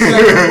 I was listening to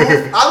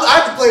that. I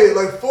had to play it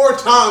like 4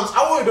 times.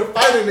 I wanted to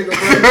fight a nigga, bro.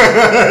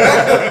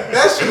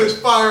 that shit is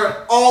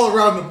fire all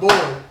around the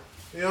board.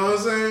 You know what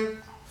I'm saying?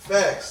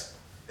 Facts.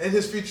 And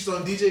his features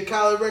on DJ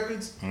Khaled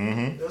records. Mm-hmm. You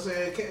know what I'm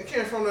saying?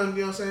 Can't front on,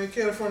 you know what I'm saying?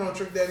 Can't front on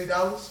Trick Daddy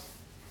Dollars.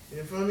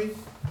 You feel me?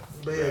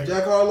 But yeah,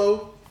 Jack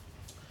Harlow,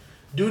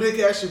 dude that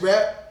can actually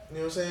rap. You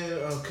know what I'm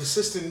saying?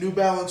 Consistent New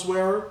Balance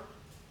wearer.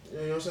 You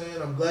know what I'm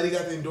saying? I'm glad he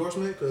got the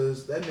endorsement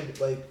because that nigga,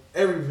 like,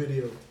 every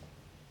video.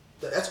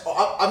 That's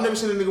all. I've never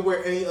seen a nigga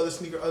wear any other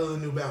sneaker other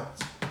than New Balance.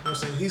 You know what I'm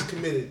saying? He's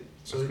committed.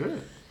 So, that's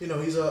good. You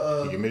know, he's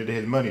he committed to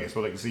his money. That's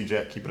what I can see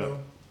Jack. Keep it up.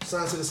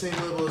 Signed to the same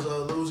level as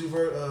Lil Uzi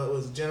Vert,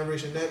 was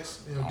Generation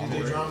Next, you know,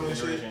 DJ Drama and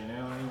shit. Generation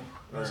Now,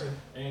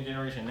 ain't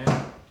Generation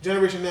Now?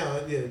 Generation Now,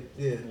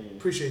 yeah.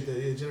 Appreciate that,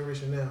 yeah,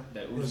 Generation Now.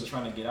 That Uzi's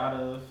trying to get out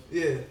of.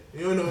 Yeah,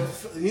 you know what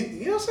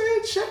I'm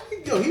saying?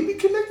 Check, yo, he be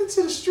connected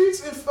to the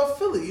streets of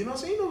Philly, you know what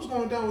I'm saying? He knows what's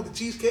going down with the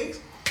cheesecakes,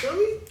 you know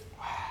what I mean?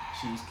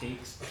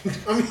 Cheesecakes.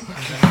 I mean,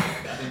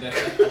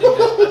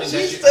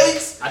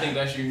 cheesesteaks. I think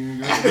that's you, New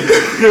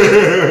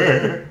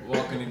York.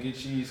 Walking to get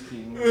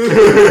cheesecake.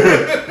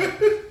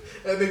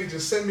 That nigga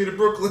just sent me to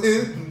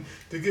Brooklyn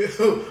to get.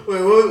 Wait,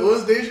 what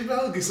was Dave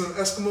Chappelle? Get some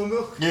Eskimo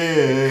milk.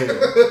 Yeah.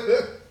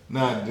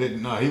 Nah.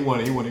 He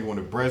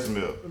wanted breast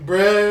milk.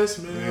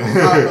 Breast milk.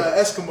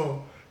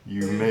 Eskimo.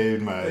 You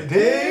made my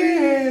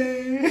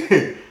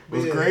day.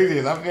 What's crazy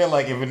is I feel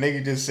like if a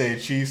nigga just said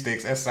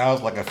cheesesteaks, that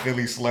sounds like a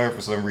Philly slur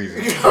for some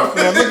reason. Man,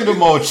 look at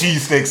them old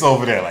cheesesteaks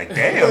over there. Like,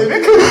 damn,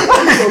 nigga.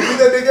 Beat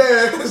that nigga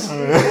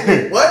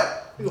ass.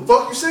 What? The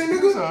fuck you say,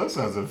 nigga? That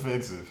sounds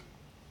offensive.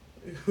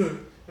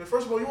 And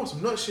first of all, you want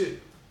some nut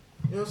shit.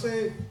 You know what I'm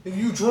saying? Nigga,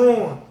 you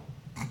drawn.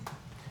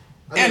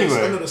 I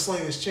know the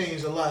slang has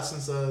changed a lot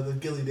since the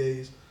Gilly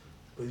days.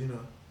 But, you know.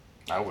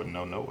 I wouldn't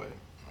know no way.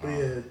 But,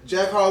 yeah,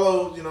 Jack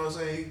Harlow, you know what I'm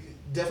saying?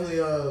 definitely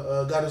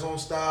got his own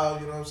style.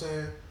 You know what I'm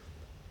saying?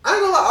 I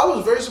ain't gonna lie, I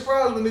was very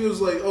surprised when niggas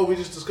was like, "Oh, we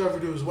just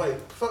discovered he was white."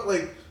 Fuck,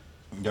 like,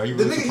 Yo, you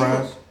really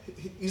surprised?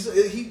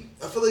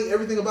 I feel like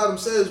everything about him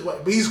says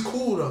white, but he's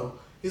cool though.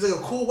 He's like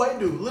a cool white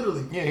dude,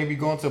 literally. Yeah, he be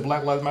going to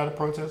Black Lives Matter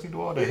protests. He do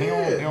all that.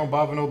 Yeah. He don't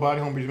bother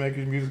nobody. He don't be making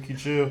his music. He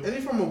chill. And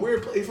he from a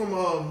weird place. He from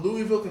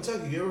Louisville,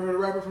 Kentucky. You ever heard a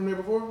rapper from there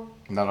before?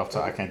 Not off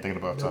top. I can't think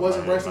about. It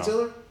wasn't Bryson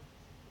Tiller.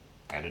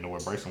 I didn't know where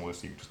Bryson was.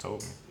 So you just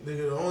told me.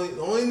 Nigga,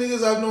 the only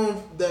niggas I've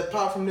known that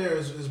pop from there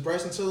is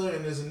Bryson Tiller,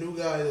 and there's a new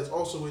guy that's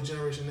also with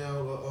Generation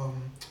Now,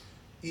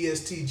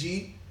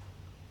 ESTG.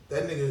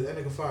 That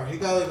nigga fire. He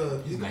got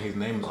like his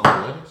name is all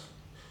letters.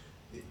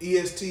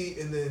 EST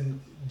and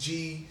then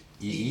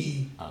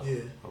GEE. Oh,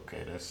 yeah.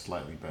 Okay, that's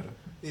slightly better.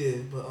 Yeah,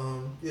 but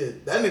yeah,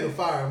 that nigga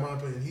fire in my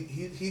opinion.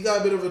 He got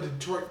a bit of a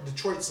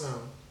Detroit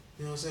sound.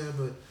 You know what I'm saying?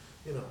 But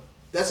you know,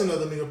 that's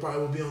another nigga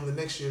probably will be on the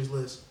next year's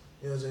list.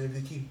 You know what I'm saying? If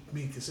they keep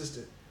being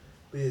consistent.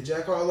 But yeah,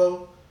 Jack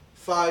Harlow,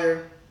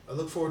 fire. I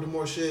look forward to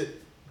more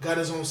shit. Got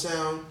his own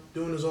sound,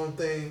 doing his own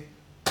thing.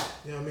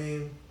 You know what I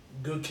mean?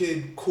 Good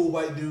kid, cool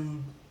white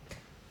dude.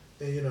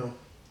 And you know,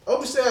 I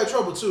hope he stay out of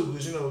trouble too,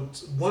 because you know,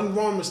 one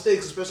wrong mistake,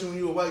 especially when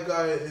you're a white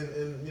guy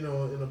in you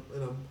know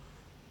in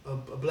a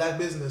black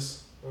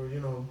business or you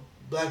know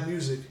black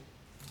music,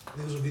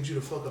 niggas will get you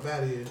the fuck up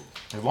out of here.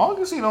 As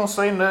long as he don't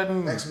say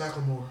nothing Ex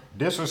Macklemore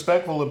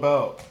disrespectful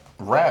about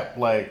rap,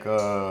 like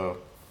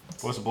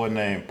what's the boy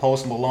name?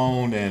 Post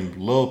Malone and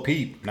Lil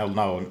Peep. No,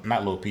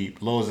 not Lil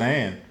Peep. Lil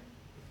Xan.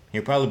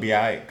 He'll probably be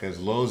alright,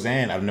 because Lil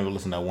Xan, I've never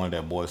listened to one of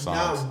that boy's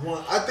songs. Not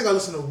one. I think I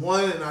listened to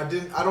one and I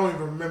don't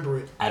even remember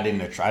it. I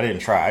didn't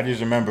try. I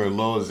just remember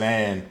Lil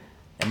Xan.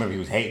 I remember he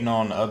was hating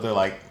on other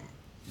like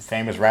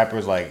famous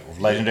rappers, like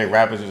legendary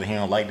rappers, and he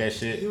don't like that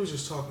shit. He was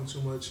just talking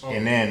too much.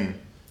 And then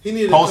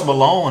he Post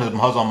Malone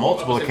has on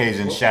multiple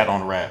occasions shat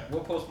on rap.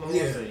 What Post Malone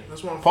say?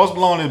 That's what Post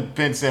Malone has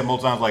been said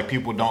multiple times, like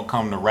people don't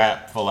come to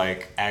rap for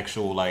like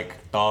actual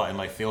like thought and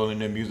like feeling in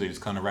their music. They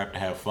just come to rap to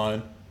have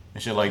fun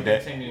and shit like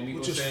that.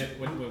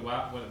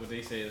 What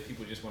they say is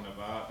people just want to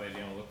vibe, but they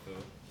don't look for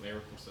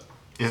lyrical stuff.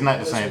 It's not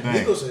the same thing.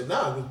 Nico said,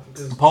 nah,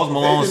 Post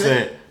Malone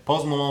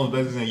was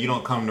basically saying you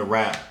don't come to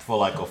rap for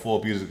like a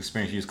full music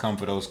experience. You just come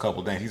for those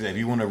couple things. He said if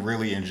you want to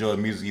really enjoy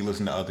music, you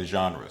listen to other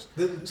genres.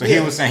 He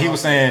was saying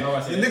the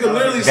nigga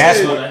literally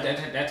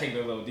said that take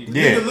it a little deeper.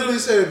 Yeah. The nigga literally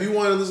said if you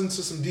want to listen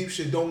to some deep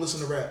shit, don't listen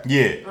to rap.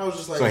 Yeah. And I was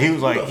just like, so he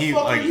was like he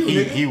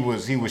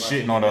was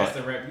shitting on That's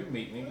the rap you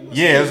make, nigga.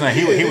 Yeah, it was like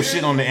he was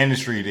shitting on the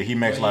industry that he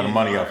makes a lot of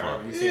money off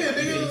of.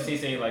 He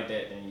say like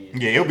that, then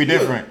yeah, it'll be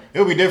different.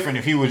 It'll be different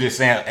if he was just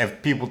saying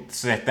if people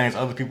say things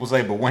other people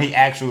say, but when he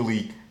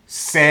actually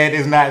said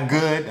it's not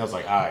good, I was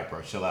like, all right,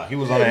 bro, chill out. He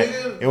was on that.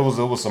 Nigga, it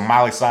was some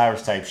Miley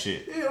Cyrus type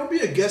shit. Yeah, don't be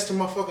a guest in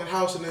my fucking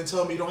house and then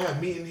tell me you don't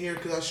have meat in here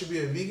because I should be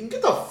a vegan.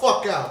 Get the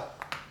fuck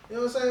out. You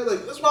know what I'm saying?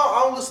 Like that's why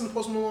I don't listen to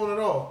Post Malone at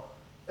all.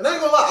 And I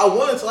ain't gonna lie, I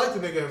wanted to like the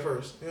nigga at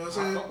first. You know what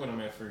I'm saying? I fuck with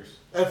him at first.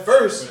 At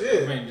first, but,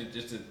 yeah. I mean,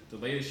 just the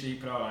latest shit he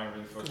put out, I ain't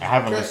really fucking. I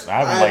haven't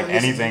liked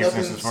anything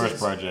since his first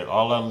project.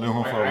 All I knew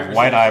him for was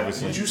White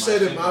Iverson. What you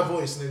said in my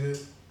voice,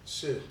 nigga.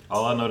 Shit.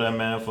 All I know that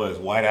man for is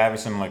White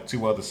Iverson and like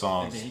 2 other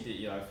songs. And then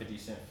he did like 50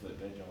 Cent flip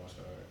that joint was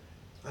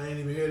hard. I ain't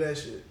even hear that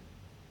shit.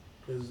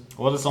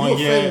 What the song?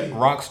 Yeah,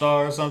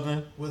 Rockstar or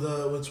something. With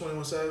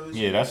 21 Savage.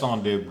 Yeah, that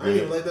song did good. I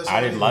didn't like that song.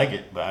 I didn't like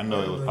it, but I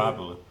know it was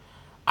popular.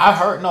 I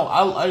heard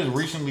I just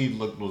recently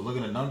was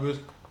looking at numbers.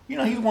 You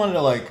know, he's one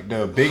of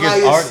the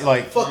biggest artists,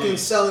 like fucking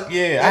selling.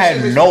 Yeah, I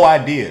had no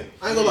idea.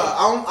 I ain't gonna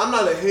lie, I'm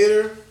not a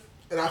hater,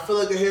 and I feel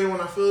like a hater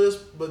when I feel this,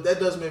 but that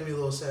does make me a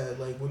little sad.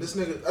 Like when this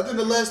nigga, I think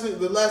the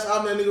last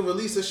album that nigga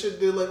released, that shit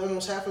did like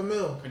almost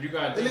 $500,000. But you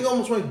got that nigga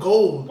almost went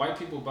gold. White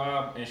people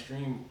buy and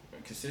stream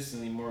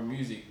consistently more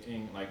music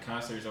and like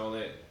concerts, all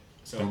that.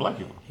 So than black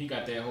people. He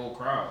got that whole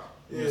crowd.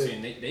 You know what I'm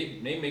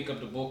saying? They make up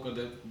the bulk of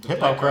the hip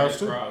hop crowd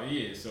too.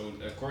 Yeah, so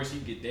of course he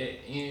get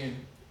that, and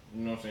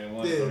you know what I'm saying.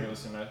 One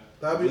listen to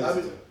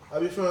I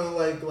be feeling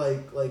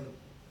like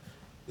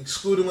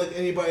excluding like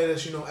anybody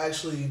that's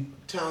actually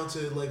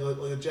talented like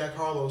a Jack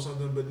Harlow or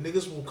something, but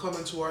niggas will come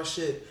into our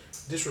shit,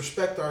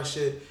 disrespect our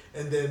shit,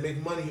 and then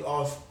make money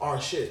off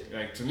our shit.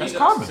 Like to me, that's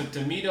common.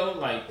 To me though,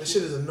 like that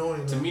shit is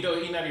annoying. To me though,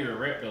 he not even a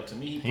rap though. To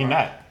me, he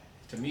not.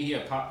 To me, he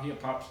a pop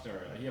star.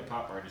 He a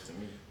pop artist to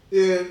me.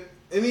 Yeah.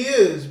 And he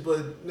is,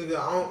 but nigga,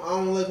 I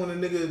don't like when a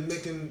nigga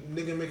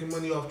making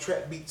money off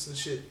trap beats and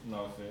shit.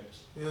 No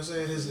offense. You know what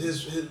I'm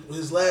saying?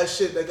 His last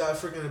shit that got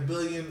freaking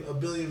a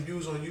billion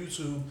views on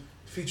YouTube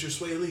features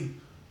Sway Lee. You know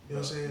what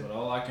I'm saying? But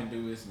all I can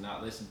do is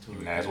not listen to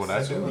it. That's what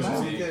I do.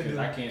 Because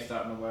I can't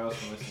stop nobody else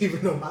from listening.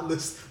 Even though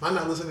my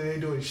not listening ain't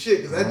doing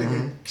shit, because that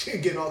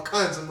nigga getting all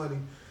kinds of money.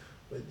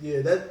 But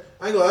yeah, that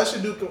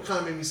shit do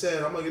kind of make me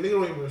sad. I'm like, a nigga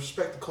don't even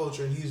respect the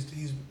culture, and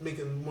he's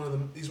making one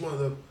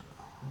of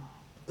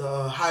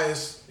the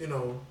highest,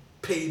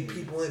 paid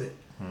people in it.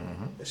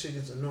 Mm-hmm. That shit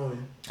gets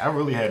annoying. I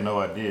really had no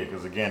idea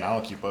because again, I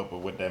don't keep up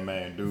with what that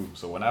man do.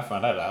 So when I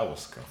found out, I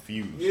was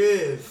confused.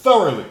 Yeah,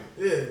 thoroughly.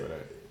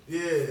 Yeah,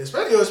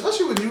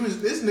 especially when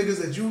there's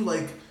niggas that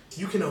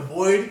you can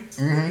avoid.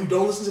 Mm-hmm. You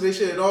don't listen to their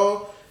shit at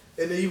all,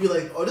 and then you be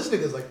like, oh, this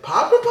nigga's like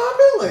popping,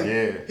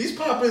 like he's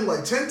popping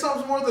like 10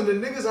 times more than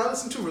the niggas I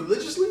listen to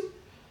religiously.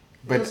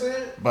 You know what I'm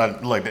saying?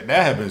 But like that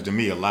happens to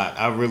me a lot.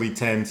 I really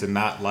tend to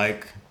not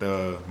like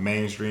the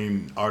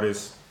mainstream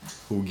artists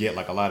who get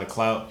like a lot of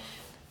clout,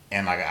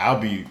 and like I'll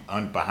be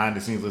behind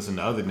the scenes listening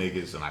to other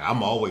niggas, and like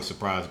I'm always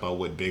surprised by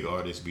what big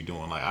artists be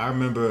doing. Like I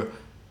remember,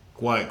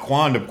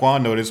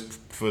 Quan know this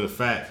for the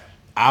fact.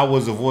 I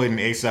was avoiding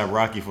A$AP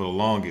Rocky for the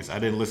longest. I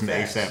didn't listen to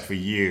A$AP for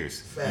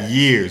years.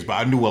 But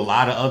I knew a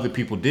lot of other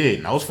people did.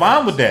 And I was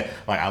fine with that.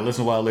 Like, I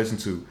listened to what I listened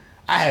to.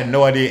 I had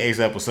no idea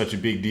A$AP was such a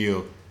big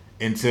deal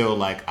until,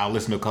 like, I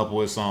listened to a couple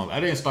of his songs. I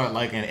didn't start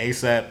liking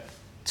A$AP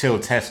till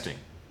Testing.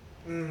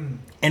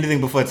 Anything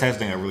before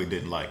Testing I really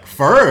didn't like.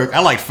 Ferg, I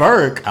like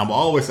Ferg. I'm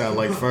always saying I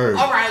like Ferg.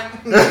 All right.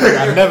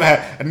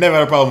 I never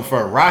had a problem with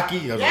Ferg.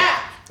 Rocky,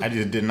 I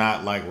just did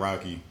not like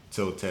Rocky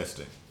till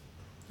Testing.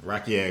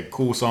 Rocky had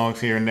cool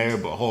songs here and there,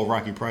 but whole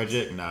Rocky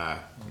project, nah,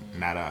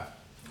 not I.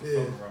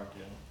 Yeah,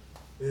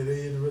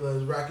 they had to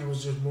realize Rocky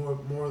was just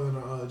more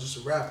than just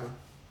a rapper.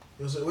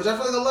 You know, which I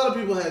feel like a lot of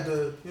people had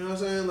to, you know what I'm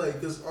saying? Like,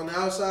 because on the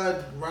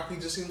outside, Rocky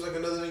just seems like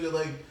another nigga,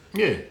 like,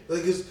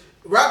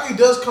 Rocky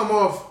does come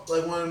off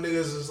like one of them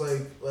niggas is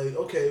like,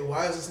 okay,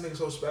 why is this nigga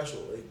so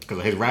special?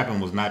 Because his rapping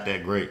was not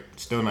that great,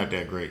 still not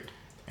that great.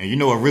 And you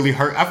know what really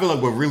hurt? I feel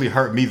like what really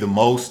hurt me the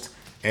most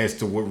as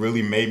to what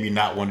really made me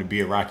not want to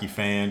be a Rocky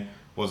fan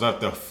was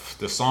that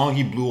the song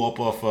he blew up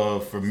off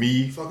of for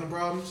me. Fucking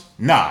Problems?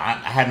 Nah,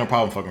 I had no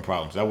problem with Fucking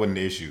Problems. That wasn't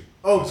the issue.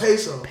 Oh,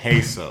 Peso.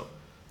 Peso.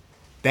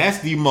 That's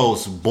the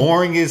most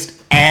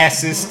boringest,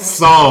 assest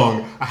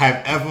song I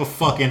have ever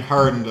fucking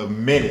heard in a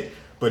minute.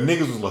 But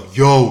niggas was like,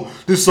 yo,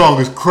 this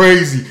song is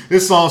crazy.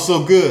 This song's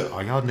so good.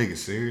 Are y'all niggas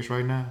serious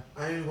right now?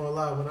 I ain't even gonna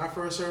lie. When I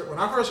first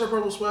heard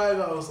Purple Swag,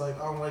 I was like,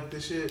 I don't like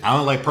this shit. I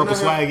don't like Purple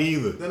Swag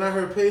either. Then I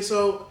heard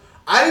Peso.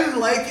 I didn't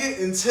like it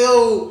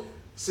until...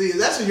 See,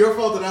 that's your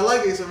fault that I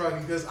like A$AP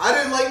Rocky, because I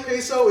didn't like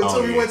Peso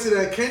until we went to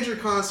that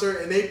Kendrick concert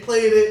and they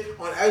played it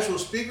on actual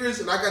speakers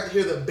and I got to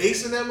hear the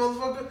bass in that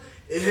motherfucker.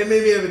 It had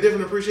made me have a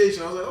different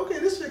appreciation. I was like, okay,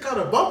 this shit kind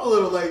of bump a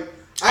little. Like,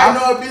 I had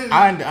no idea.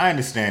 I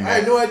understand that. I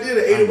had no idea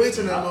the 808s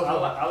in that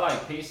motherfucker. I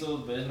like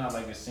Pesos, but it's not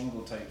like a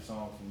single type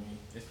song for me.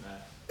 It's not.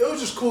 It was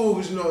just cool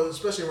because, you know,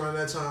 especially around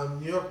that time,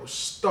 New York was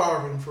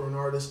starving for an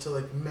artist to,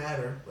 like,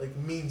 matter, like,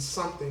 mean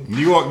something. New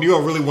York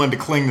really wanted to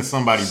cling to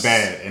somebody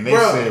bad, and they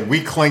said,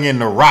 we clinging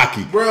to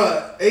Rocky.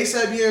 Bruh,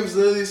 A$AP Yams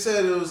literally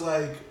said it was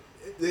like,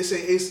 they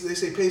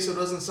say Peso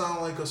doesn't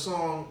sound like a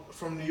song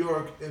from New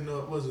York in,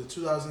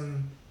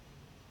 2000,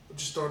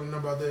 just starting to know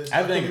about this.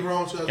 I think could be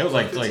wrong, it was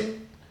like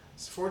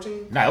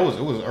 14? Nah, it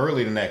was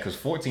earlier than that, because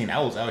 14,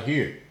 I was out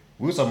here.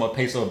 We was talking about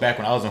Peso back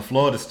when I was in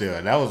Florida still.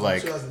 And that was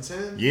like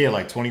 2010? Yeah,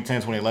 like 2010,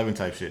 2011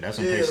 type shit. That's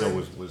when Peso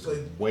was like,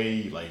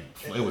 way like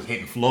it was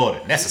hitting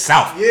Florida. That's the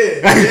South. Yeah.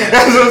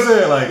 That's what I'm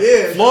saying.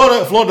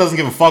 Like Florida doesn't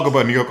give a fuck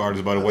about New York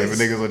artists, by the way. If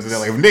niggas like that.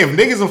 Like if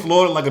niggas in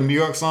Florida like a New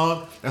York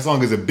song, that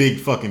song is a big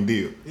fucking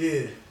deal.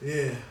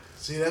 Yeah.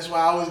 See, that's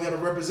why I always gotta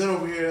represent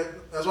over here.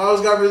 That's why I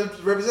always gotta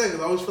represent, because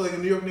I always feel like a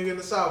New York nigga in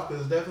the South,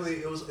 because definitely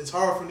it's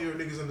hard for New York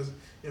niggas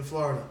in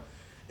Florida.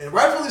 And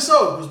rightfully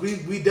so,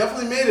 because we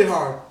definitely made it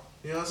hard.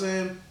 You know what I'm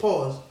saying?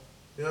 Pause.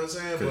 You know what I'm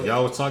saying? Because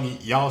y'all was talking,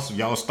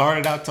 y'all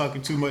started out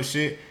talking too much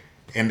shit,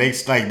 and they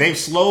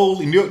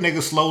slowly, New York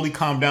niggas slowly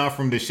calm down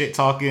from the shit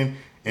talking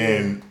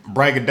and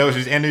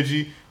braggadocious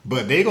energy,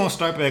 but they gonna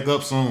start back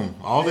up soon.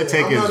 All it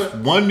take is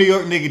one New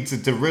York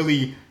nigga to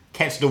really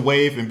catch the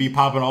wave and be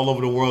popping all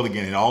over the world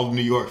again, and all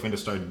New York finna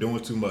start doing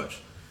too much.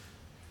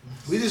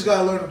 We just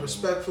gotta learn to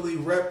respectfully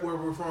rep where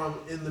we're from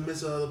in the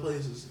midst of other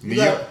places.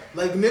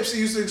 Like Nipsey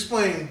used to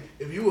explain,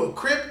 if you a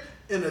Crip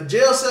in a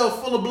jail cell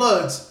full of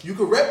Bloods, you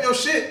can rep your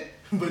shit,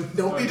 but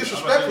don't be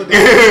disrespectful.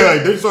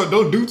 Yeah,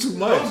 don't do too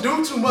much.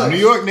 Don't do too much. New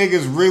York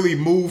niggas really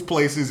move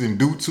places and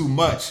do too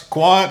much.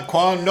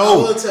 Quan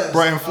no,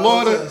 bro. In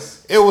Florida,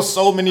 it was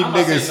so many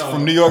niggas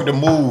from New York to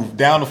move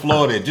down to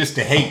Florida just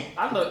to hate.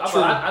 I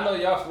know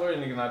y'all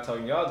Florida niggas not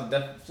talking. Y'all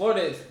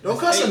Florida. Don't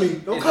cuss at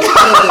me. Don't cuss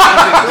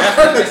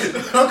at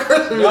me. Don't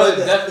curse at me. Y'all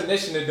the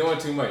definition of doing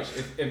too much.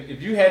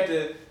 If you had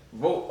to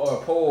vote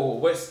or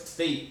poll what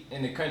state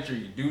in the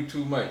country do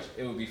too much,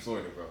 it would be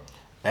Florida, bro.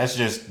 That's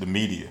just the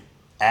media.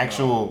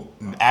 Actual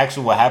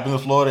what happens in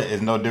Florida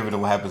is no different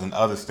than what happens in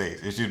other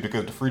states. It's just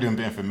because the Freedom of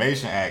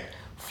Information Act,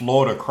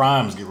 Florida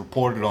crimes get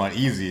reported on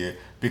easier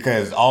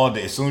because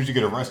as soon as you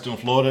get arrested in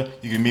Florida,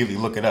 you can immediately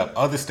look it up.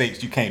 Other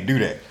states, you can't do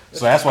that.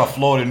 So that's why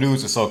Florida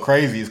news is so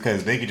crazy, is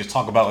because they can just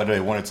talk about what they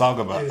want to talk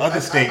about. Yeah, Other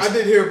states... I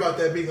did hear about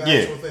that being an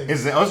actual thing.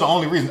 That's the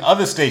only reason.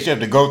 Other states, you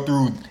have to go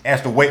through,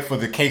 have to wait for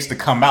the case to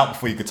come out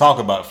before you can talk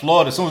about it.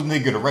 Florida, as soon as they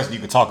get arrested, you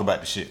can talk about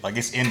the shit. Like,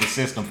 it's in the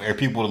system for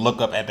people to look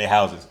up at their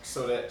houses.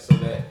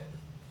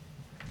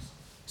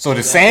 So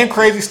the same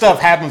crazy stuff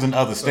happens in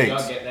other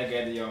states. That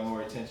gather y'all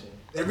more attention.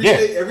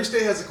 Every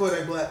state has a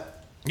Kodak Black.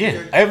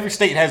 Yeah, every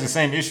state has the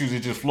same issues.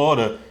 It's just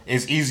Florida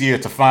is easier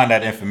to find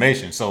that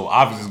information. So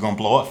obviously it's gonna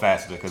blow up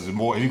faster because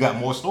you got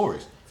more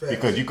stories.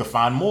 because you can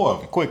find more of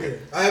them quicker. Yeah.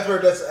 I have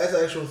heard that's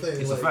an actual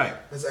thing. It's a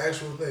fact. That's an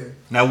actual thing.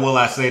 Now, will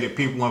I say that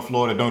people in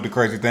Florida don't do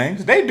crazy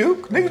things? They do.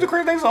 Niggas do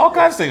crazy things, all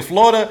kinds of things.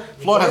 Florida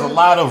has a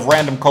lot of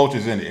random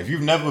cultures in it. If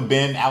you've never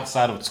been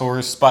outside of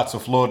tourist spots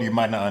of Florida, you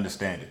might not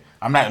understand it.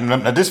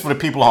 Now this is for the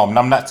people at home, and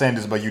I'm not saying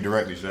this about you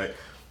directly, Shay.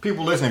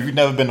 People listen, if you've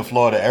never been to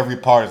Florida, every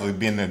part is like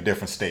being in a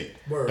different state.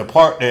 Word. The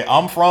part that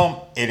I'm from,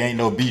 it ain't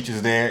no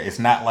beaches there. It's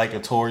not like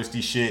a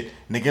touristy shit.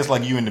 Nigga, it's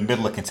like you in the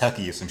middle of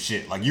Kentucky or some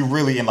shit. Like you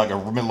really in like a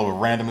middle of a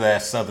random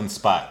ass southern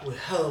spot. With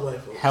hella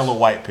white folks. Hella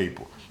white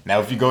people.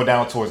 Now if you go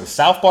down towards the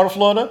south part of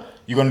Florida,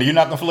 you're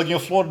not gonna feel like you're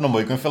in Florida no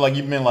more. You're gonna feel like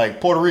you've been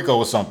like Puerto Rico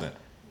or something.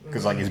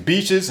 Because like it's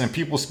beaches and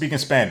people speaking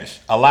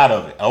Spanish. A lot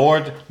of it. Or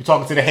you're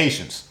talking to the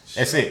Haitians.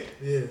 That's it.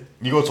 Yeah.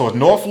 You go towards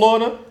North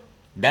Florida,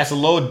 that's a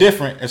little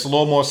different. It's a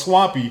little more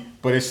swampy,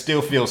 but it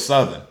still feels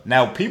southern.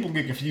 Now, people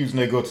get confused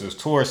when they go to those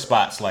tourist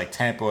spots like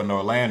Tampa and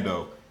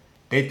Orlando.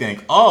 They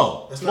think,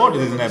 oh, That's Florida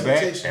not a isn't real that bad.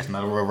 representation. That's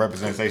not a real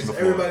representation of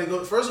Florida. Everybody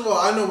go. First of all,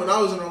 I know when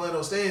I was in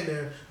Orlando staying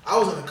there, I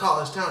was in a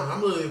college town.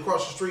 I'm literally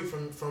across the street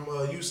from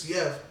UCF. You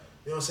know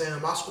what I'm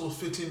saying? My school's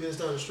 15 minutes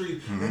down the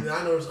street, and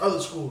I know there's other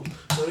schools.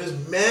 So there's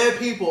mad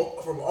people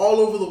from all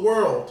over the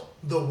world.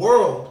 You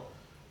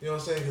know what I'm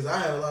saying? Because I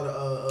had a lot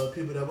of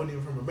people that weren't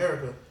even from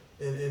America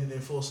in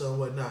Full Sail and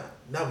whatnot.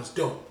 And that was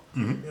dope.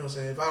 You know what I'm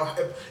saying?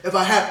 If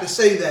I have to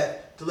say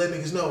that to let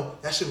niggas know,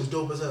 that shit was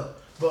dope as hell.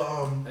 But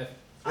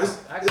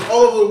it's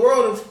all over the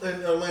world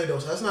in Orlando,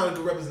 so that's not a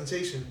good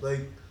representation.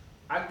 Like,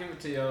 I give it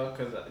to y'all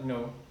because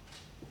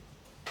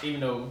even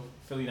though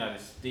Philly not a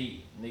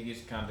state,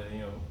 niggas kind of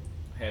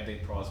have their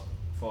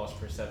false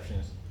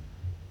perceptions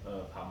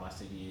of how my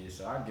city is.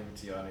 So I give it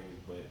to y'all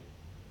niggas, but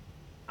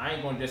I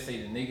ain't gonna just say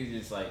the niggas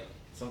is like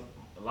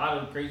a lot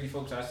of the crazy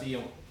folks I see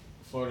in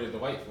Florida is the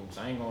white folks.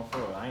 I ain't gonna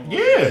fraud. I ain't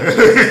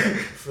gonna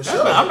for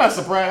sure. I'm not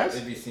surprised.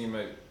 It be seem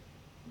like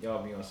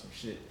y'all be on some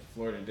shit.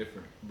 Florida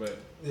different, but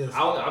Yeah,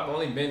 I've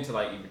only been to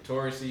like even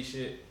touristy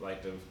shit,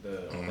 like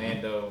the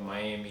Orlando,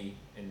 Miami,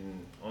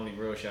 and only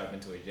real shit I've been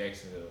to is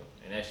Jacksonville,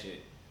 and that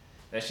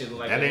shit look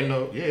like That ain't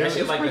no- yeah, that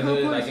shit it's like the pretty good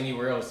hood place. like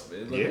anywhere else.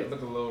 It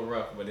look a little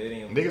rough, but it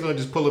ain't. Niggas don't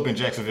just pull up in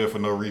Jacksonville for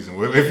no reason.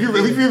 If you're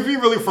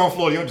really from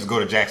Florida, you don't just go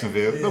to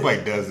Jacksonville. Yeah.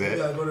 Nobody does You that.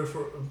 gotta go there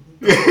for a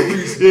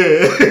reason. Yeah.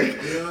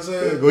 You know what I'm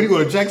saying? You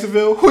go to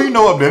Jacksonville? Who you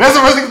know up there? That's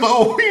the first thing.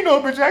 Oh, who you know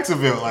up in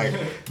Jacksonville? Like,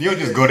 you don't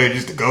just go there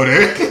just to go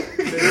there.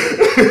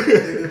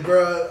 Nigga,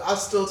 bro, I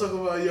still talk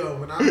about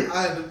when I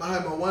had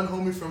my one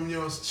homie from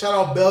shout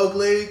out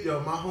Belglade,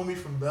 my homie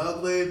from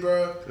Belglade,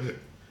 bro.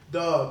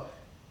 Dog,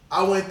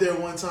 I went there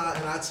one time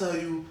and I tell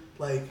you,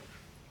 like,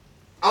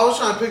 I was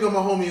trying to pick up my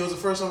homie. It was the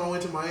first time I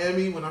went to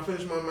Miami. When I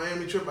finished my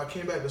Miami trip, I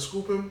came back to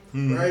scoop him,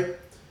 right?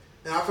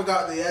 And I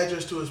forgot the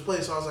address to his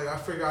place. So I was like, I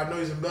figure I know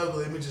he's in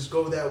Belgrade. Let me just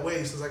go that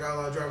way since I got a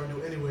lot of driving to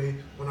do anyway.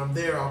 When I'm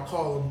there, I'll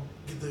call him,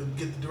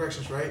 get the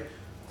directions right.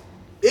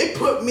 It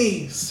put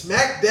me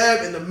smack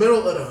dab in the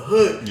middle of the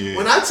hood. Yeah.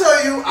 When I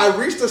tell you, I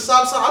reached the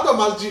stop sign. I thought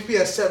my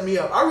GPS set me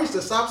up. I reached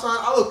the stop sign.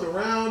 I looked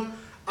around.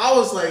 I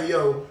was like,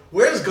 yo,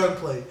 where's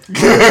Gunplay?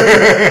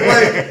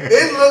 Like,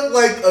 it looked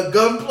like a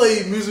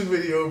Gunplay music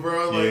video,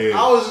 bro. Like,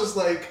 Yeah. I was just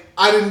like,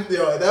 at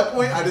that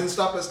point, I didn't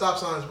stop at stop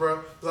signs, bro.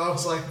 Because I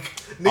was like,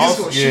 niggas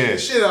gonna shoot the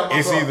shit out of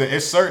my car.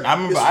 It's certain. I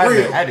remember It's I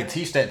real. had to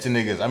teach that to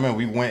niggas. I remember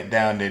we went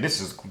down there.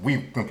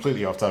 We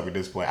completely off topic at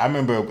this point. I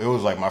remember it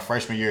was like my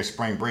freshman year of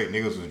spring break.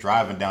 Niggas was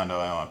driving down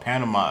to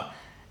Panama.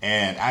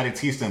 And I had to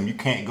teach them you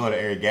can't go to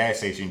every gas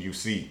station you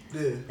see.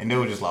 Yeah. And they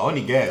were just like, oh, I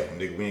need gas.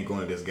 Nigga, we ain't going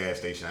to this gas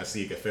station. I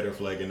see a Confederate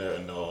flag in there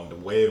and the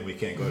wave, we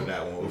can't go to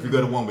that one. If you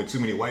go to one with too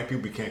many white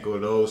people, we can't go to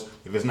those.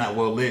 If it's not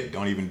well lit,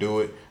 don't even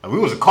do it. Like, we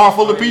was a car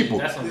full of people.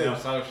 That's some down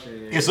south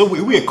shit. Yeah, so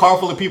we a car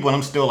full of people, and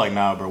I'm still like,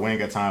 nah, bro, we ain't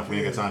got time for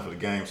the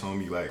games,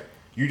 homie. Like,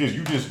 you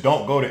just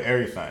don't go to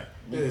everything.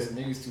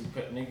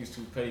 Niggas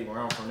too petty where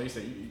I'm from. They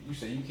say you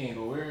say you can't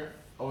go where?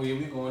 Oh yeah,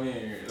 we going in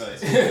here. Like,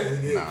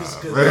 Because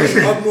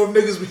up north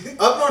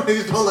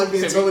niggas don't like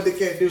being told what they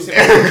can't do.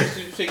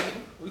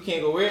 We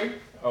can't go where?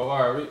 Oh,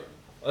 all right.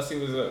 Let's see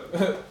what's up.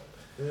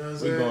 You know what I'm We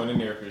saying? going in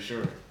there for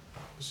sure.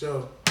 For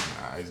sure.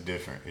 Nah, it's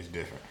different.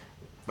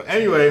 But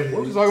anyway,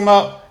 what was we talking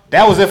about?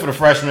 That was it for the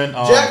freshmen.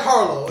 Jack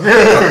Harlow.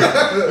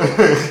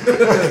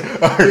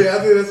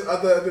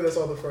 I think that's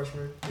all the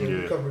freshmen.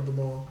 We covered them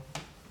all.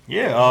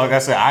 Yeah, like I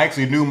said, I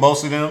actually knew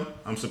most of them.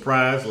 I'm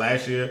surprised.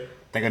 Last year,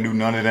 I think I knew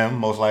none of them.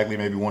 Most likely,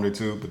 maybe one or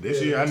two. But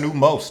this year, I knew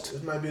most.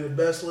 This might be the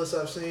best list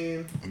I've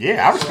seen.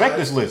 Yeah, I respect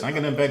this list. I ain't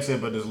got nothing bad to say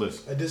about this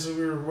list. I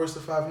disagree with Royce the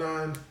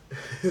 5'9".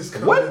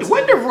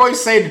 What did Royce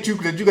say that you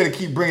got to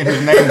keep bringing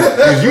his name up?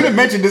 Because you done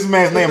mentioned this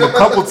man's name a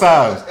couple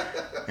times.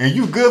 And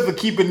you good for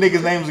keeping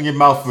niggas' names in your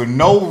mouth for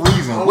no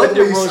reason. What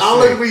did Royce say? I don't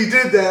like when you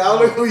did that. I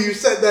don't like when you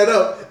set that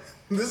up.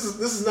 This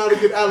is not a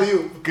good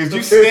alley-oop. Because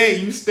you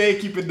stay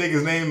keeping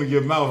niggas' name in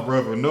your mouth,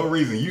 bro, for no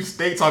reason. You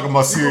stay talking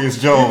about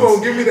Serious Jones. You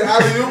gonna give me the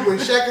alley-oop when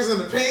Shaq is in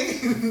the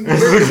paint?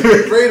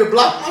 ready to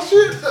block my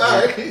shit?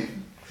 Alright.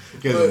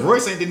 Because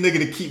Royce ain't the nigga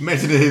to keep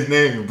mentioning his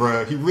name,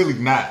 bro. He really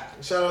not.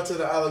 Shout out to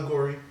the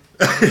Allegory. You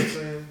know what I'm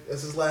saying?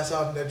 That's his last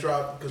album that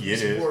dropped because we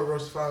support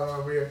Royce the 5'9"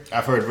 over here.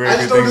 I've heard very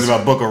good things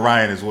about Book of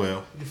Ryan as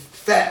well.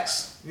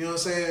 Facts. You know what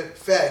I'm saying?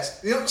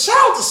 Facts. You know, shout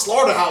out to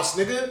Slaughterhouse,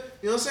 nigga.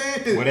 You know what I'm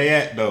saying? Where they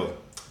at though?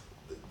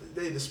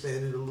 They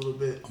disbanded a little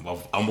bit.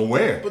 I'm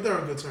aware. But they're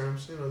on good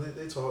terms. You know,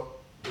 they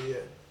talk. But yeah.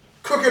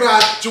 Crooked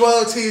Eye,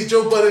 Joel Ortiz,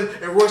 Joe Budden,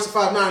 and Royce the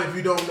 5'9", if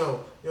you don't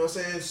know. You know what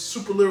I'm saying?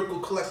 Super lyrical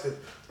collective.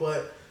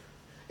 But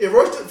if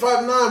Royce the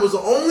 5'9" was the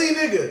only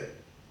nigga,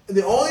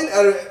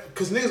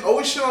 because niggas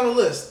always shit on the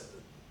list.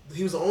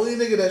 He was the only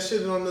nigga that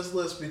shitted on this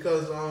list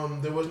because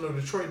there was no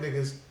Detroit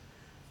niggas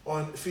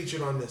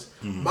featured on this.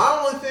 Mm-hmm.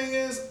 My only thing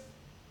is,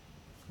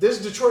 there's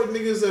Detroit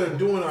niggas that are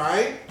doing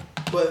alright,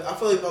 but I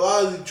feel like a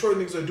lot of Detroit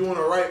niggas are doing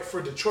alright for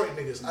Detroit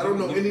niggas. I don't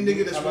know any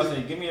nigga that's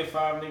really... give me a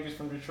 5 niggas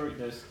from Detroit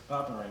that's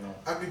popping right now.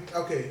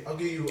 I'll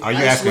give you... Are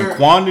you asking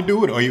Quan to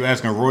do it, or are you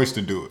asking Royce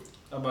to do it?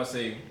 I'm about to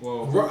say,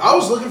 well... I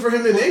was looking for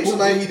him to name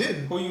somebody, he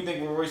didn't. Who you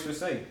think Royce would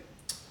say?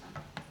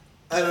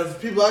 Out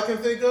of people I can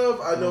think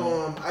of, I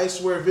know I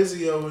Swear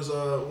Vizio is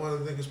one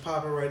of the niggas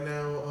popping right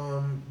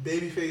now.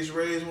 Babyface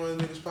Ray is one of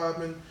the niggas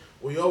popping.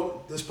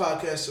 This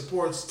podcast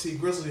supports T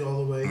Grizzly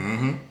all the way.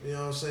 Mm-hmm. You know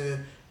what I'm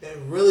saying?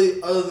 And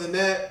really, other than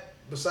that,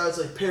 besides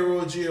like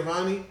Payroll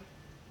Giovanni,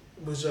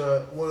 was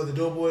one of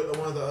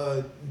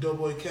the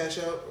Doughboy Cash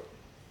Out.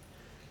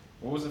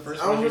 What was the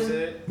first one you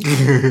said?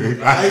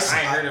 I ain't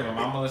heard of him.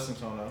 I'm gonna listen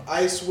to him though.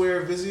 I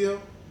Swear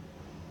Vizio.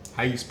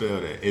 How you spell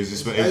that?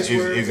 Is it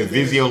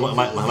Vizio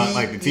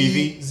like the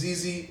TV?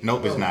 ZZ.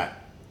 Nope, it's not.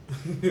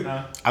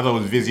 I thought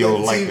it was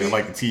Vizio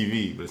like the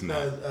TV, but it's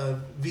not.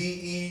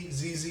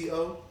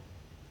 VEZZO.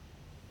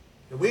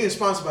 We ain't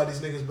sponsored by these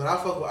niggas, but I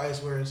fuck with I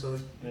Swear, so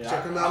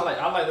check them out.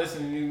 I like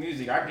listening to new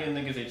music. I give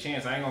niggas a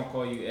chance. I ain't gonna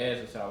call you ass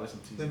if I listen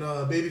to you. Then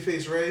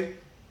Babyface Ray.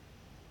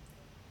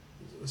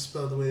 It's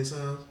spelled the way it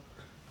sounds.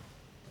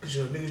 Cause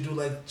you know niggas do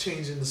like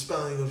changing the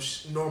spelling of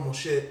normal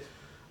shit.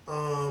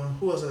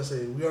 Who else I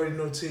say? We already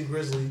know T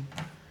Grizzly,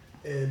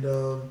 and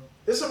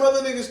there's some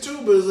other niggas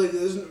too, but it's like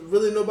there's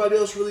really nobody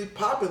else really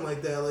popping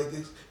like that. Like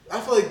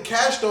I feel like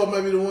Cash Doll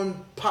might be the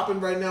one popping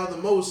right now the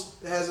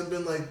most. It hasn't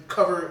been like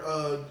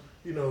cover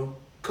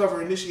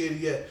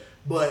initiated yet,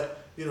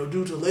 but you know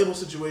due to label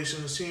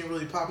situations, she ain't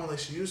really popping like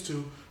she used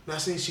to.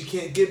 Not saying she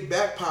can't get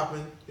back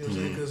popping, you know what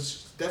I'm saying? Because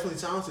she's definitely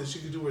talented, she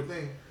could do her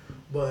thing,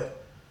 but.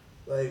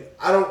 Like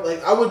I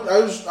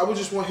would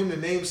just want him to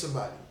name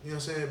somebody. You know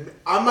what I'm saying?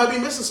 I might be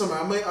missing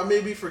somebody. I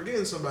may be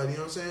forgetting somebody. You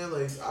know what I'm saying?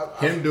 Like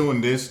him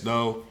doing this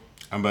though,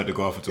 I'm about to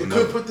go off into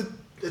another. It could put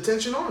the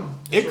attention on.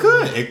 It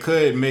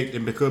could make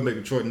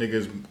Detroit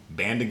niggas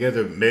band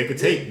together, make a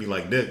tape, be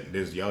like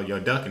this y'all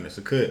ducking this.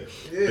 It could.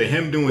 Yeah. But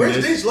him doing Where's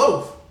this. Where's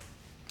Loaf?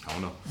 I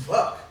don't know.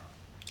 Fuck.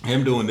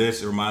 Him doing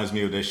this reminds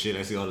me of that shit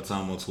I see all the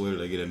time on Twitter.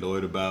 They get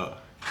annoyed about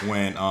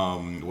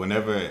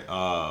whenever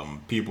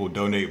people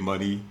donate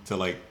money to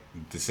like.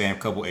 The same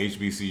couple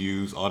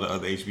HBCUs, all the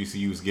other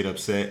HBCUs get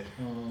upset.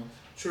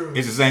 True.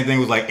 It's the same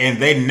thing with like,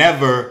 and they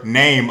never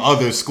name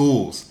other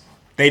schools.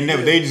 They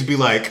never. Yeah. They just be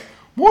like,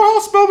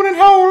 Morehouse, Spelman, and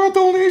Howard are the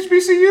only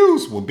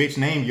HBCUs. Well, bitch,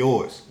 name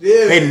yours.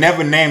 Yeah. They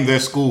never name their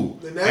school.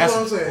 That's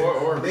what I'm saying.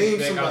 Or name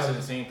back out to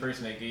the same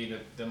person that gave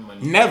them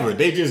money. Never.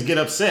 They just get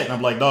upset, and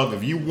I'm like, dog,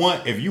 if you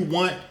want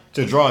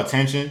to draw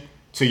attention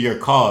to your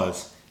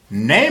cause,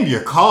 name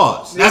your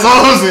cause. That's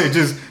all I'm saying.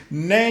 Just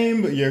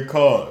name your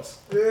cause.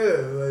 Yeah,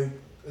 like.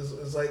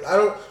 It's like I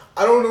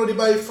don't know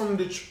anybody from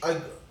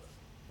Detroit.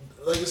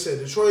 Like I said,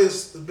 Detroit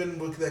has been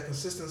with that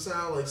consistent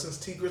sound. Like since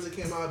T Grizzly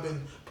came out, I've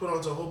been put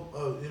onto a whole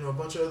a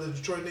bunch of other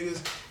Detroit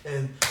niggas,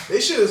 and they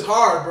shit is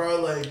hard,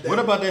 bro. Like what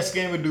about that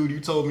scammer dude you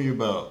told me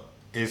about?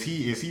 Is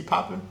he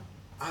popping?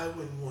 I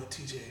wouldn't want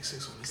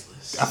TJX6 on this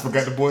list. I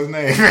forgot the boy's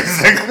name.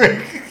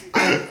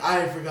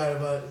 I forgot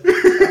about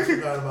it. I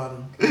forgot about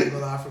him.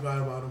 I forgot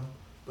about him.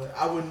 But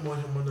I wouldn't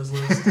want him on this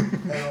list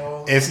at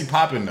all. Is he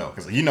popping though?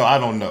 Because I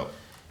don't know.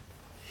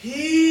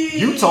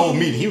 You told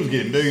me he was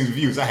getting millions of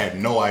views. I had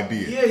no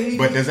idea. Yeah,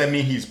 but does that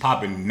mean he's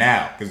popping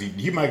now? Because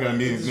he might have got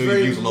millions of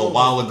views a little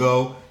while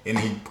ago and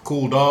he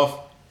cooled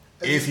off.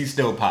 Is he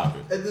still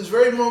popping? At this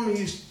very moment,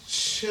 he's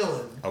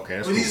chilling. Okay,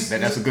 that's cool.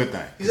 That's a good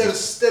thing. He's at a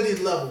steady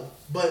level.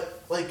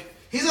 But, like,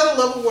 he's at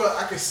a level where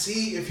I could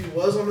see if he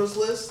was on this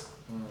list.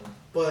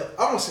 But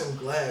I don't say I'm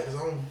glad because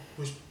I don't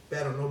wish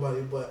bad on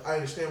nobody. But I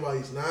understand why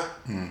he's not.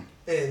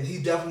 And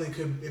he definitely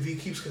could, if he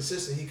keeps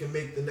consistent, he can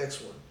make the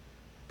next one.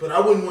 But I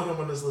wouldn't want him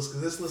on this list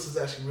because this list is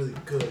actually really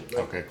good.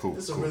 Like, okay, cool.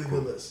 This is a really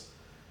good list.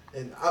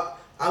 And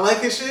I like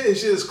his shit. His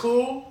shit is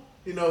cool.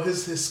 You know,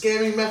 his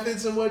scamming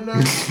methods and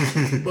whatnot.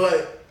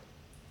 But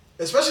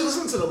especially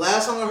listening to the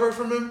last song I heard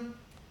from him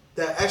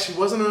that actually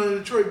wasn't on a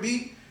Detroit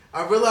beat,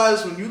 I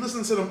realized when you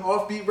listen to them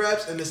offbeat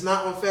raps and it's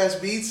not on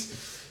fast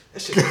beats,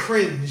 that shit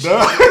cringe.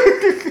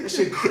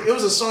 It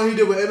was a song he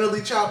did with NLE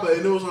Choppa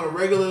and it was on a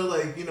regular,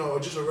 like, you know,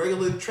 just a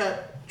regular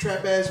trap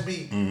ass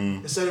beat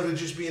instead of it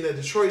just being that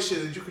Detroit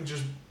shit that you can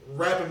just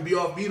rap and be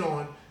off beat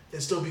on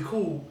and still be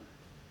cool.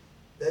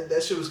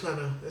 That shit was a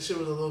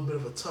little bit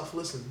of a tough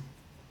listen.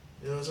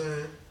 You know what I'm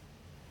saying?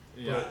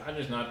 Yeah, I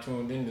just not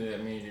tuned into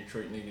that many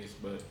Detroit niggas,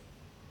 but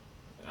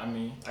I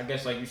mean, I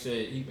guess like you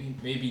said, he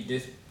maybe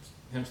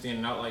him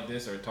standing out like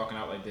this or talking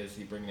out like this,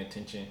 he bringing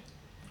attention.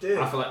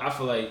 Yeah. I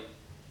feel like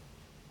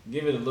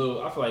give it a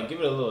little. I feel like give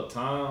it a little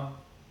time,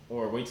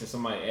 or wait till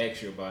somebody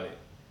asks you about it.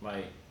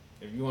 Like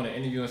if you want to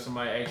interview and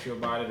somebody asks you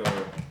about it,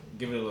 or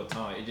give it a little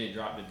time. It just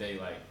dropped today.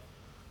 Like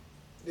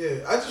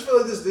yeah, I just feel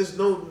like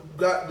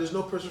there's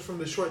no person from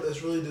Detroit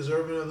that's really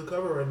deserving of the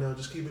cover right now.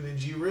 Just keeping it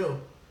G real.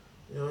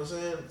 You know what I'm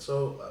saying?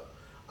 So.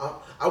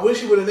 I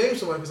wish he would have named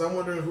somebody because I'm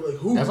wondering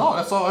who. That's all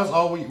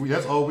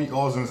we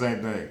all in the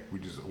same thing. We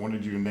just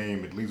wanted you to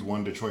name at least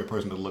one Detroit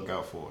person to look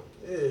out for.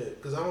 Yeah,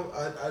 because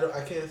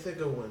I can't think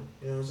of one.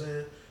 You know what I'm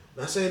saying?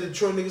 Not saying the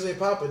Detroit niggas ain't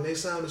popping. They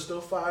sound is still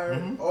fire.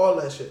 Mm-hmm. All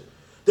that shit.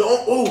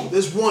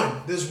 There's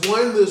one.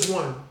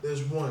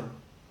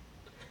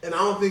 And I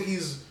don't think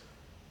he's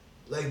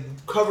like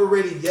cover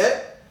ready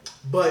yet,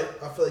 but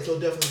I feel like he'll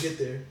definitely get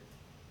there.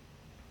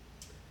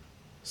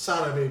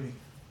 Sada Baby.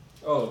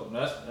 Oh, yeah,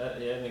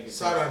 nigga.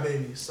 Sada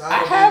Baby. I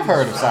have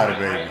heard of Sada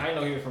Baby. I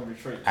know he was from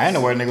Detroit. I ain't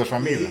know where the nigga was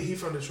from either. He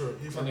from Detroit.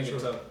 He from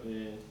Detroit. Tough,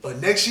 yeah.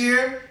 But next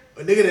year,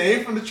 a nigga that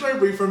ain't from Detroit,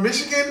 but he from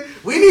Michigan,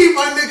 we need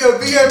my nigga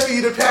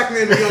BFP the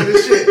Pac-Man to be on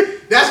this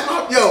shit. That's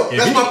my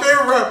my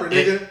favorite rapper,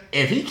 nigga.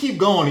 If he keep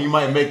going, he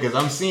might make. Cause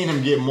I'm seeing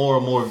him get more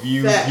and more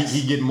views.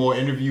 He getting more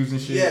interviews and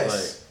shit. Yes.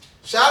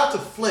 Like, shout out to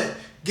Flint.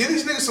 Give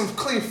these niggas some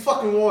clean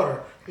fucking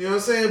water. You know what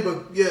I'm saying?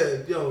 But yeah,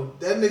 yo,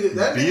 that nigga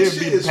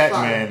shit is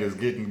Pac-Man fire. is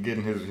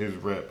getting his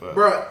rep up.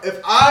 Bruh, if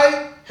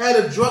I had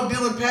a drug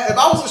dealing if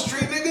I was a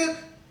street nigga,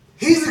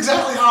 he's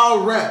exactly how I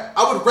would rap.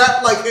 I would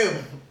rap like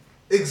him.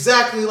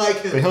 Exactly like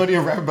him. But he don't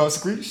even rap about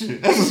street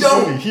shit. That's what's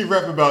funny. He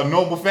rap about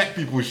normal fat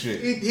people shit.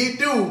 He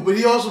do, but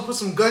he also put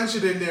some gun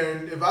shit in there.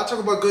 And if I talk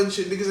about gun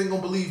shit, niggas ain't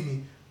gonna believe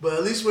me. But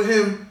at least with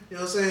him, you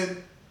know what I'm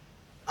saying,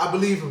 I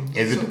believe him.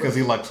 Is it because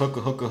he like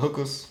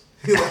hookers?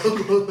 He like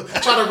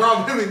try to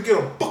rob him and get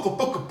a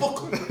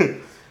booker.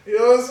 You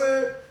know what I'm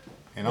saying?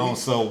 And I don't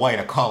sell white,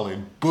 I call it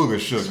booger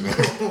sugar.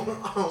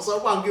 I don't sell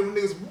white, I'm giving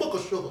niggas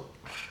booger sugar.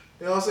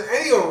 You know what I'm saying?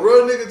 And he a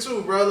real nigga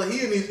too, bro. Like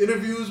he in these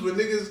interviews with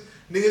niggas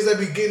that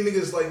be getting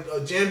niggas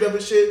like jammed up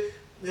and shit.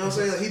 You know what I'm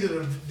saying? Like he did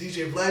a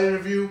DJ Vlad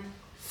interview.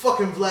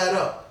 Fucking Vlad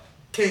up.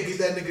 Can't get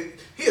that nigga.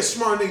 He a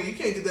smart nigga. You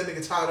can't get that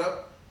nigga tied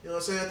up. You know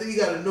what I'm saying? I think he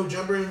got a no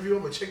jumper interview.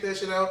 I'm gonna check that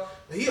shit out.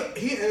 He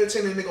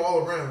entertaining nigga all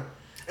around.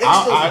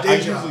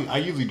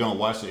 I usually don't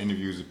watch the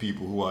interviews of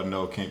people who I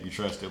know can't be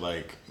trusted,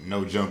 like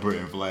No Jumper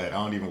and Vlad. I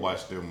don't even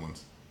watch them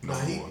ones.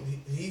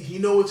 He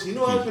know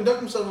how to conduct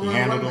himself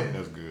around white man.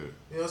 That's good.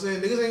 You know what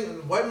I'm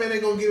saying? White man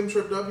ain't gonna get him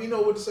tripped up. He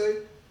know what to say.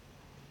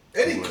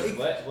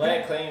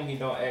 Vlad claimed he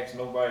don't ask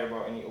nobody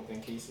about any open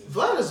cases.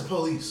 Vlad is the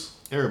police.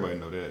 Everybody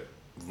know that.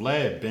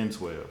 Vlad been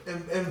 12.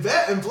 And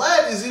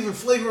Vlad is even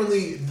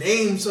flagrantly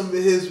named some of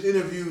his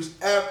interviews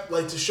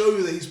like to show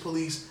you that he's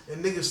police,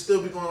 and niggas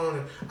still be going on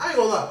there. I ain't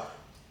gonna lie.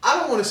 I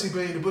don't want to see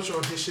Benny the Butcher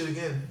on his shit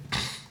again.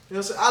 You know what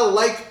I'm saying? I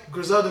like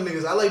Griselda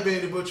niggas. I like Benny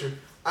the Butcher.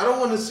 I don't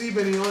want to see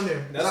Benny on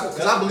there. Because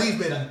I believe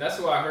Benny. That's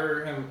who I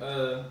heard him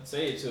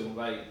say it to.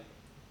 Like,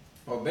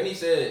 well, Benny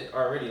said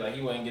already, like,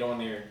 he wouldn't get on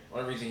there.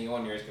 One reason he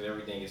on there is because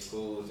everything is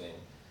closed and,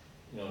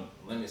 you know,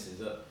 limits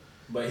is up.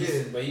 But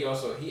he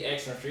also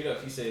asked him straight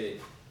up. He said,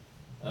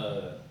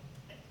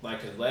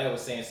 like, because Vlad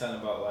was saying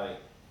something about, like,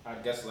 I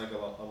guess, like,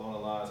 along the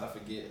lines, I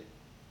forget,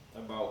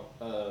 about,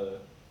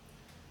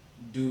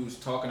 dudes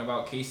talking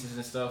about cases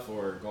and stuff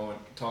or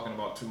talking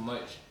about too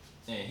much,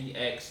 and he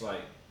asked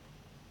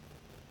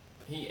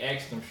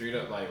them straight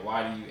up, like,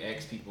 why do you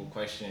ask people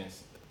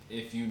questions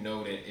if you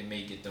know that it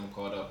may get them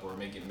caught up or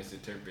make it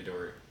misinterpreted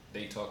or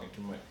they talking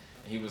too much?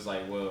 And he was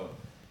like, well,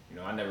 you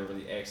know, I never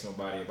really asked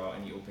nobody about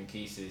any open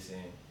cases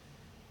and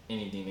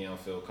anything they don't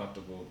feel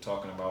comfortable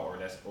talking about or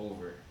that's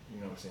over. You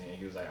know what I'm saying?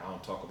 He was like, I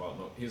don't talk about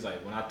no. He was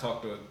like, when I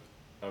talk to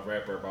a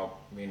rapper about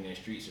being in the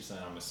streets or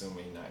something, I'm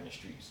assuming he's not in the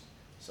streets.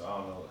 So I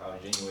don't know how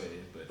genuine it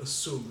is, but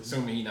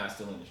assuming he not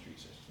still in the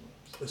streets.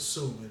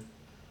 Assuming.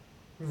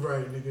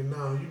 Right, nigga.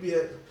 No,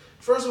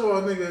 first of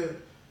all, nigga,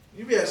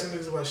 you be asking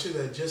niggas about shit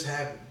that just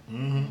happened.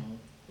 Mm-hmm. You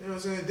know what I'm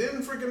saying?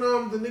 Didn't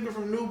freaking the nigga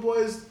from New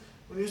Boys,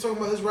 when he was talking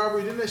about his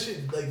robbery, didn't that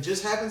shit like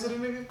just happen to the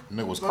nigga?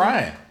 Nigga was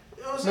crying.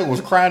 You know what I'm saying? Nigga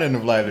was crying in the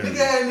Vlad interview.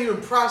 Nigga hadn't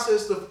even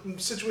processed the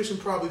situation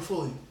probably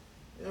fully.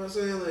 You know what I'm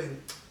saying? Like,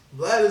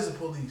 Vlad is the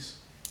police.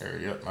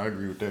 Yep, I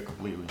agree with that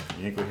completely.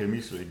 You ain't gonna hear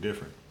me say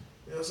different.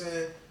 You know what I'm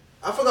saying?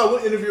 I forgot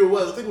what interview it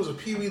was. I think it was a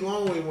Pee Wee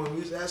Longway one. We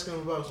was asking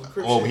him about some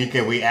Crip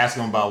shit. We asked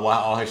him about why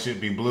all his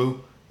shit be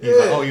blue. He was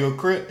like, oh, you a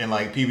Crip? And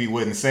like Pee Wee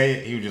wouldn't say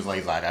it. He was just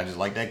like, I just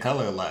like that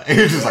color a lot.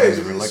 He was just like, I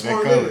just really like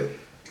that color. Nigga.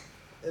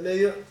 And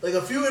then like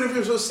a few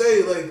interviews will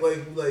say like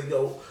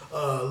yo,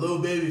 Lil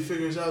Baby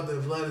figures out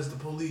that Vlad is the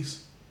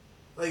police.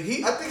 Like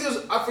I think it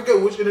was, I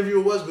forget which interview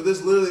it was, but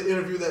there's literally an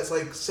interview that's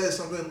like says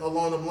something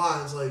along them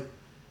lines, like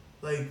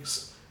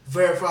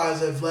verifies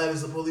that Vlad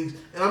is the police.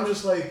 And I'm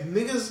just like,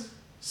 niggas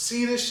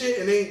see this shit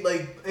and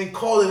ain't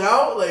call it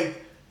out,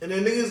 like, and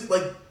then niggas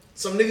like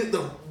some niggas,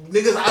 the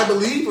niggas I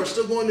believe are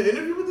still going to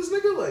interview with this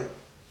nigga, like,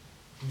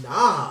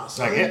 nah.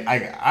 Son.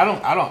 I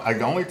don't. Like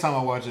the only time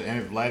I watch a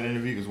Vlad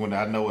interview is when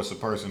I know it's a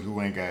person who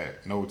ain't got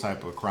no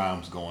type of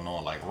crimes going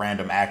on, like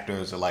random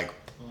actors or like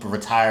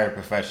retired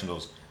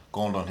professionals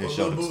going on his Or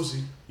show. Lil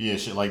Boosie. Yeah,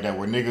 shit like that.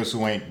 Where niggas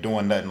who ain't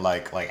doing nothing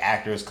like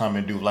actors come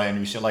and do like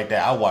and shit like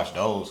that. I watch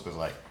those because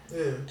like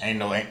ain't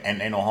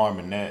no harm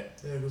in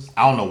that. Yeah,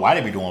 I don't know why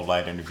they be doing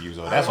Vlad interviews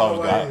though. That's all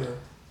we got. Either.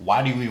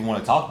 Why do you even want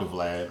to talk to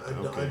Vlad?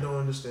 I don't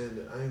understand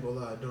it. I ain't gonna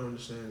lie, I don't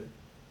understand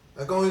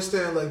it. I can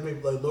understand like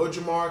maybe like Lord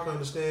Jamar. I can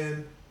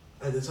understand.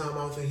 At the time, I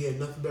don't think he had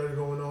nothing better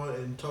going on.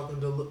 And talking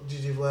to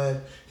Gigi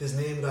Vlad, his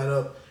name got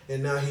up,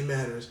 and now he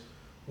matters.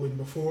 When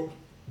before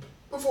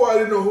I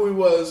didn't know who he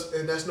was,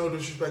 and that's no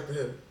disrespect to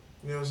him.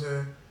 You know what I'm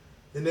saying?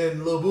 And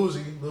then Lil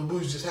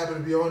Boosie just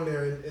happened to be on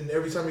there, and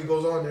every time he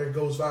goes on there, it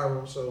goes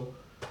viral. So,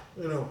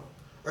 you know,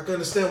 I can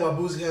understand why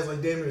Boosie has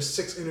like damn near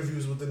 6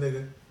 interviews with the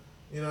nigga.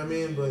 You know what I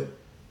mean? But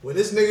when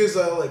this nigga's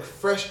like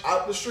fresh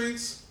out the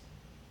streets,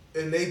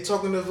 and they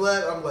talking to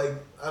Vlad, I'm like,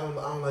 I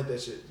don't like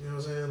that shit. You know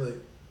what I'm saying? Like.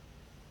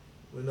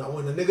 When the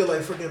nigga like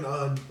freaking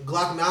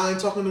Glock 9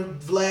 talking to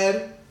Vlad,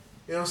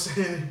 you know what I'm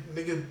saying?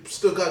 Nigga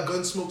still got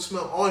gun smoke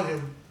smell on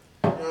him.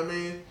 You know what I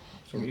mean?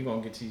 So we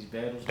gonna get to these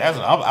battles?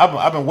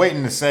 I've been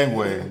waiting to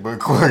segue,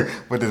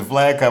 but this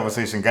Vlad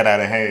conversation got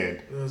out of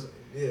hand. You know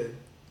yeah,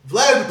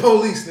 Vlad the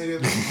police, nigga.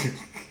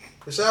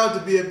 But shout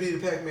out to BFB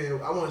the Pac-Man.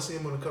 I want to see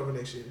him on the cover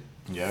next year.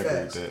 Yeah,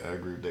 I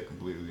agree with that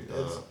completely.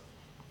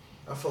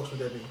 I fucks with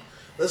that nigga.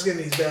 Let's get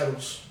in these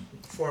battles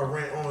before I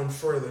rant on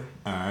further.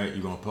 All right,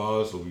 you gonna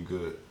pause or we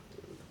good?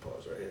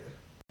 Pause right here.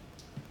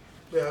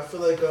 Yeah, I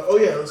feel like,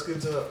 let's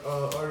get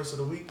to Artist of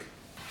the Week.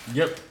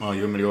 Yep. Oh,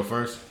 you want me to go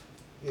first?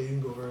 Yeah, you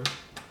can go first.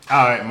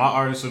 All right, my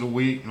Artist of the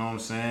Week, you know what I'm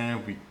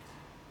saying? We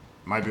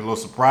might be a little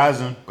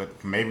surprising,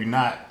 but maybe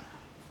not.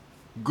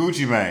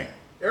 Gucci Mane.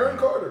 Aaron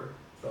Carter.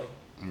 Oh.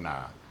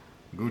 Nah.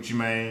 Gucci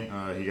Mane,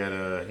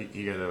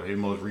 he got his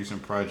most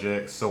recent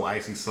project, So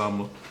Icy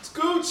Summer. It's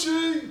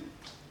Gucci!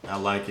 I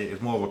like it.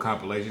 It's more of a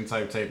compilation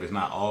type tape. It's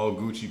not all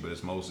Gucci, but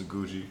it's mostly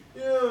Gucci.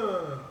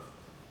 Yeah.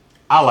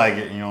 I like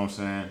it, you know what I'm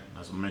saying?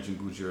 As I mentioned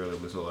Gucci earlier,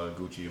 there's a lot of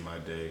Gucci in my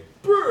day.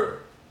 Brr.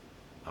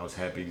 I was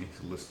happy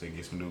to listen to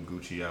get some new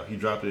Gucci out. He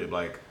dropped it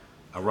like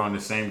around the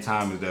same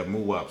time as that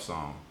Moo-Wop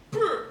song.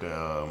 Brr.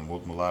 The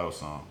Mulatto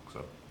song.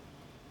 So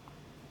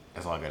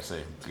that's all I gotta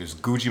say. It's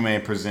Gucci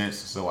Mane presents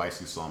So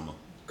Icy Summer.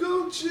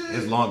 Gucci!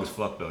 It's long as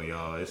fuck though,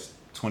 y'all. It's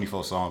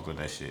 24 songs with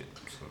that shit.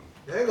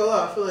 So. I ain't gonna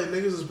lie, I feel like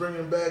niggas is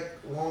bringing back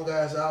long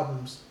ass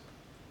albums.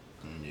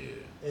 Yeah.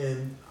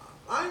 And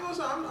I ain't gonna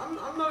say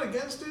I'm not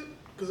against it.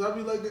 Cause I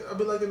be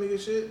liking nigga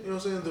shit, you know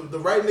what I'm saying? The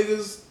right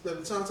niggas that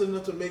are talented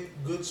enough to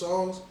make good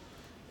songs,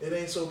 it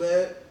ain't so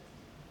bad.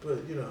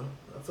 But you know,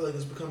 I feel like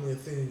it's becoming a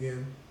thing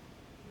again.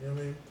 You know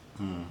what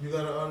I mean? You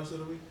got an Artist of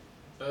the Week?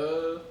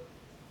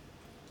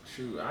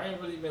 Shoot, I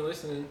ain't really been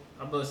listening.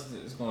 I've been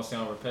listening. It's gonna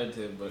sound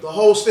repetitive, but the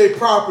whole state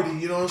property.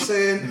 You know what I'm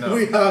saying? No.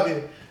 We out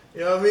here.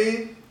 You know what I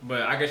mean?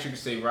 But I guess you could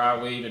say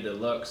Rod Wave, the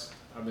Deluxe.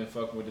 I've been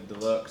fucking with the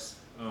Deluxe.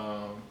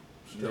 No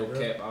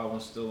Cap album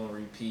still on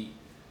repeat.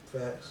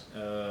 Facts.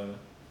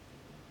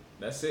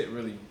 That's it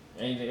really.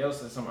 Anything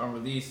else that's some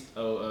unreleased?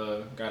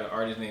 Got an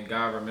artist named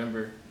God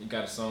Remember. You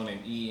got a song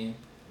named Eden.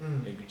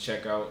 You can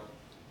check out.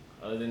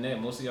 Other than that,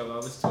 mostly all I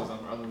listen to is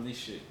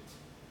unreleased shit.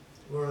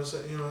 You know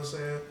what I'm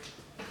saying?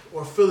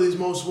 Or Philly's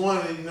Most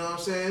Wanted, you know what I'm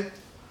saying?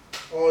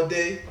 All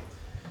day.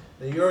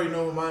 And you already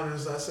know what mine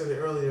is. I said it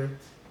earlier.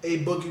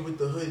 A Boogie with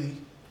the Hoodie.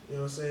 You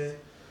know what I'm saying?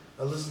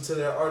 I listened to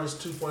that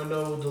Artist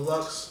 2.0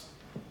 Deluxe.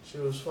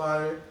 Shit was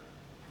fire.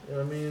 You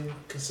know what I mean?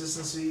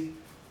 Consistency.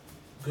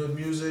 Good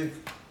music.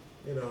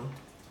 You know.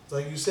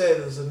 Like you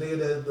said, there's a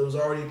nigga that was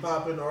already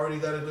popping, already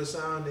got a good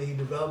sound, and he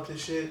developed his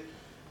shit.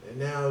 And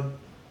now,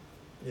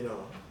 you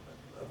know,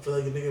 I feel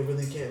like a nigga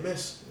really can't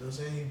miss. You know what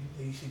I'm saying?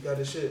 He got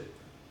his shit.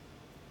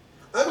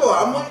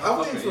 I'm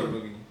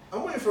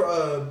waiting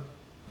for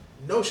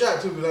no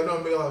shot too, because I know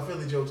I make a lot of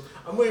Philly jokes.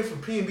 I'm waiting for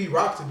P&B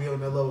Rock to be on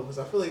that level, because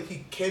I feel like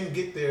he can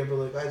get there, but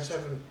like I just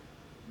haven't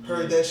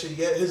heard that shit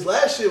yet. His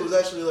last shit was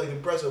actually like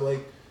impressive,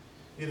 like,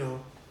 you know.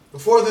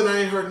 Before then,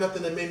 I ain't heard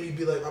nothing that made me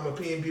be like, I'm a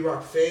P&B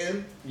Rock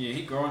fan. Yeah,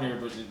 he growing there,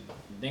 but the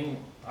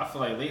thing, I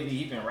feel like lately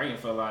he been writing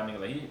for a lot of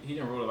niggas. Like he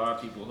done wrote a lot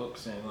of people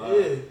hooks and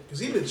yeah, because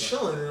he been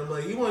chilling, and I'm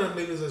like, he one of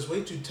them niggas that's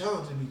way too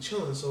talented to be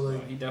chilling. So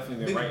like, he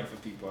definitely been writing for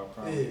people. I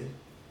promise. Yeah,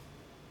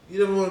 you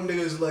never one of them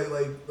niggas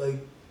like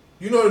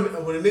you know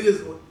when a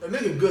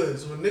nigga good.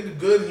 So when a nigga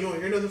good and you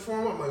don't hear nothing from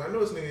him, I'm like, I know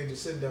this nigga ain't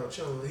just sitting down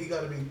chilling. He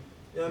got to be, you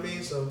know what I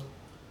mean? So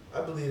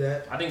I believe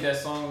that. I think that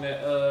song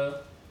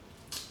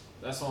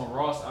that's on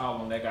Ross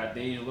album that got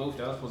Dej Loaf.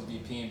 That was supposed to be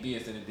P&B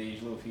instead of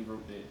Dej Loaf. He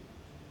wrote that,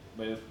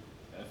 but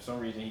for some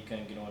reason he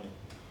couldn't get on it.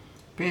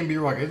 P&B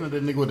Rock, isn't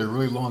that nigga with a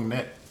really long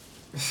neck?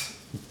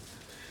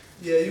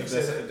 Yeah, you can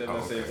say that.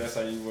 If that's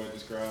how you would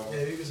describe him.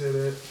 Yeah, you can say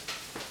that.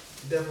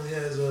 He definitely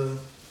has a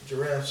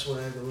giraffe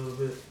swag a little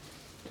bit.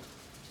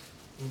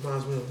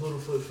 Reminds me of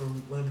Littlefoot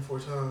from Land Before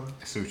Time.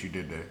 I see what you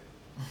did there. You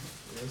know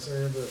what I'm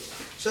saying? But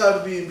shout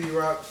out to B&B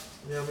Rock.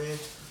 You know what I mean?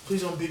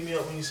 Please don't beat me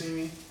up when you see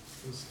me.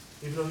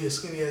 Even though he a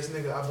skinny ass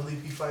nigga, I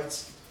believe he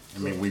fights. I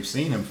mean, we've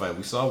seen him fight.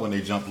 We saw when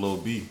they jumped Lil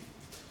B.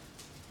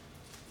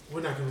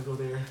 We're not gonna go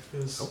there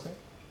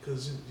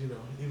because you know,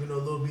 even though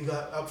Lil B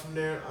got up from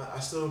there, I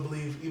still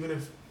believe even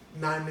if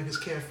 9 niggas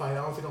can't fight. I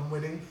don't think I'm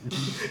winning.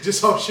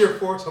 Just off sheer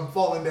force, I'm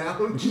falling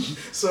down.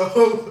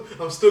 So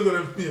I'm still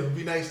gonna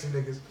be nice to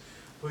niggas.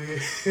 But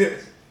yeah.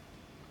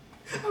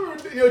 I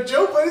remember,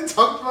 Joe Budden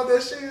talked about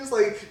that shit. He was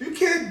like, you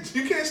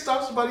can't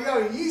stop somebody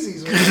out in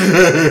Yeezys.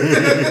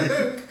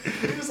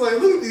 He was like,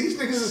 look, these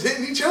niggas is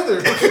hitting each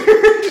other.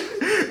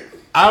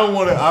 I don't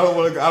want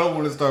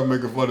to start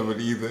making fun of it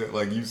either,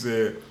 like you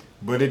said.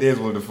 But it is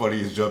one of the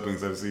funniest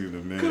jumpings I've seen in a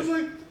minute. Cause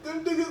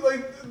them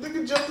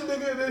nigga jumped the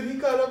nigga and then he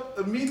got up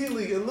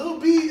immediately. And Lil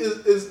B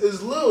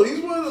is Lil.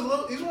 He's one of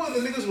the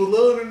niggas with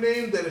Lil in their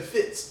name that it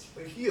fits.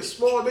 Like he a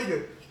small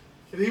nigga,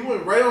 and he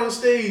went right on the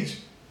stage.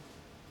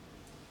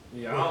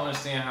 Yeah, I don't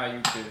understand how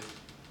you could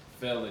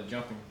fail at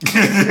jumping.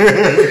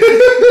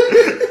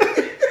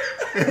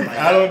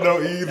 I don't know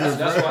either.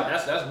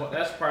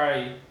 That's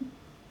probably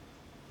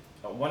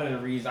one of the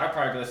reasons. I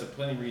probably there's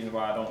plenty of reasons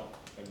why I don't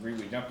agree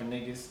with jumping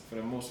niggas for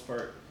the most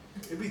part.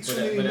 It be too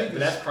many niggas. But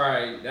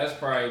that's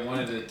probably one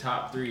of the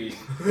top 3.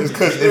 It's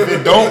because if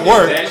it don't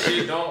work, that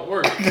shit don't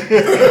work.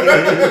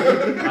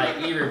 Like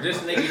either this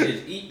nigga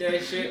just eat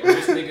that shit, or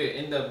this nigga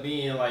end up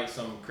being like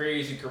some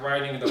crazy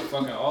karate nigga that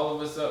fucking all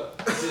of us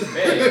up. It's just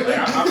bad. Like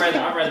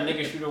I'd rather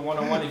nigga shoot a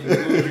 1-on-1.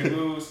 If you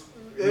lose.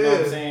 You know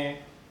what I'm saying?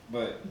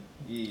 But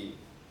yeah.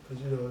 Cause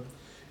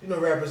you know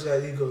rappers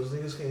got egos.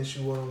 Niggas can't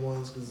shoot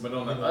 1-on-1s. But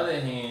on the other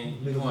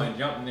hand, you want to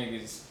jump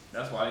niggas.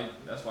 That's why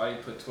they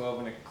put 12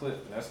 in the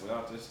clip, and that's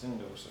without this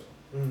stendo. So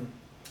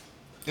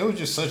it was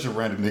just such a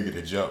random nigga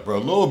to jump, bro.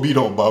 Lil B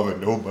don't bother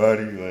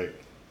nobody. Like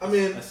I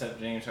mean, except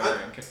James Harden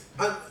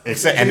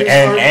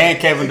and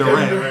Kevin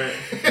Durant.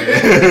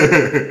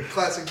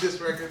 Classic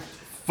diss record.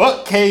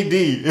 Fuck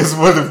KD is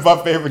one of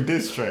my favorite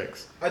diss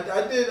tracks. I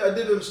did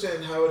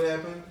understand how it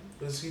happened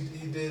because he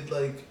did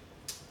like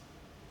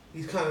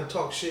he kind of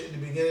talked shit in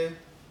the beginning.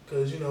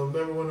 Because,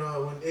 remember when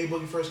A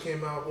Boogie first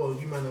came out? Well,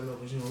 you might not know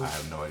because, I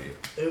have no idea.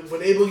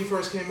 When A Boogie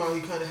first came out,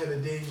 he kind of had a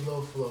Dave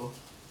Low flow.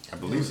 I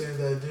believe saying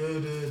that.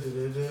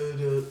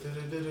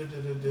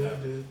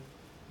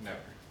 Never.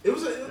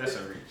 That's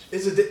a reach.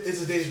 It's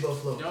a Dave Low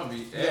flow. Y'all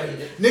be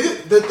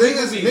nigga. The thing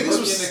is, niggas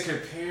was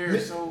compare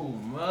so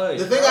much.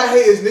 The thing I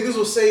hate is niggas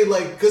will say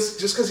like,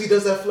 just because he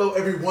does that flow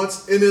every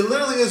once, and it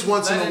literally is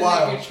once in a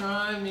while. Nigga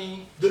try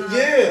me.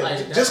 Yeah,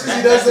 like, just because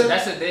he does that.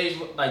 That's a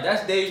Dave. Like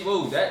that's Dave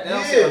Low. That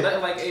don't sound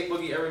nothing like A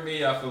Boogie ever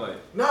made. I feel like.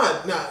 Nah.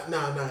 A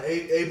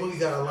Boogie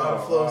got a lot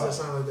of flows that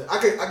sound like that.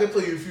 I can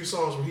play you a few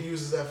songs where he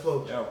uses that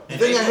flow. Yo, the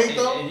thing I hate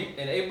though.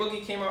 And A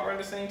Boogie came out around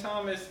the same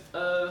time as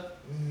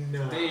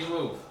Dave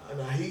Low.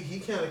 Nah, he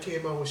kind of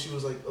came out when she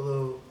was like a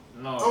little.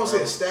 No, I don't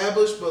say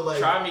established, but like.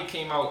 Try Me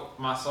came out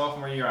my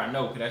sophomore year. I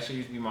know, because that shit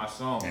used to be my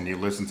song. And you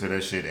listen to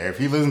that shit. If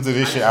he listens to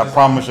this shit, I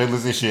promise you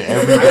listen to shit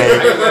every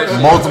day,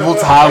 multiple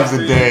times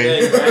a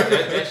day.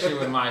 That shit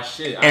was my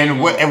shit. And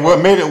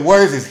what made it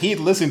worse is he'd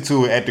listen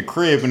to it at the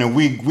crib, and then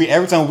we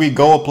every time we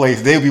go a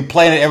place, they'd be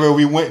playing it everywhere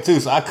we went to,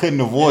 so I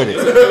couldn't avoid it.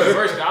 It was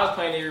worse, 'cause I was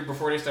playing it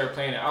before they started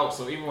playing it out,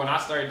 so even when I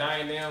started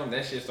dying down,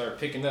 that shit started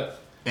picking up.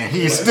 And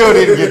he still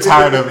didn't get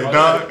tired of it,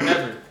 dog.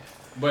 Never.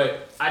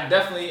 But I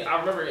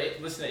remember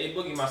listening to A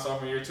Boogie my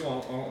sophomore year too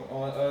on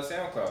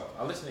SoundCloud.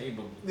 I listened to A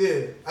Boogie.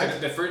 Yeah.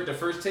 The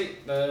first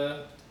tape,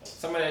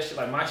 some of that shit,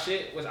 like my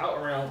shit, was out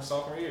around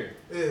sophomore year.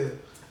 Yeah.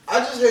 I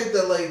just hate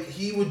that like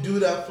he would do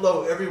that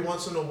flow every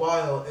once in a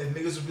while, and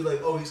niggas would be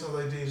like, "Oh, he sounds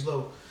like Dave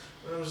Low."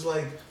 And I was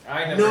like,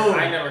 I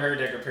never heard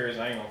that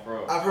comparison. I ain't gonna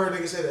bro. I've heard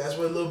niggas say that. That's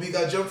what Lil B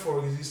got jumped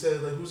for because he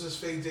said like, "Who's this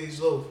fake Dave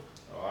Low?"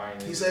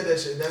 He said that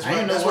shit. That's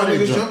why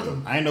niggas jumped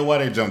him. I ain't know why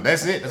they jumped.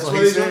 That's it. That's what why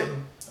he they jumped him.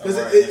 Because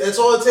that's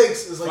all it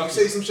takes. It's like you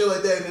say some shit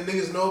like that, and then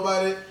niggas know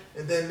about it,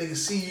 and then niggas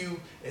see you,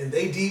 and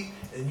they deep,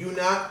 and you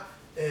not.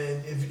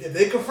 And if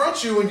they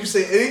confront you and you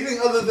say anything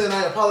other than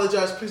 "I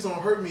apologize, please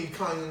don't hurt me,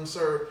 kind young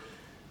sir,"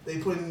 they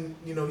putting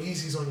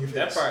Yeezys on your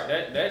face.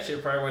 That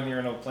shit probably wasn't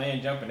even no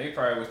playing jumping. They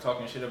probably was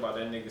talking shit about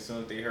that nigga as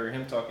soon as they heard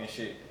him talking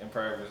shit, and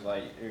probably was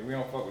like, hey, "We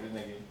don't fuck with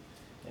this nigga."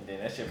 And then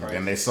that shit probably.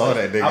 And they saw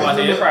that nigga. I was about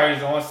to say, it probably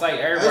was on site.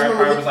 Everybody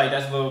probably was like,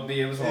 "That's Lil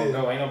B. It was gonna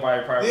go." Ain't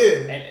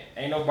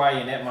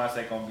nobody in that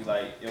mindset gonna be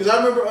like, "Because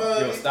I remember,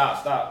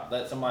 stop.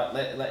 Let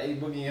A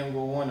Boogie him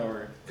go one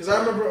or." Because I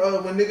remember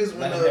when niggas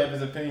let him have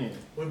his opinion.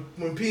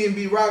 When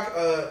P&B Rock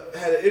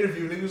had an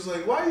interview, niggas was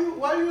like, "Why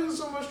you in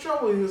so much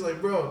trouble?" And he was like,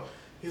 "Bro,"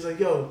 he's like,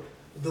 "Yo,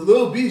 the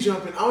Lil B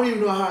jumping, I don't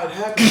even know how it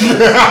happened." He's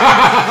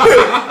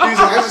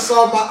like,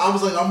 I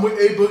was like, I'm with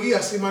A Boogie,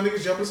 I see my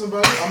niggas jumping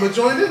somebody, I'm gonna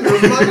join in,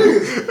 those my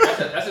niggas.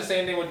 That's the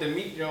same thing with the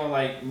Meek joint.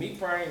 Like, Meek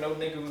probably no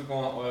nigga was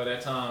going,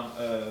 that time,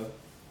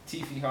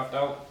 Tiffy hopped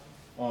out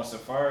on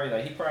Safari,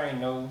 like, he probably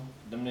know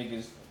them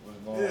niggas was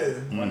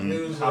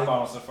going hop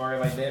out on Safari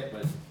like that,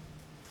 but.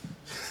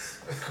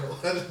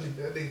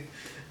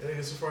 That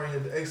nigga Safari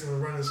had the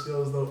excellent running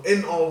skills though,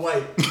 in all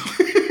white.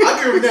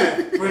 I give him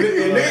that. But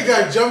the nigga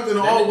got jumped in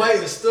all white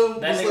and still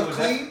was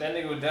clean. That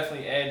nigga was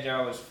definitely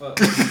agile as fuck.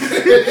 He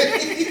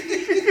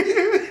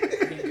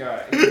got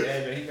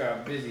he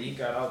got busy. He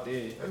got out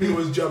there. That nigga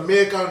was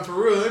Jamaican for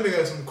real. That nigga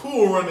had some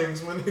cool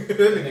runnings, man. That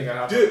nigga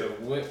hopped out the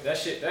whip. That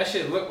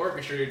shit looked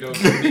orchestrated though.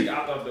 Nigga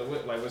hopped out the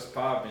whip like what's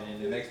popping,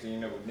 and the next thing you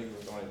know, nigga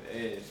was on the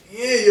edge.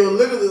 Yeah, yo,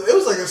 literally, it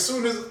was like as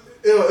soon as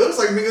it was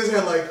like niggas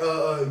had like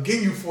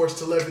Ginyu Force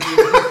telepathy.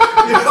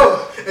 You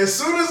know, as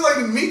soon as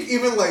like Meek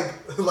even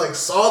like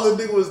saw the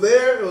nigga was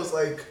there, it was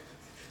like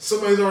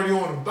somebody's already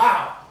on him.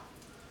 Bow.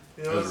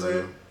 You know what I'm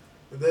saying?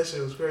 But that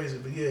shit was crazy.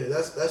 But yeah,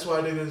 that's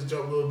why niggas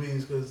jumped Lil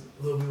B's, because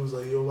Lil B was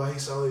like, yo, why he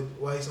sound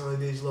like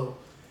Dej Low?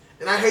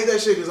 And I hate that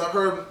shit because I've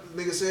heard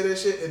niggas say that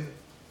shit, and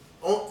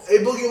A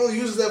Boogie only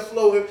uses that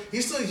flow. He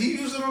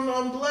used it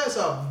on the last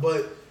album,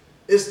 but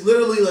it's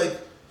literally like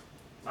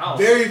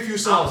very few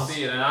songs. I don't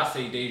see it, and I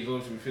say Dej Low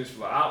with his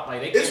flow.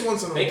 It's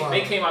once in a while.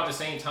 They came out the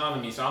same time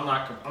to me, so I'm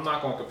not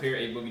gonna compare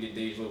A Boogie to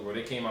Dej Low, bro.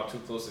 They came out too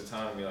close to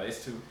time to me. Like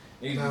it's too.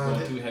 Niggas be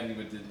going too heavy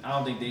with the. I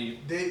don't think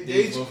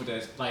Dej Low for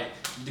that. Like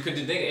because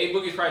the thing, A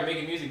Boogie's probably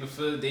making music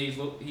before Dej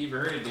Low he even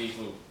heard of Dej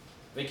Low.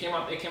 They came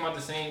out the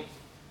same.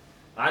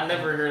 I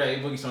never heard A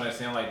Boogie song that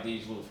sound like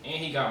Dej Low,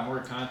 and he got more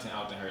content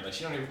out than her. Like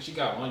she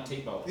got one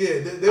tape out.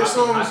 Yeah, there's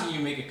songs. How can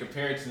you make a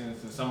comparison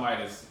to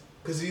somebody that's?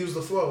 Because he used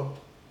the flow,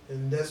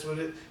 and that's what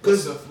it.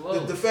 Because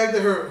the fact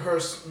that her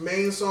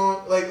main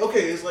song, like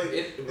okay, it's like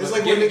give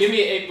me an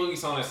A Boogie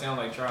song that sound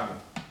like Try Me.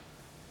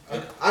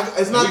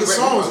 It's not the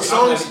songs. The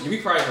songs. We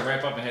probably can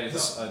wrap up and have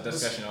this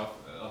discussion off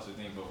the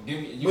thing, but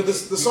the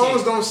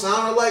songs don't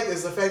sound alike.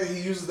 It's the fact that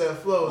he uses that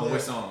flow. On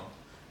what song?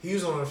 He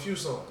used it on a few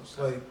songs.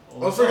 Like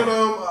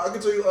I can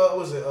tell you, what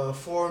was it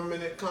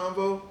 4-minute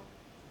combo?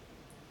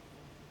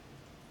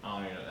 I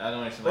don't even know. I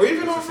don't actually. Or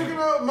even on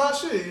freaking my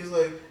shit. He's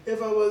like,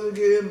 if I wasn't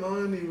getting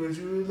money, would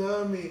you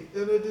love me?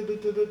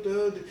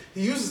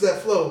 He uses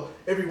that flow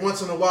every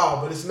once in a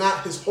while, but it's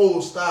not his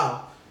whole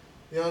style.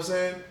 You know what I'm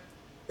saying?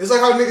 It's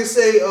like how niggas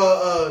say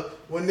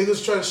when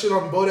niggas try to shit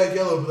on Bodak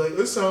Yellow, be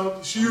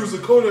like, she used the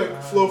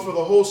Kodak flow for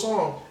the whole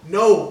song.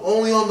 No,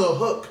 only on the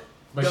hook.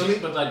 But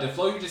like the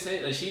flow you just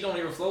said, like she don't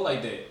even flow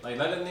like that. Like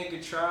let a nigga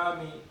try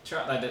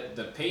like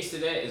the pace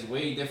of that is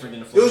way different than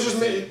the flow. It was just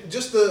the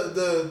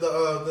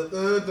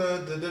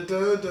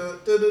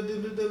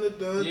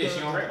yeah, she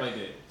don't rap like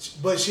that.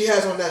 But she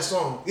has on that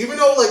song. Even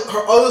though like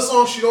her other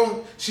songs she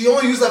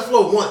only used that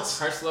flow once.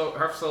 Her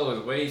flow is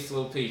way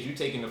slow paced. You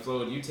taking the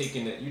flow, you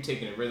taking the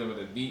rhythm of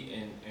the beat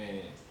and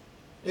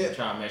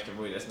trying to match the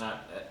voice. That's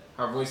not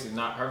her voice is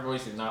not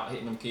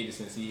hitting them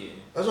cadences he hitting.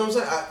 That's what I'm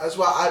saying. That's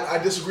why I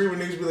disagree with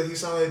niggas be like he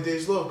sound like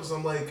Dej Low, because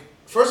I'm like,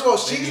 first of all,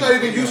 she's not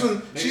even using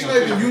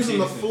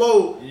the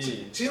flow.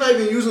 Yeah. She's not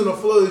even using the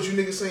flow that you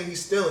niggas saying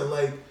he's stealing.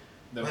 Like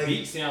the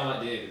beat sound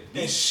like that.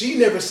 And she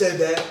never said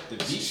that. The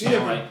beat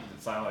sound like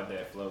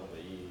that flow,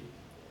 but yeah.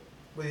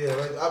 But yeah,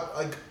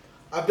 like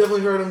I've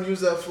definitely heard him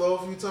use that flow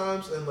a few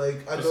times, and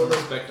like I don't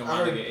respect on my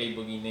nigga A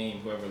Boogie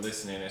name. Whoever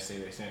listening that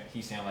say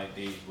he sound like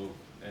Dej Low.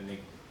 That nigga.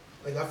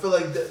 Like I feel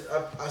like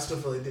I still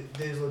feel like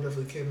Dej Low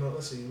definitely came out.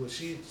 Let's see what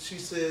she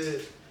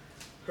said.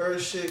 Her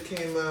shit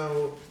came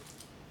out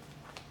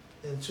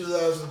in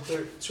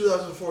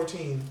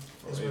 2014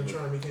 is when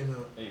Try Me came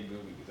out. A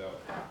Boogie was out.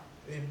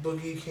 A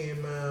Boogie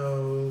came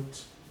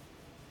out.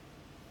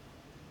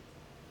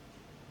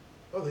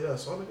 Oh, they got a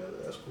song together.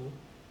 That's cool.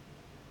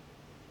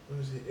 Let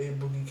me see. A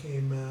Boogie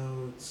came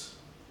out.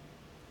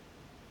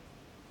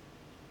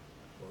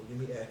 Well, give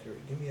me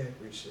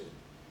accurate shit.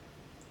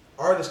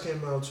 Artist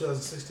came out in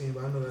 2016,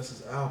 but I know that's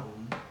his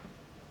album.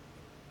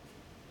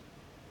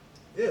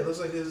 Yeah, it looks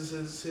like his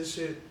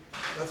shit.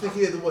 I think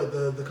he had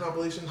the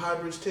compilation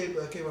Hybrids tape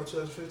that came out in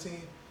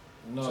 2015.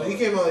 No. So he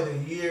came out like a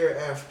year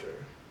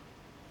after.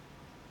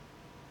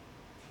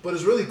 But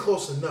it's really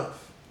close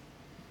enough.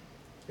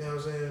 You know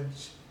what I'm saying?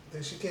 I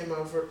think she came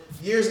out for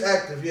years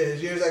active. Yeah,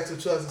 his years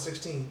active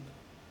 2016.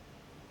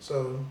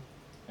 So.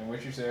 And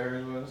what you said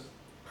hers was?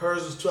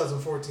 Hers was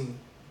 2014.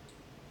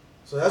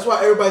 So that's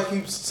why everybody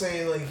keeps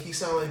saying like he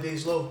sounded like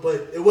Dej Low,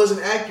 but it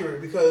wasn't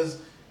accurate because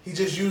he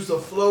just used the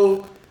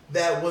flow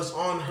that was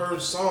on her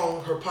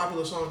song, her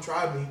popular song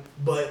 "Try Me,"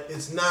 but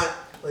it's not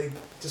like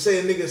to say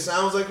a nigga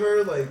sounds like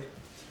her. Like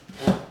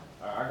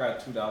I got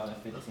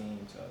 2015,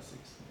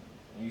 2016,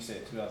 and you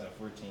said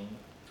 2014.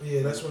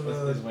 Yeah, that's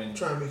when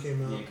Try Me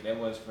came out. Yeah, that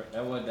was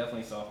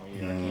definitely sophomore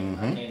year.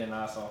 Mm-hmm. I can't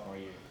deny sophomore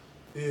year.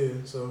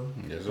 Yeah, so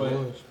yes,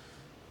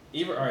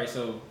 it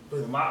was.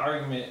 But my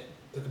argument.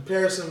 The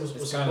comparison was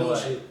some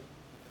bullshit. Like,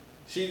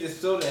 she just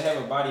still didn't have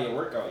a body of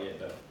work out yet,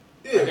 though.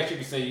 Yeah. I guess you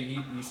could say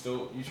you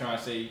trying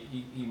to say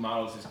he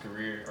models his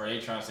career, or they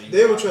trying to say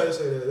they were trying to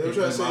say that. They were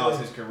trying to say models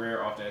his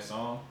career off that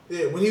song.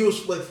 Yeah, when he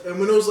was like, and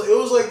when it was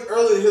like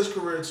early in his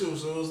career too.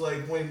 So it was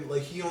like when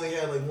like he only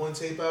had like one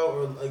tape out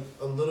or like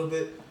a little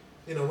bit.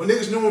 You know, when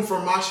niggas knew him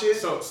from my shit.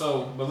 So,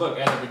 but look,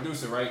 as a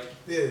producer, right?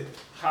 Yeah.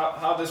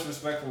 How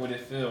disrespectful would it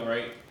feel,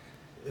 right?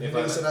 If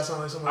I said I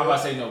sound like somebody I'm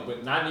about to say no,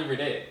 but not even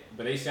that.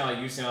 But they sound like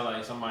you sound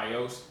like somebody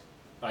else.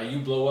 Like you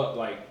blow up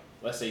like,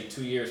 let's say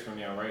 2 years from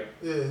now, right?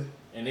 Yeah.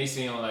 And they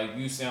sound like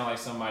you sound like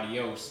somebody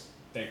else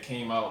that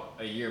came out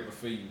a year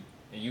before you.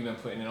 And you've been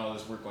putting in all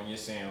this work on your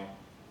sound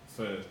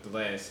for the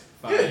last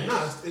 5 Yeah, years.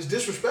 nah, it's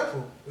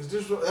disrespectful.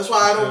 That's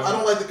why I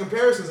don't like the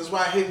comparisons. That's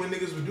why I hate when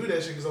niggas would do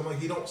that shit because I'm like,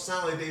 he don't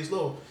sound like Days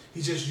Low.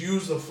 He just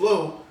used the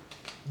flow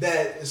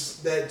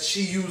that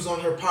she used on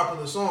her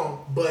popular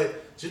song,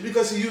 but just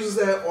because he uses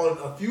that on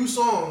a few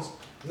songs,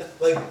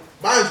 like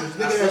mind you, this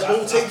nigga has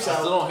whole tapes I out.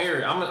 still don't hear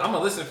it. I'm gonna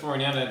listen for it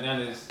now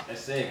that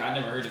it's sick. I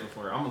never heard it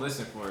before. I'm gonna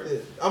listen for it.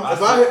 Yeah.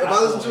 If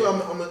I listen to it, I'm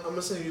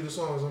gonna send you the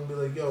songs. I'm gonna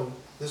be like, yo,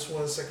 this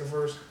one, second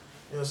verse.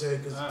 You know what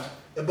I'm saying?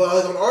 But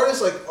like on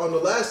artists, like on the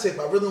last tape,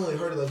 I really only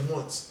heard it like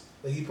once.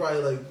 Like he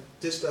probably like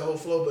ditched that whole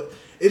flow, but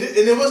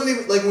it wasn't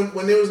even like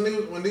when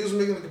niggas were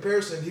making the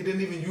comparison, he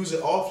didn't even use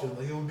it often.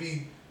 Like it would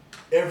be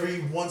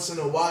every once in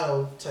a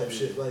while type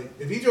shit. Like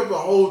if he dropped a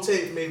whole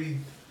tape, maybe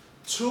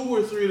 2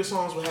 or 3 of the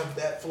songs would have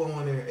that flow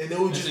on there, and it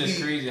would it's just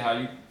be crazy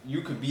how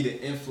you could be the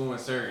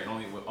influencer and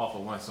only off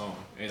of one song.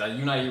 And like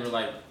you're not even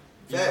like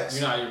you're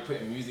not even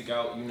putting music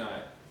out. You're not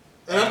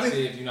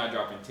active. You're not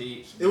dropping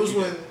tapes. It was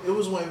when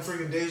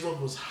freaking Days Low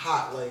was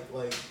hot.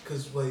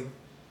 Cause like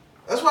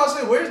that's why I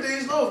say where's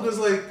Days Low? Because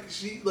like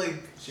she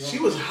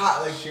was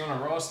hot. Like she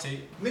on a Ross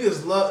tape.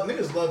 Niggas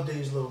love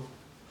Days Low.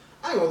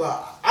 I ain't gonna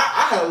lie.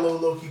 I had a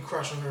low key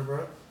crush on her,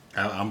 bro.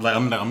 I'm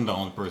the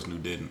only person who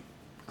didn't.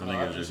 I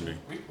think it's just me.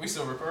 We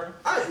still recording?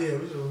 We still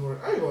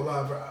recording. I ain't gonna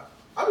lie, bro.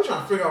 I be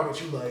trying to figure out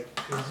what you like,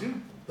 cause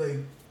you like.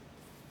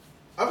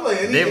 I feel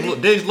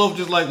like Days Low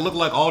just like looked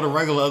like all the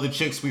regular other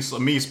chicks we saw.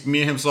 Me and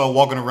him saw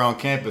walking around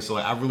campus. So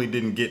like, I really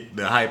didn't get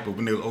the hype of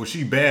when they was, oh,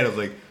 she bad. I was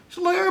like,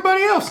 she's like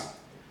everybody else.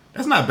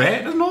 That's not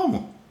bad. That's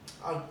normal.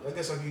 I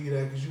guess I'll give you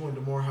that because you went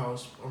to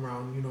Morehouse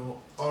around,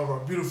 all of our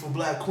beautiful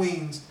black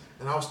queens,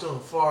 and I was still in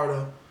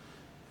Florida,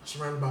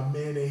 surrounded by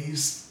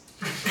mayonnaise.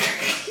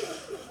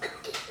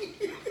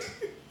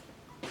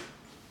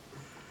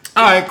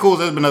 All right, cool.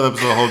 That's been another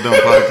episode of Hold Down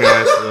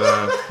Podcast.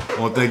 I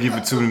want to thank you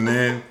for tuning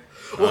in.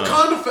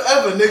 Wakanda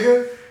forever,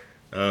 nigga.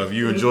 If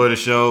you enjoy the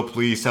show,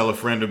 please tell a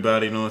friend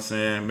about it. You know what I'm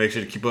saying? Make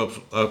sure to keep up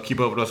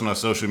with us on our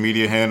social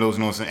media handles.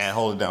 You know what I'm saying? At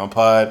Hold It Down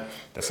Pod.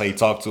 That's how you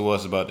talk to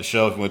us about the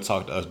show. If you want to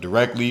talk to us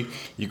directly,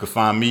 you can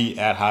find me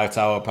at High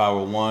Tower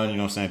Power 1. You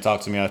know what I'm saying?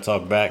 Talk to me, I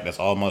talk back. That's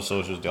all my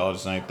socials. They're all the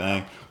same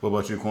thing. What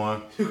about you,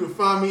 Quan? You can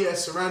find me at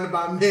Surrounded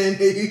by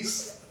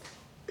Mayonnaise.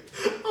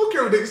 I don't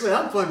care what niggas say.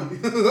 I'm funny.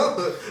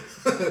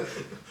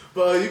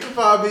 But you can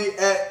find me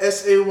at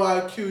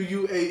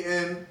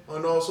SAYQUAN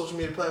on all social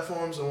media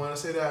platforms. And when I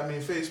say that, I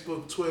mean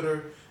Facebook,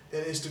 Twitter,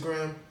 and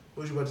Instagram.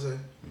 What you about to say?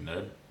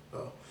 None.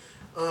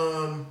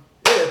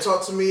 Yeah,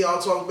 talk to me.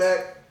 I'll talk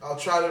back. I'll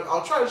try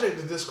to check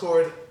the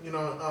Discord.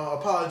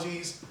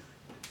 Apologies,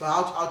 but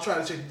I'll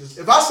try to check this.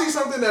 If I see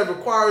something that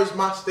requires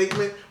my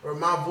statement or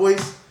my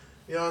voice,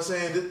 you know what I'm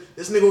saying?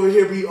 This nigga over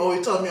here be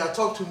always telling me I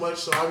talk too much,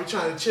 so I be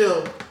trying to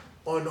chill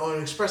on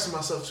expressing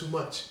myself too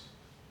much.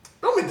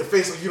 Don't make the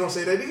face like you don't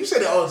say that. You say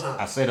that all the time.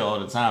 I say that all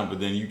the time, but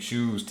then you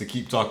choose to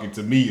keep talking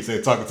to me instead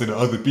of talking to the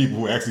other people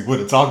who actually want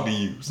to talk to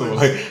you. So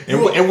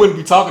it wouldn't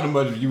be talking to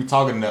much if you were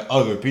talking to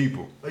other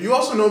people. You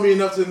also know me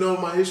enough to know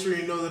my history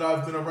and know that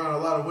I've been around a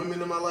lot of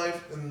women in my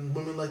life, and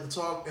women like to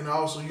talk. And I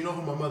also, you know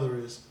who my mother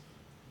is.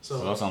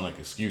 So that sounds like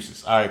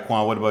excuses. All right,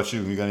 Quan, what about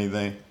you? You got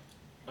anything?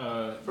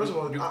 First of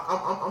all,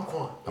 I'm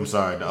Quan. I'm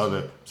sorry,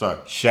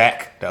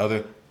 Shaq, the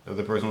other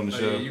person on the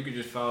show. Yeah, you can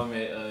just follow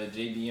me at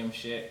JBM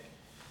Shaq.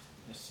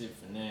 That's it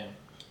for now.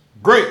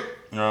 Great.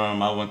 I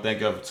want to thank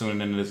y'all for tuning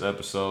into this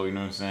episode. You know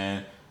what I'm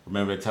saying?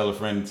 Remember to tell a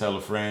friend and tell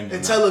a friend.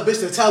 And tell a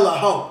bitch to tell a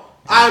hoe.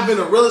 I've been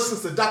a realist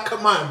since the doc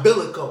cut my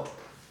umbilical.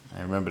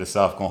 And remember, the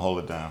South gonna hold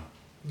it down.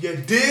 You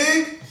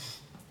dig?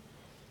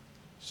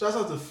 Shouts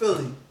out to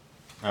Philly.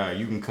 All right,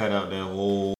 you can cut out that whole